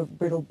dry and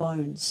brittle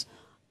bones,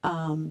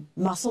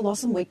 muscle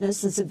loss and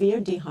weakness, and severe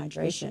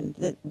dehydration,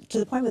 to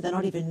the point where they're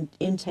not even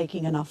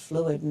intaking enough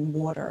fluid and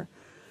water.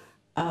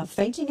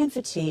 Fainting and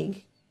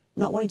fatigue,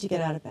 not wanting to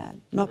get out of bed,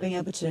 not being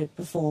able to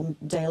perform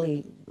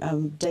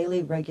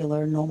daily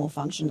regular normal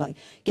function, like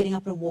getting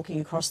up and walking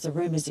across the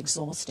room is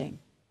exhausting.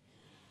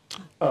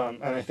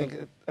 And I think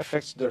it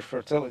affects their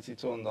fertility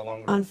too in the long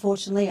run.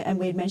 Unfortunately, and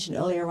we had mentioned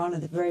earlier on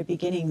at the very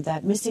beginning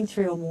that missing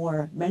 3 or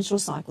more menstrual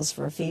cycles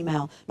for a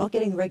female, not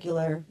getting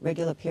regular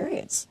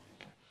periods.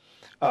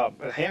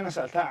 الحقيقة أنا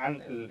سألتها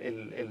عن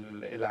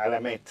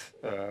العلامات،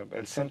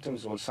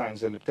 السيمتومز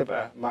والساينز اللي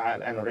بتبقى مع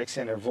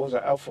الأنوركسيا نيرفوزا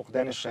أو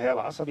فقدان الشهية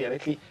العصبي.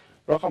 قالت لي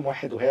رقم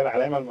واحد، وهي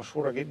العلامة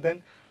المشهورة جدا،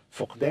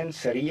 فقدان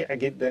سريع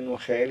جدا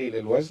وخيالي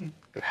للوزن.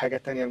 الحاجة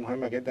الثانية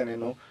المهمة جدا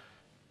إنه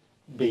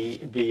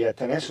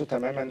بيتناسوا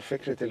تماما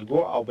فكرة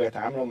الجوع أو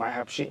بيتعاملوا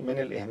معاها بشيء من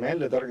الإهمال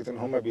لدرجة إن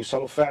هم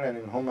بيوصلوا فعلا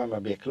إن هم ما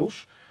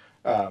بياكلوش.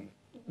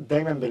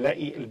 دايما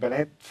بنلاقي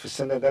البنات في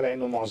السن ده،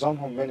 لأنه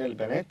معظمهم من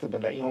البنات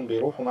بنلاقيهم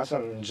بيروحوا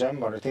مثلا الجيم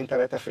مرتين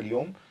ثلاثة في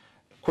اليوم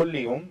كل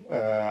يوم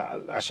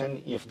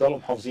عشان يفضلوا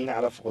محافظين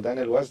على فقدان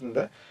الوزن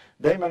ده.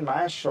 دايما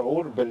معاه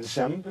الشعور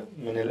بالذنب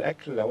من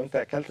الأكل، لو أنت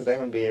أكلت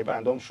دايما بيبقى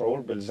عندهم شعور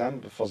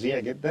بالذنب فظيع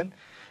جدا.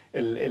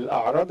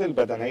 الأعراض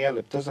البدنية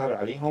اللي بتظهر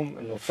عليهم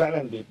إنه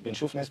فعلا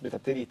بنشوف ناس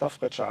بتبتدي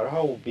تفقد شعرها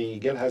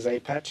وبيجي لها زي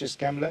باتشز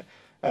كاملة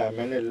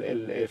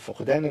من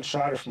فقدان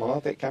الشعر في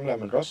مناطق كاملة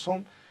من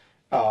رأسهم.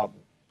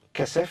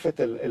 كثافة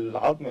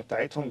العظم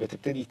بتاعتهم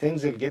بتبتدي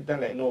تنزل جدا،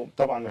 لأنه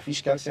طبعا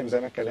مفيش كالسيوم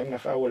زي ما اتكلمنا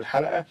في أول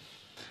حلقة.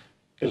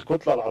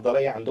 الكتلة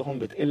العضلية عندهم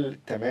بتقل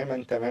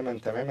تماما تماما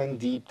تماما،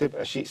 دي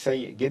بتبقى شيء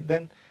سيء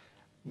جدا.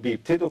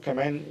 بيبتدوا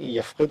كمان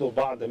يفقدوا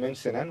بعض من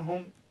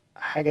سنانهم.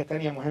 حاجة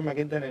تانية مهمة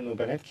جدا إنه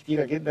بنات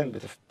كتيرة جدا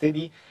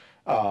بتبتدي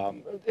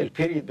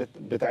البيريد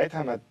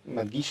بتاعتها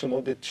ما تجيش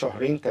لمدة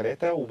شهرين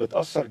ثلاثة،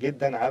 وبتأثر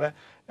جدا على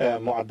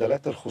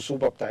معدلات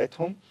الخصوبة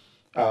بتاعتهم،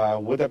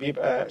 وده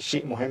بيبقى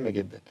شيء مهم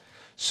جدا.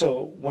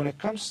 So when it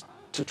comes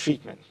to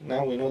treatment,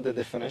 now we know the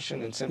definition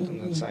and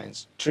symptoms and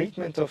signs.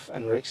 Treatment of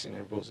anorexia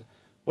nervosa.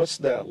 What's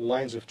the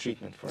lines of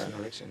treatment for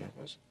anorexia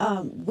nervosa?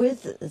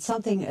 With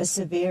something as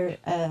severe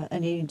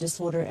an eating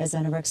disorder as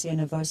anorexia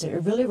nervosa,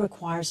 it really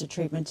requires a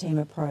treatment team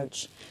approach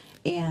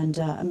and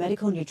a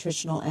medical,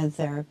 nutritional, and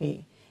therapy.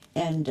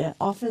 And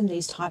often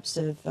these types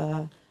of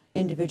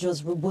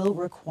individuals will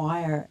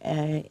require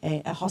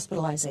a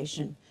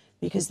hospitalization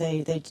because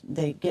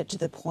they get to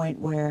the point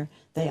where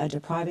they are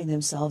depriving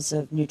themselves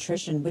of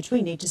nutrition, which we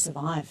need to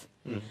survive.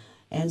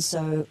 And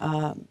so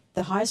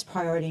the highest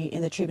priority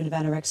in the treatment of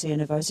anorexia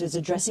nervosa is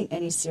addressing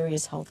any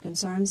serious health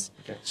concerns.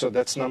 Okay, so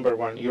that's number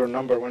one, your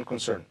number one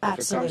concern.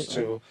 Absolutely. If it comes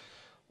to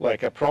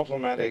like a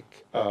problematic,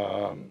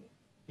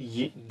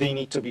 they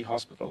need to be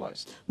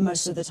hospitalized.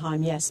 Most of the time,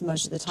 yes,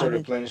 most of the time. To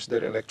replenish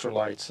their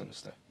electrolytes and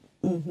stuff.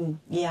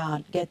 Yeah,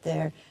 get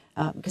there,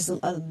 because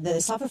they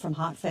suffer from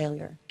heart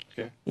failure.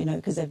 Okay. You know,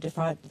 because they've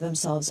deprived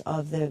themselves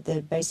of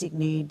the basic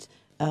need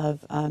of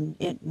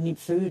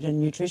food and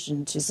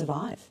nutrition to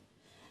survive.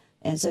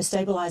 And so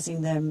stabilizing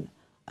them,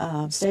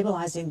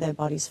 stabilizing their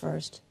bodies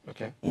first.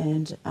 Okay.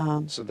 And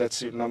so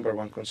that's your number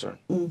one concern.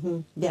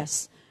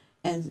 yes,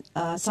 and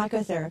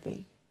psychotherapy.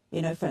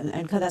 You know,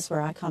 and that's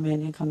where I come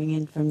in, and coming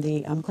in from the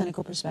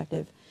clinical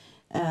perspective,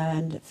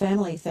 and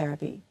family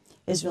therapy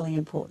is really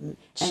important.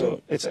 And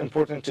so it's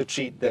important to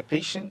treat the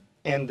patient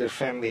and their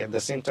family at the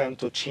same time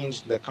to change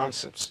the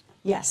concepts.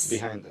 Yes.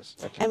 Behind this.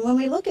 Okay. And when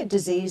we look at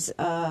disease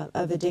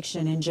of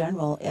addiction in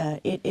general,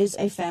 it is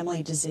a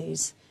family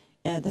disease.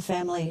 The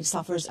family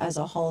suffers as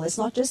a whole. It's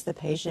not just the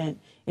patient.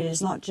 It is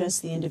not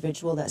just the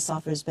individual that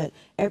suffers, but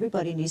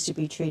everybody needs to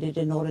be treated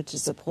in order to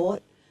support.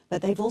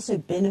 But they've also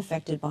been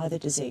affected by the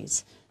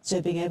disease. So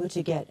being able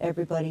to get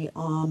everybody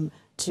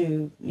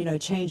to, you know,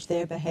 change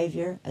their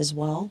behavior as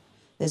well.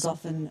 There's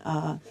often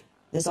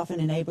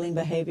enabling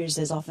behaviors.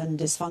 There's often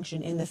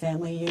dysfunction in the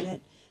family unit.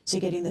 So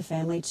getting the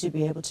family to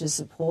be able to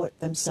support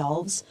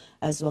themselves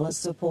as well as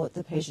support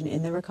the patient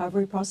in the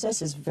recovery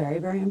process is very,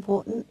 very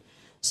important.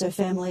 So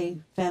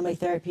family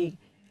therapy,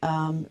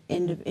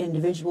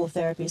 individual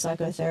therapy,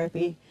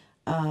 psychotherapy,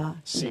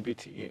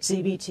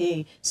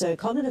 CBT. So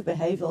cognitive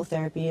behavioral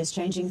therapy is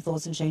changing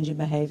thoughts and changing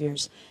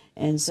behaviors.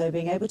 And so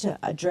being able to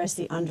address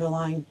the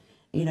underlying,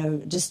 you know,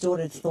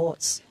 distorted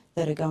thoughts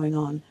that are going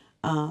on,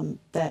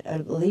 that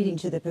are leading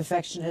to the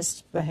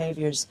perfectionist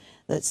behaviors.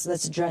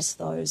 Let's address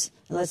those.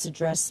 And let's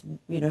address,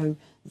 you know,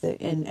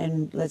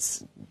 and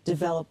let's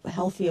develop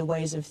healthier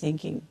ways of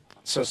thinking.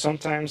 So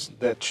sometimes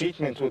the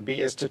treatment would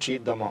be is to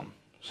treat the mom.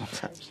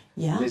 Sometimes.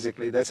 Yeah.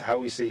 Basically, that's how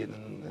we see it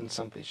in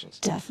some patients.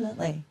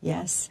 Definitely,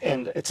 yes.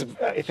 And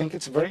I think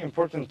it's very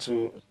important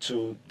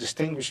to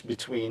distinguish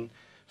between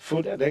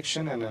food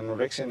addiction and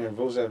anorexia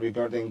nervosa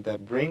regarding the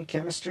brain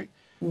chemistry.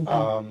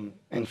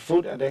 In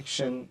food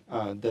addiction,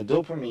 the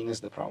dopamine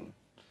is the problem.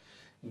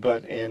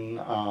 But in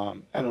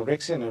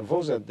anorexia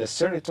nervosa, the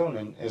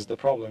serotonin is the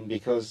problem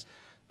because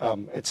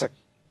it's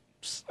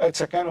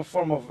a kind of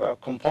form of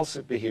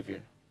compulsive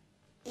behavior.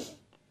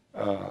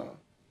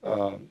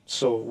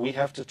 So we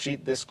have to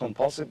treat this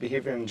compulsive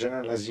behavior in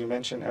general, as you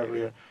mentioned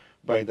earlier,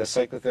 by the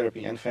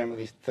psychotherapy and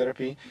family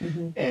therapy.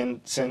 And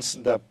since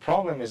the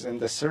problem is in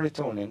the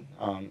serotonin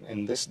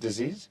in this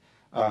disease,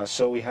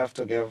 so we have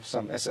to give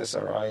some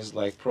SSRIs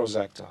like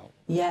Prozac to help.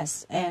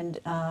 Yes, and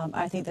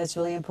I think that's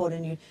really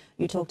important.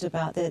 You talked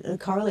about that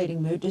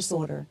correlating mood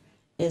disorder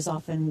is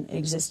often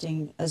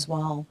existing as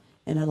well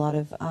in a lot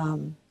of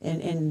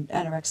in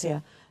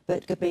anorexia,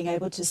 but being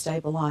able to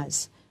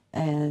stabilize.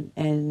 And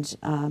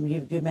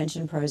you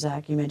mentioned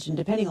Prozac, you mentioned,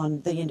 depending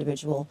on the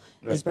individual,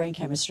 there's brain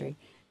chemistry.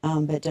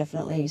 but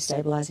definitely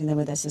stabilizing them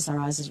with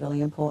SSRIs is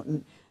really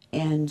important.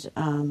 And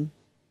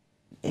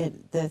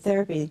the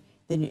therapy,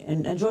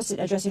 and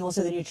addressing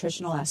also the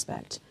nutritional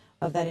aspect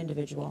of that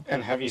individual.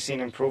 And have you seen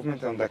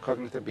improvement on the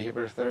cognitive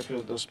behavioral therapy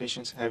with those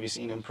patients? Have you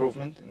seen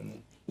improvement?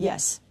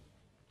 Yes.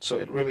 So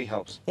it really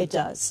helps. It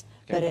does.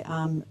 Okay.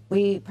 But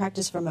we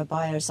practice from a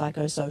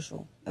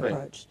biopsychosocial approach.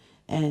 Right.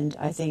 And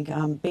I think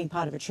being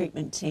part of a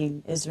treatment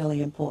team is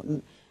really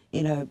important.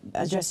 You know,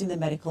 addressing the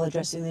medical,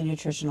 addressing the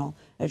nutritional,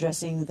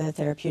 addressing the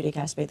therapeutic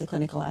aspect, the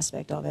clinical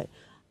aspect of it,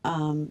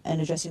 and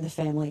addressing the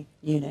family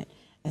unit.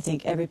 I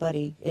think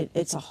everybody,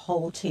 it's a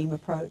whole team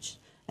approach,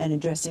 and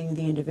addressing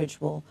the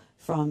individual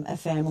from a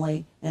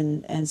family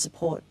and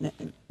support,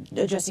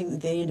 addressing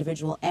the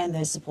individual and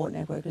their support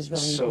network is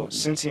really important. So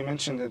since you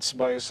mentioned it's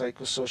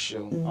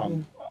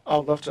biopsychosocial,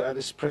 I'd love to add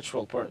a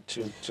spiritual part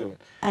to it.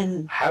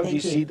 And how do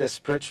you see the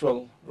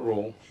spiritual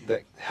role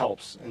that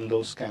helps in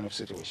those kind of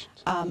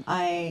situations?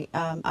 I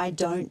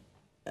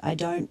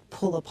don't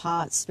pull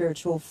apart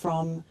spiritual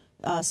from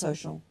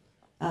social,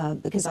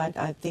 because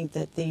I think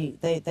that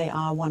they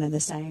are one and the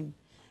same.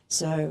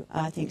 So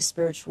I think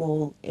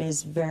spiritual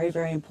is very,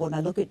 very important.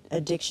 I look at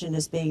addiction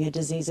as being a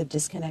disease of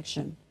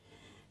disconnection.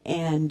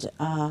 And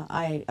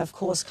I, of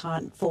course,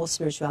 can't force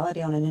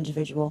spirituality on an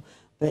individual,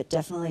 but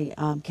definitely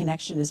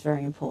connection is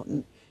very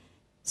important.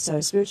 So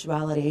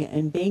spirituality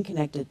and being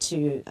connected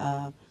to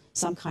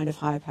some kind of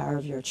higher power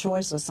of your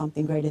choice or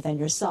something greater than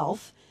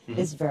yourself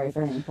is very,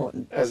 very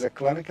important. As a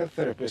clinical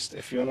therapist,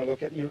 if you want to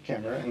look at your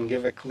camera and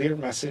give a clear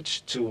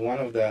message to one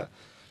of the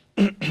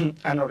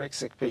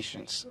anorexic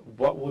patients,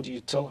 what would you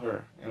tell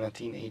her in a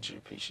teenager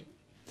patient?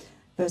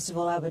 First of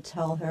all, I would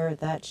tell her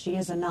that she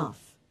is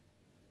enough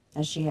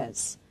as she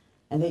is,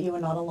 and that you are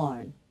not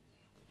alone,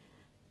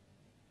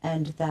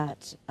 and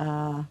that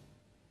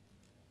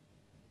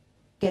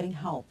getting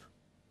help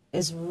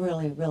is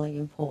really, really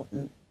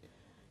important,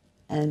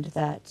 and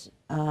that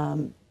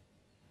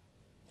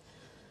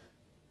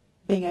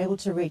being able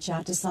to reach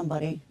out to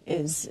somebody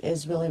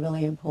is really,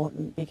 really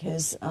important,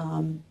 because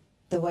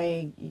the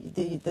way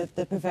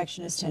the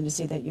perfectionist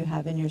tendency that you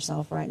have in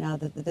yourself right now,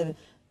 the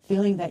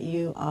feeling that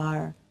you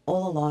are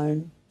all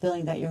alone,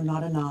 feeling that you're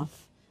not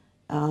enough,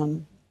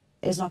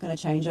 is not going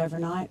to change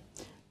overnight.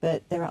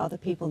 But there are other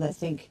people that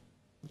think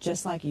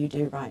just like you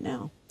do right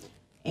now,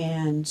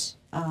 and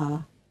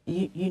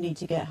you need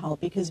to get help,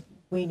 because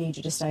we need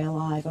you to stay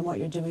alive. And what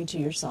you're doing to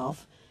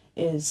yourself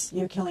is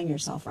you're killing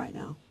yourself right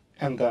now.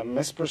 And the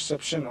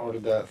misperception or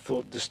the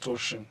thought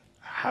distortion,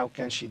 how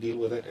can she deal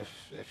with it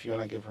if you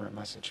want to give her a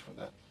message for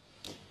that?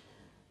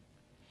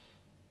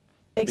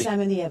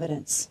 Examine the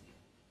evidence.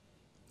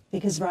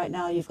 Because right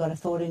now you've got a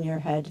thought in your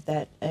head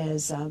that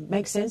is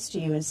makes sense to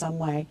you in some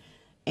way.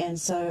 And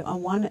so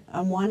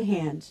on one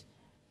hand,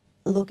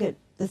 look at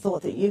the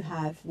thought that you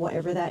have,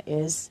 whatever that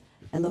is,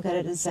 and look at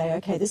it and say,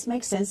 okay, this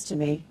makes sense to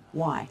me,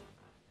 why?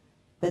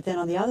 But then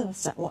on the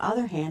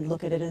other hand,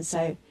 look at it and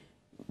say,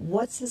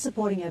 what's the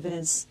supporting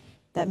evidence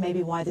that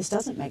maybe why this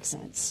doesn't make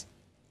sense?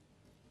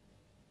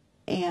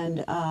 And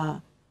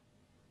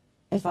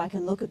if I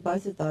can look at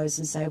both of those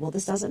and say, well,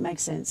 this doesn't make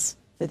sense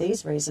for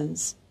these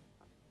reasons,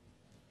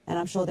 and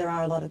I'm sure there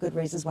are a lot of good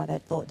reasons why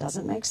that thought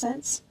doesn't make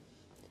sense,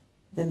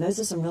 then those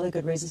are some really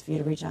good reasons for you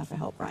to reach out for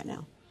help right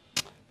now.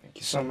 Thank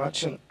you so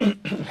much.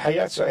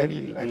 الحقيقة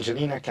سؤالي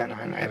لأنجلينا كان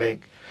عن علاج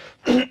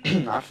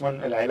عفوا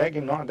العلاج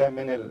النوع ده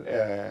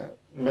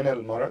من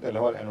المرض اللي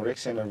هو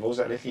الانوركسيا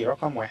نيرفوزا. قالت لي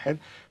رقم واحد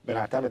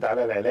بنعتمد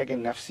على العلاج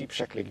النفسي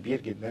بشكل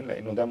كبير جدا،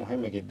 لانه ده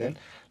مهم جدا.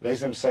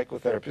 لازم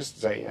سايكوثيرابيست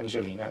زي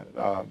انجلينا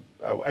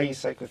او اي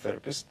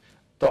سايكوثيرابيست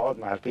تقعد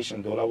مع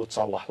البيشنت دول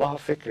وتصلح لها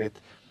فكره،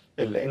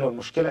 لانه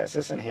المشكله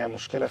اساسا هي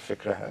مشكله في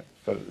فكرها،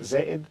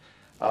 فالزائد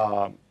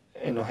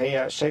انه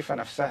هي شايفه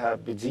نفسها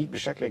بتزيد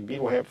بشكل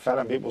كبير، وهي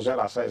فعلا بيبقوا زي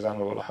العصايه زي ما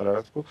بقول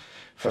لحضراتكم.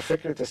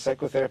 ففكره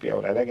السايكوثيرابي او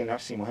العلاج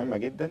النفسي مهمه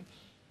جدا.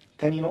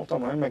 تاني نقطة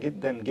مهمة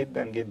جدا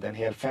جدا جدا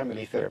هي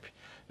الفاميلي ثيرابي،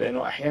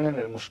 لأنه أحيانا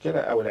المشكلة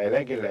أو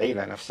العلاج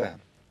العيلة نفسها،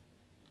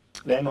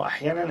 لأنه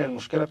أحيانا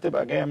المشكلة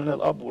بتبقى جاية من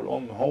الأب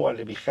والأم، هو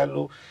اللي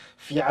بيخلوا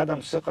في عدم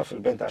ثقة في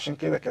البنت. عشان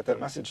كده كانت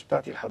المسج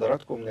بتاعتي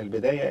لحضراتكم من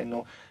البداية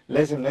إنه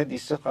لازم ندي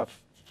الثقة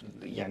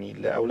يعني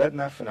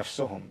لأولادنا في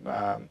نفسهم.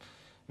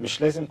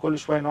 مش لازم كل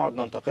شوية نقعد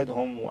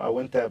ننتقدهم أو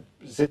أنت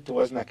زدت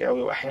وزنك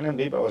قوي، وأحيانا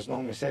بيبقى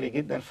وزنهم مثالي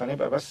جدا،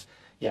 فنبقى بس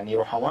يعني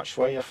رحماء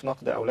شوية في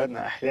نقد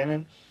أولادنا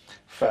أحيانا.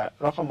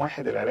 فرقم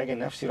واحد العلاج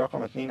النفسي،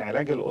 رقم اتنين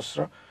علاج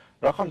الأسرة،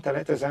 رقم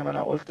ثلاثة زي ما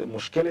أنا قلت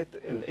مشكلة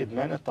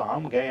الإدمان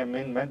الطعام جاية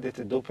من مادة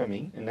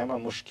الدوبامين، إنما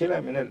مشكلة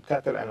من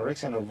بتاعة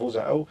الأنوركسيا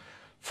نيرفوزا أو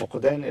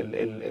فقدان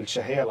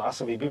الشهية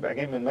العصبي بيبقى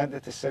جاي من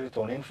مادة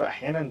السيروتونين.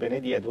 فأحيانا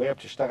بندي أدوية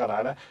بتشتغل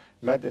على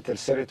مادة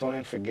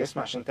السيروتونين في الجسم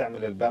عشان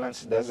تعمل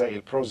البالانس ده زي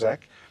البروزاك.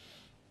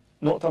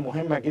 نقطة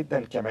مهمة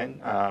جدا كمان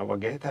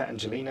وجهتها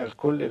أنجلينا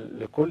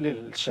لكل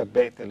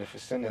الشابات اللي في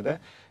السن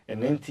ده،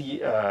 ان انت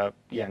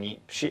يعني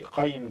شيء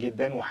قيم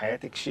جدا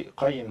وحياتك شيء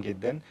قيم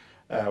جدا.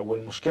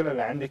 والمشكلة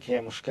اللي عندك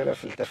هي مشكلة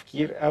في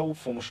التفكير أو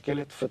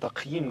في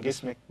تقييم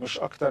جسمك مش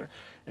أكتر.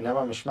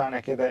 إنما مش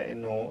معنى كده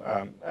إنه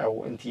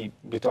أو أنت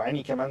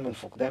بتعاني كمان من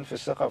فقدان في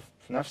الثقة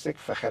في نفسك.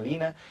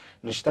 فخلينا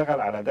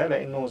نشتغل على ده،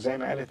 لأنه زي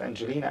ما قالت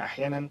أنجلينا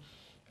أحيانا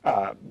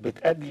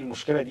بتأدي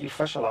المشكلة دي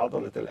لفشل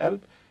عضلة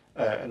القلب.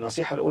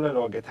 النصيحة الأولى اللي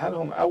وجهتها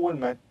لهم، أول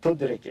ما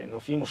تدرك إنه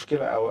في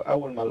مشكلة أو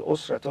أول ما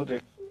الأسرة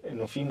تدرك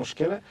إنه في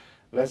مشكلة،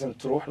 لازم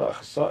تروح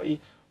لأخصائي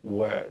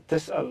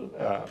وتسأل،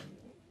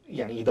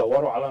 يعني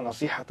يدوروا على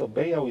نصيحة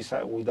طبية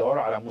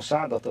ويدوروا على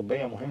مساعدة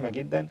طبية مهمة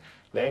جدا،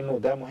 لأنه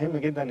ده مهم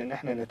جدا إن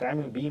احنا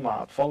نتعامل بيه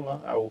مع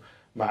أطفالنا أو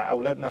مع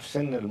أولادنا في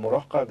سن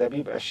المراهقة. ده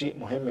بيبقى شيء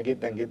مهم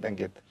جدا جدا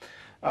جدا.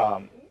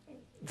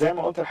 زي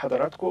ما قلت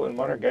لحضراتكم،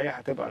 المرة الجاية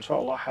هتبقى إن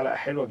شاء الله حلقة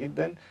حلوة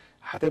جدا،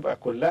 هتبقى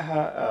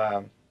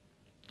كلها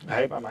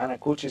هيبقى معانا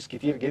كوتشز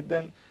كتير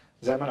جدا.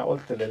 زي ما أنا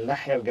قلت،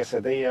 للناحية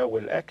الجسدية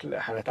والأكل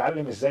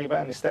هنتعلم إزاي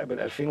بقى نستقبل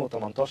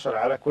 2018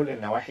 على كل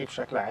النواحي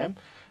بشكل عام.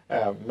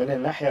 من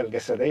الناحية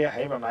الجسدية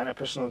هيبقى معانا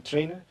بيرسونال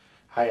ترينر،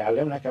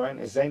 هيعلمنا كمان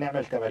إزاي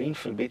نعمل تمارين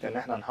في البيت إن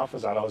احنا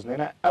نحافظ على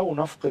وزننا أو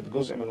نفقد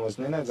جزء من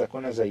وزننا إذا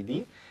كنا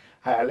زايدين.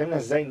 هيعلمنا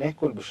إزاي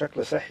ناكل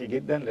بشكل صحي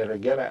جدا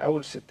للرجالة أو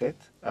الستات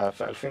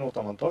في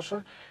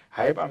 2018.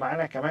 هيبقى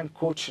معانا كمان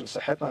كوتش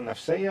لصحتنا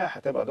النفسية،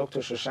 هتبقى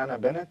دكتور شوشانا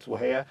بنت،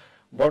 وهي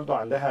برضو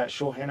عندها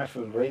شو هنا في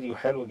الراديو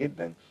حلو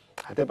جدا،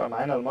 هتبقى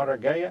معانا المرة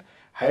الجاية.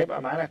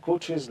 هيبقى معانا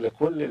كوتشز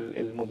لكل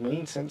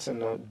المدمنين، سنس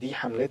انه دي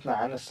حملتنا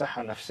عن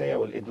الصحة النفسية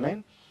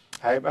والإدمان.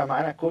 هيبقى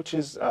معانا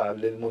كوتشز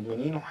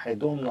للمدمنين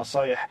وهيدوهم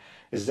نصايح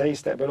ازاي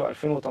يستقبلوا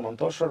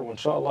 2018. وان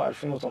شاء الله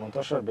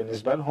 2018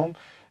 بالنسبة لهم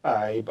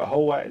يبقى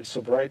هو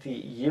السوبرايتي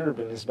يير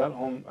بالنسبة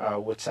لهم،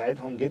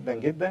 وتساعدهم جدا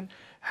جدا.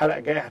 الحلقة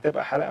الجاية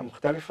هتبقى حلقة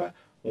مختلفة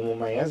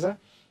ومميزة.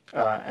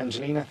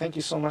 Angelina, thank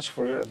you so much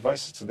for your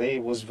advice today.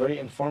 It was very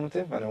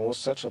informative and it was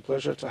such a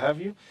pleasure to have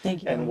you. Thank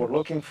you. And we're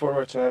looking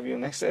forward to have you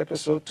next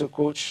episode to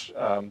coach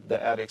the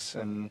addicts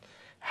and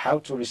how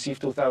to receive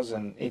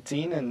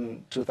 2018, and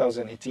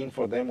 2018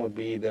 for them would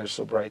be their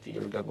sobriety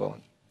year, God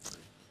willing.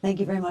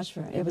 Thank you very much.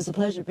 It was a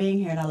pleasure being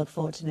here, and I look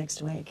forward to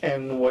next week.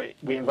 And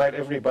we invite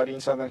everybody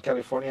in Southern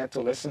California to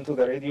listen to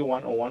the radio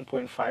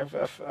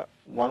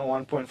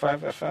 101.5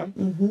 FM,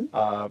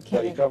 the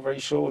recovery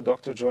show with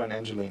Dr. Joe and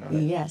Angelina.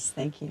 Right? Yes,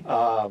 thank you.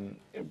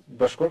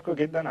 بشكركم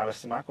جدا على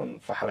استماعكم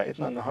في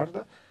حلقتنا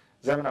النهارده.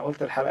 زي ما انا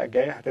قلت، الحلقه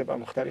الجايه هتبقى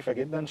مختلفه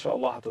جدا ان شاء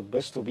الله،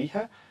 هتتبسطوا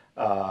بيها.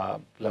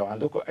 لو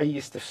عندكم اي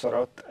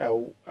استفسارات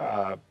او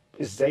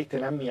ازاي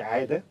تنمي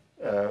عاده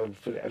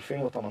في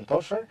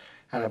 2018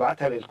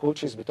 هنبعتها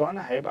للكوتشز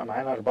بتوعنا. هيبقى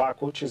معانا 4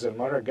 كوتشز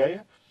المرة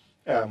الجاية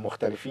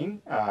مختلفين،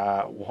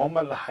 وهم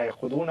اللي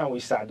هيقودونا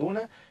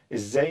ويساعدونا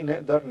ازاي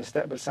نقدر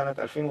نستقبل سنة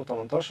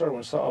 2018.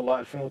 وان شاء الله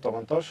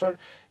 2018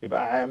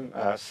 يبقى عام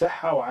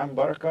صحة وعام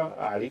بركة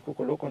عليكم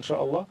كلكم ان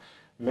شاء الله.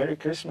 ميري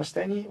كريسماس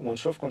تاني،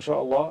 ونشوفكم ان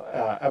شاء الله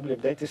قبل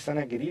بداية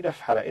السنة الجديدة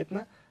في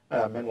حلقتنا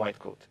من وايت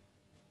كوت.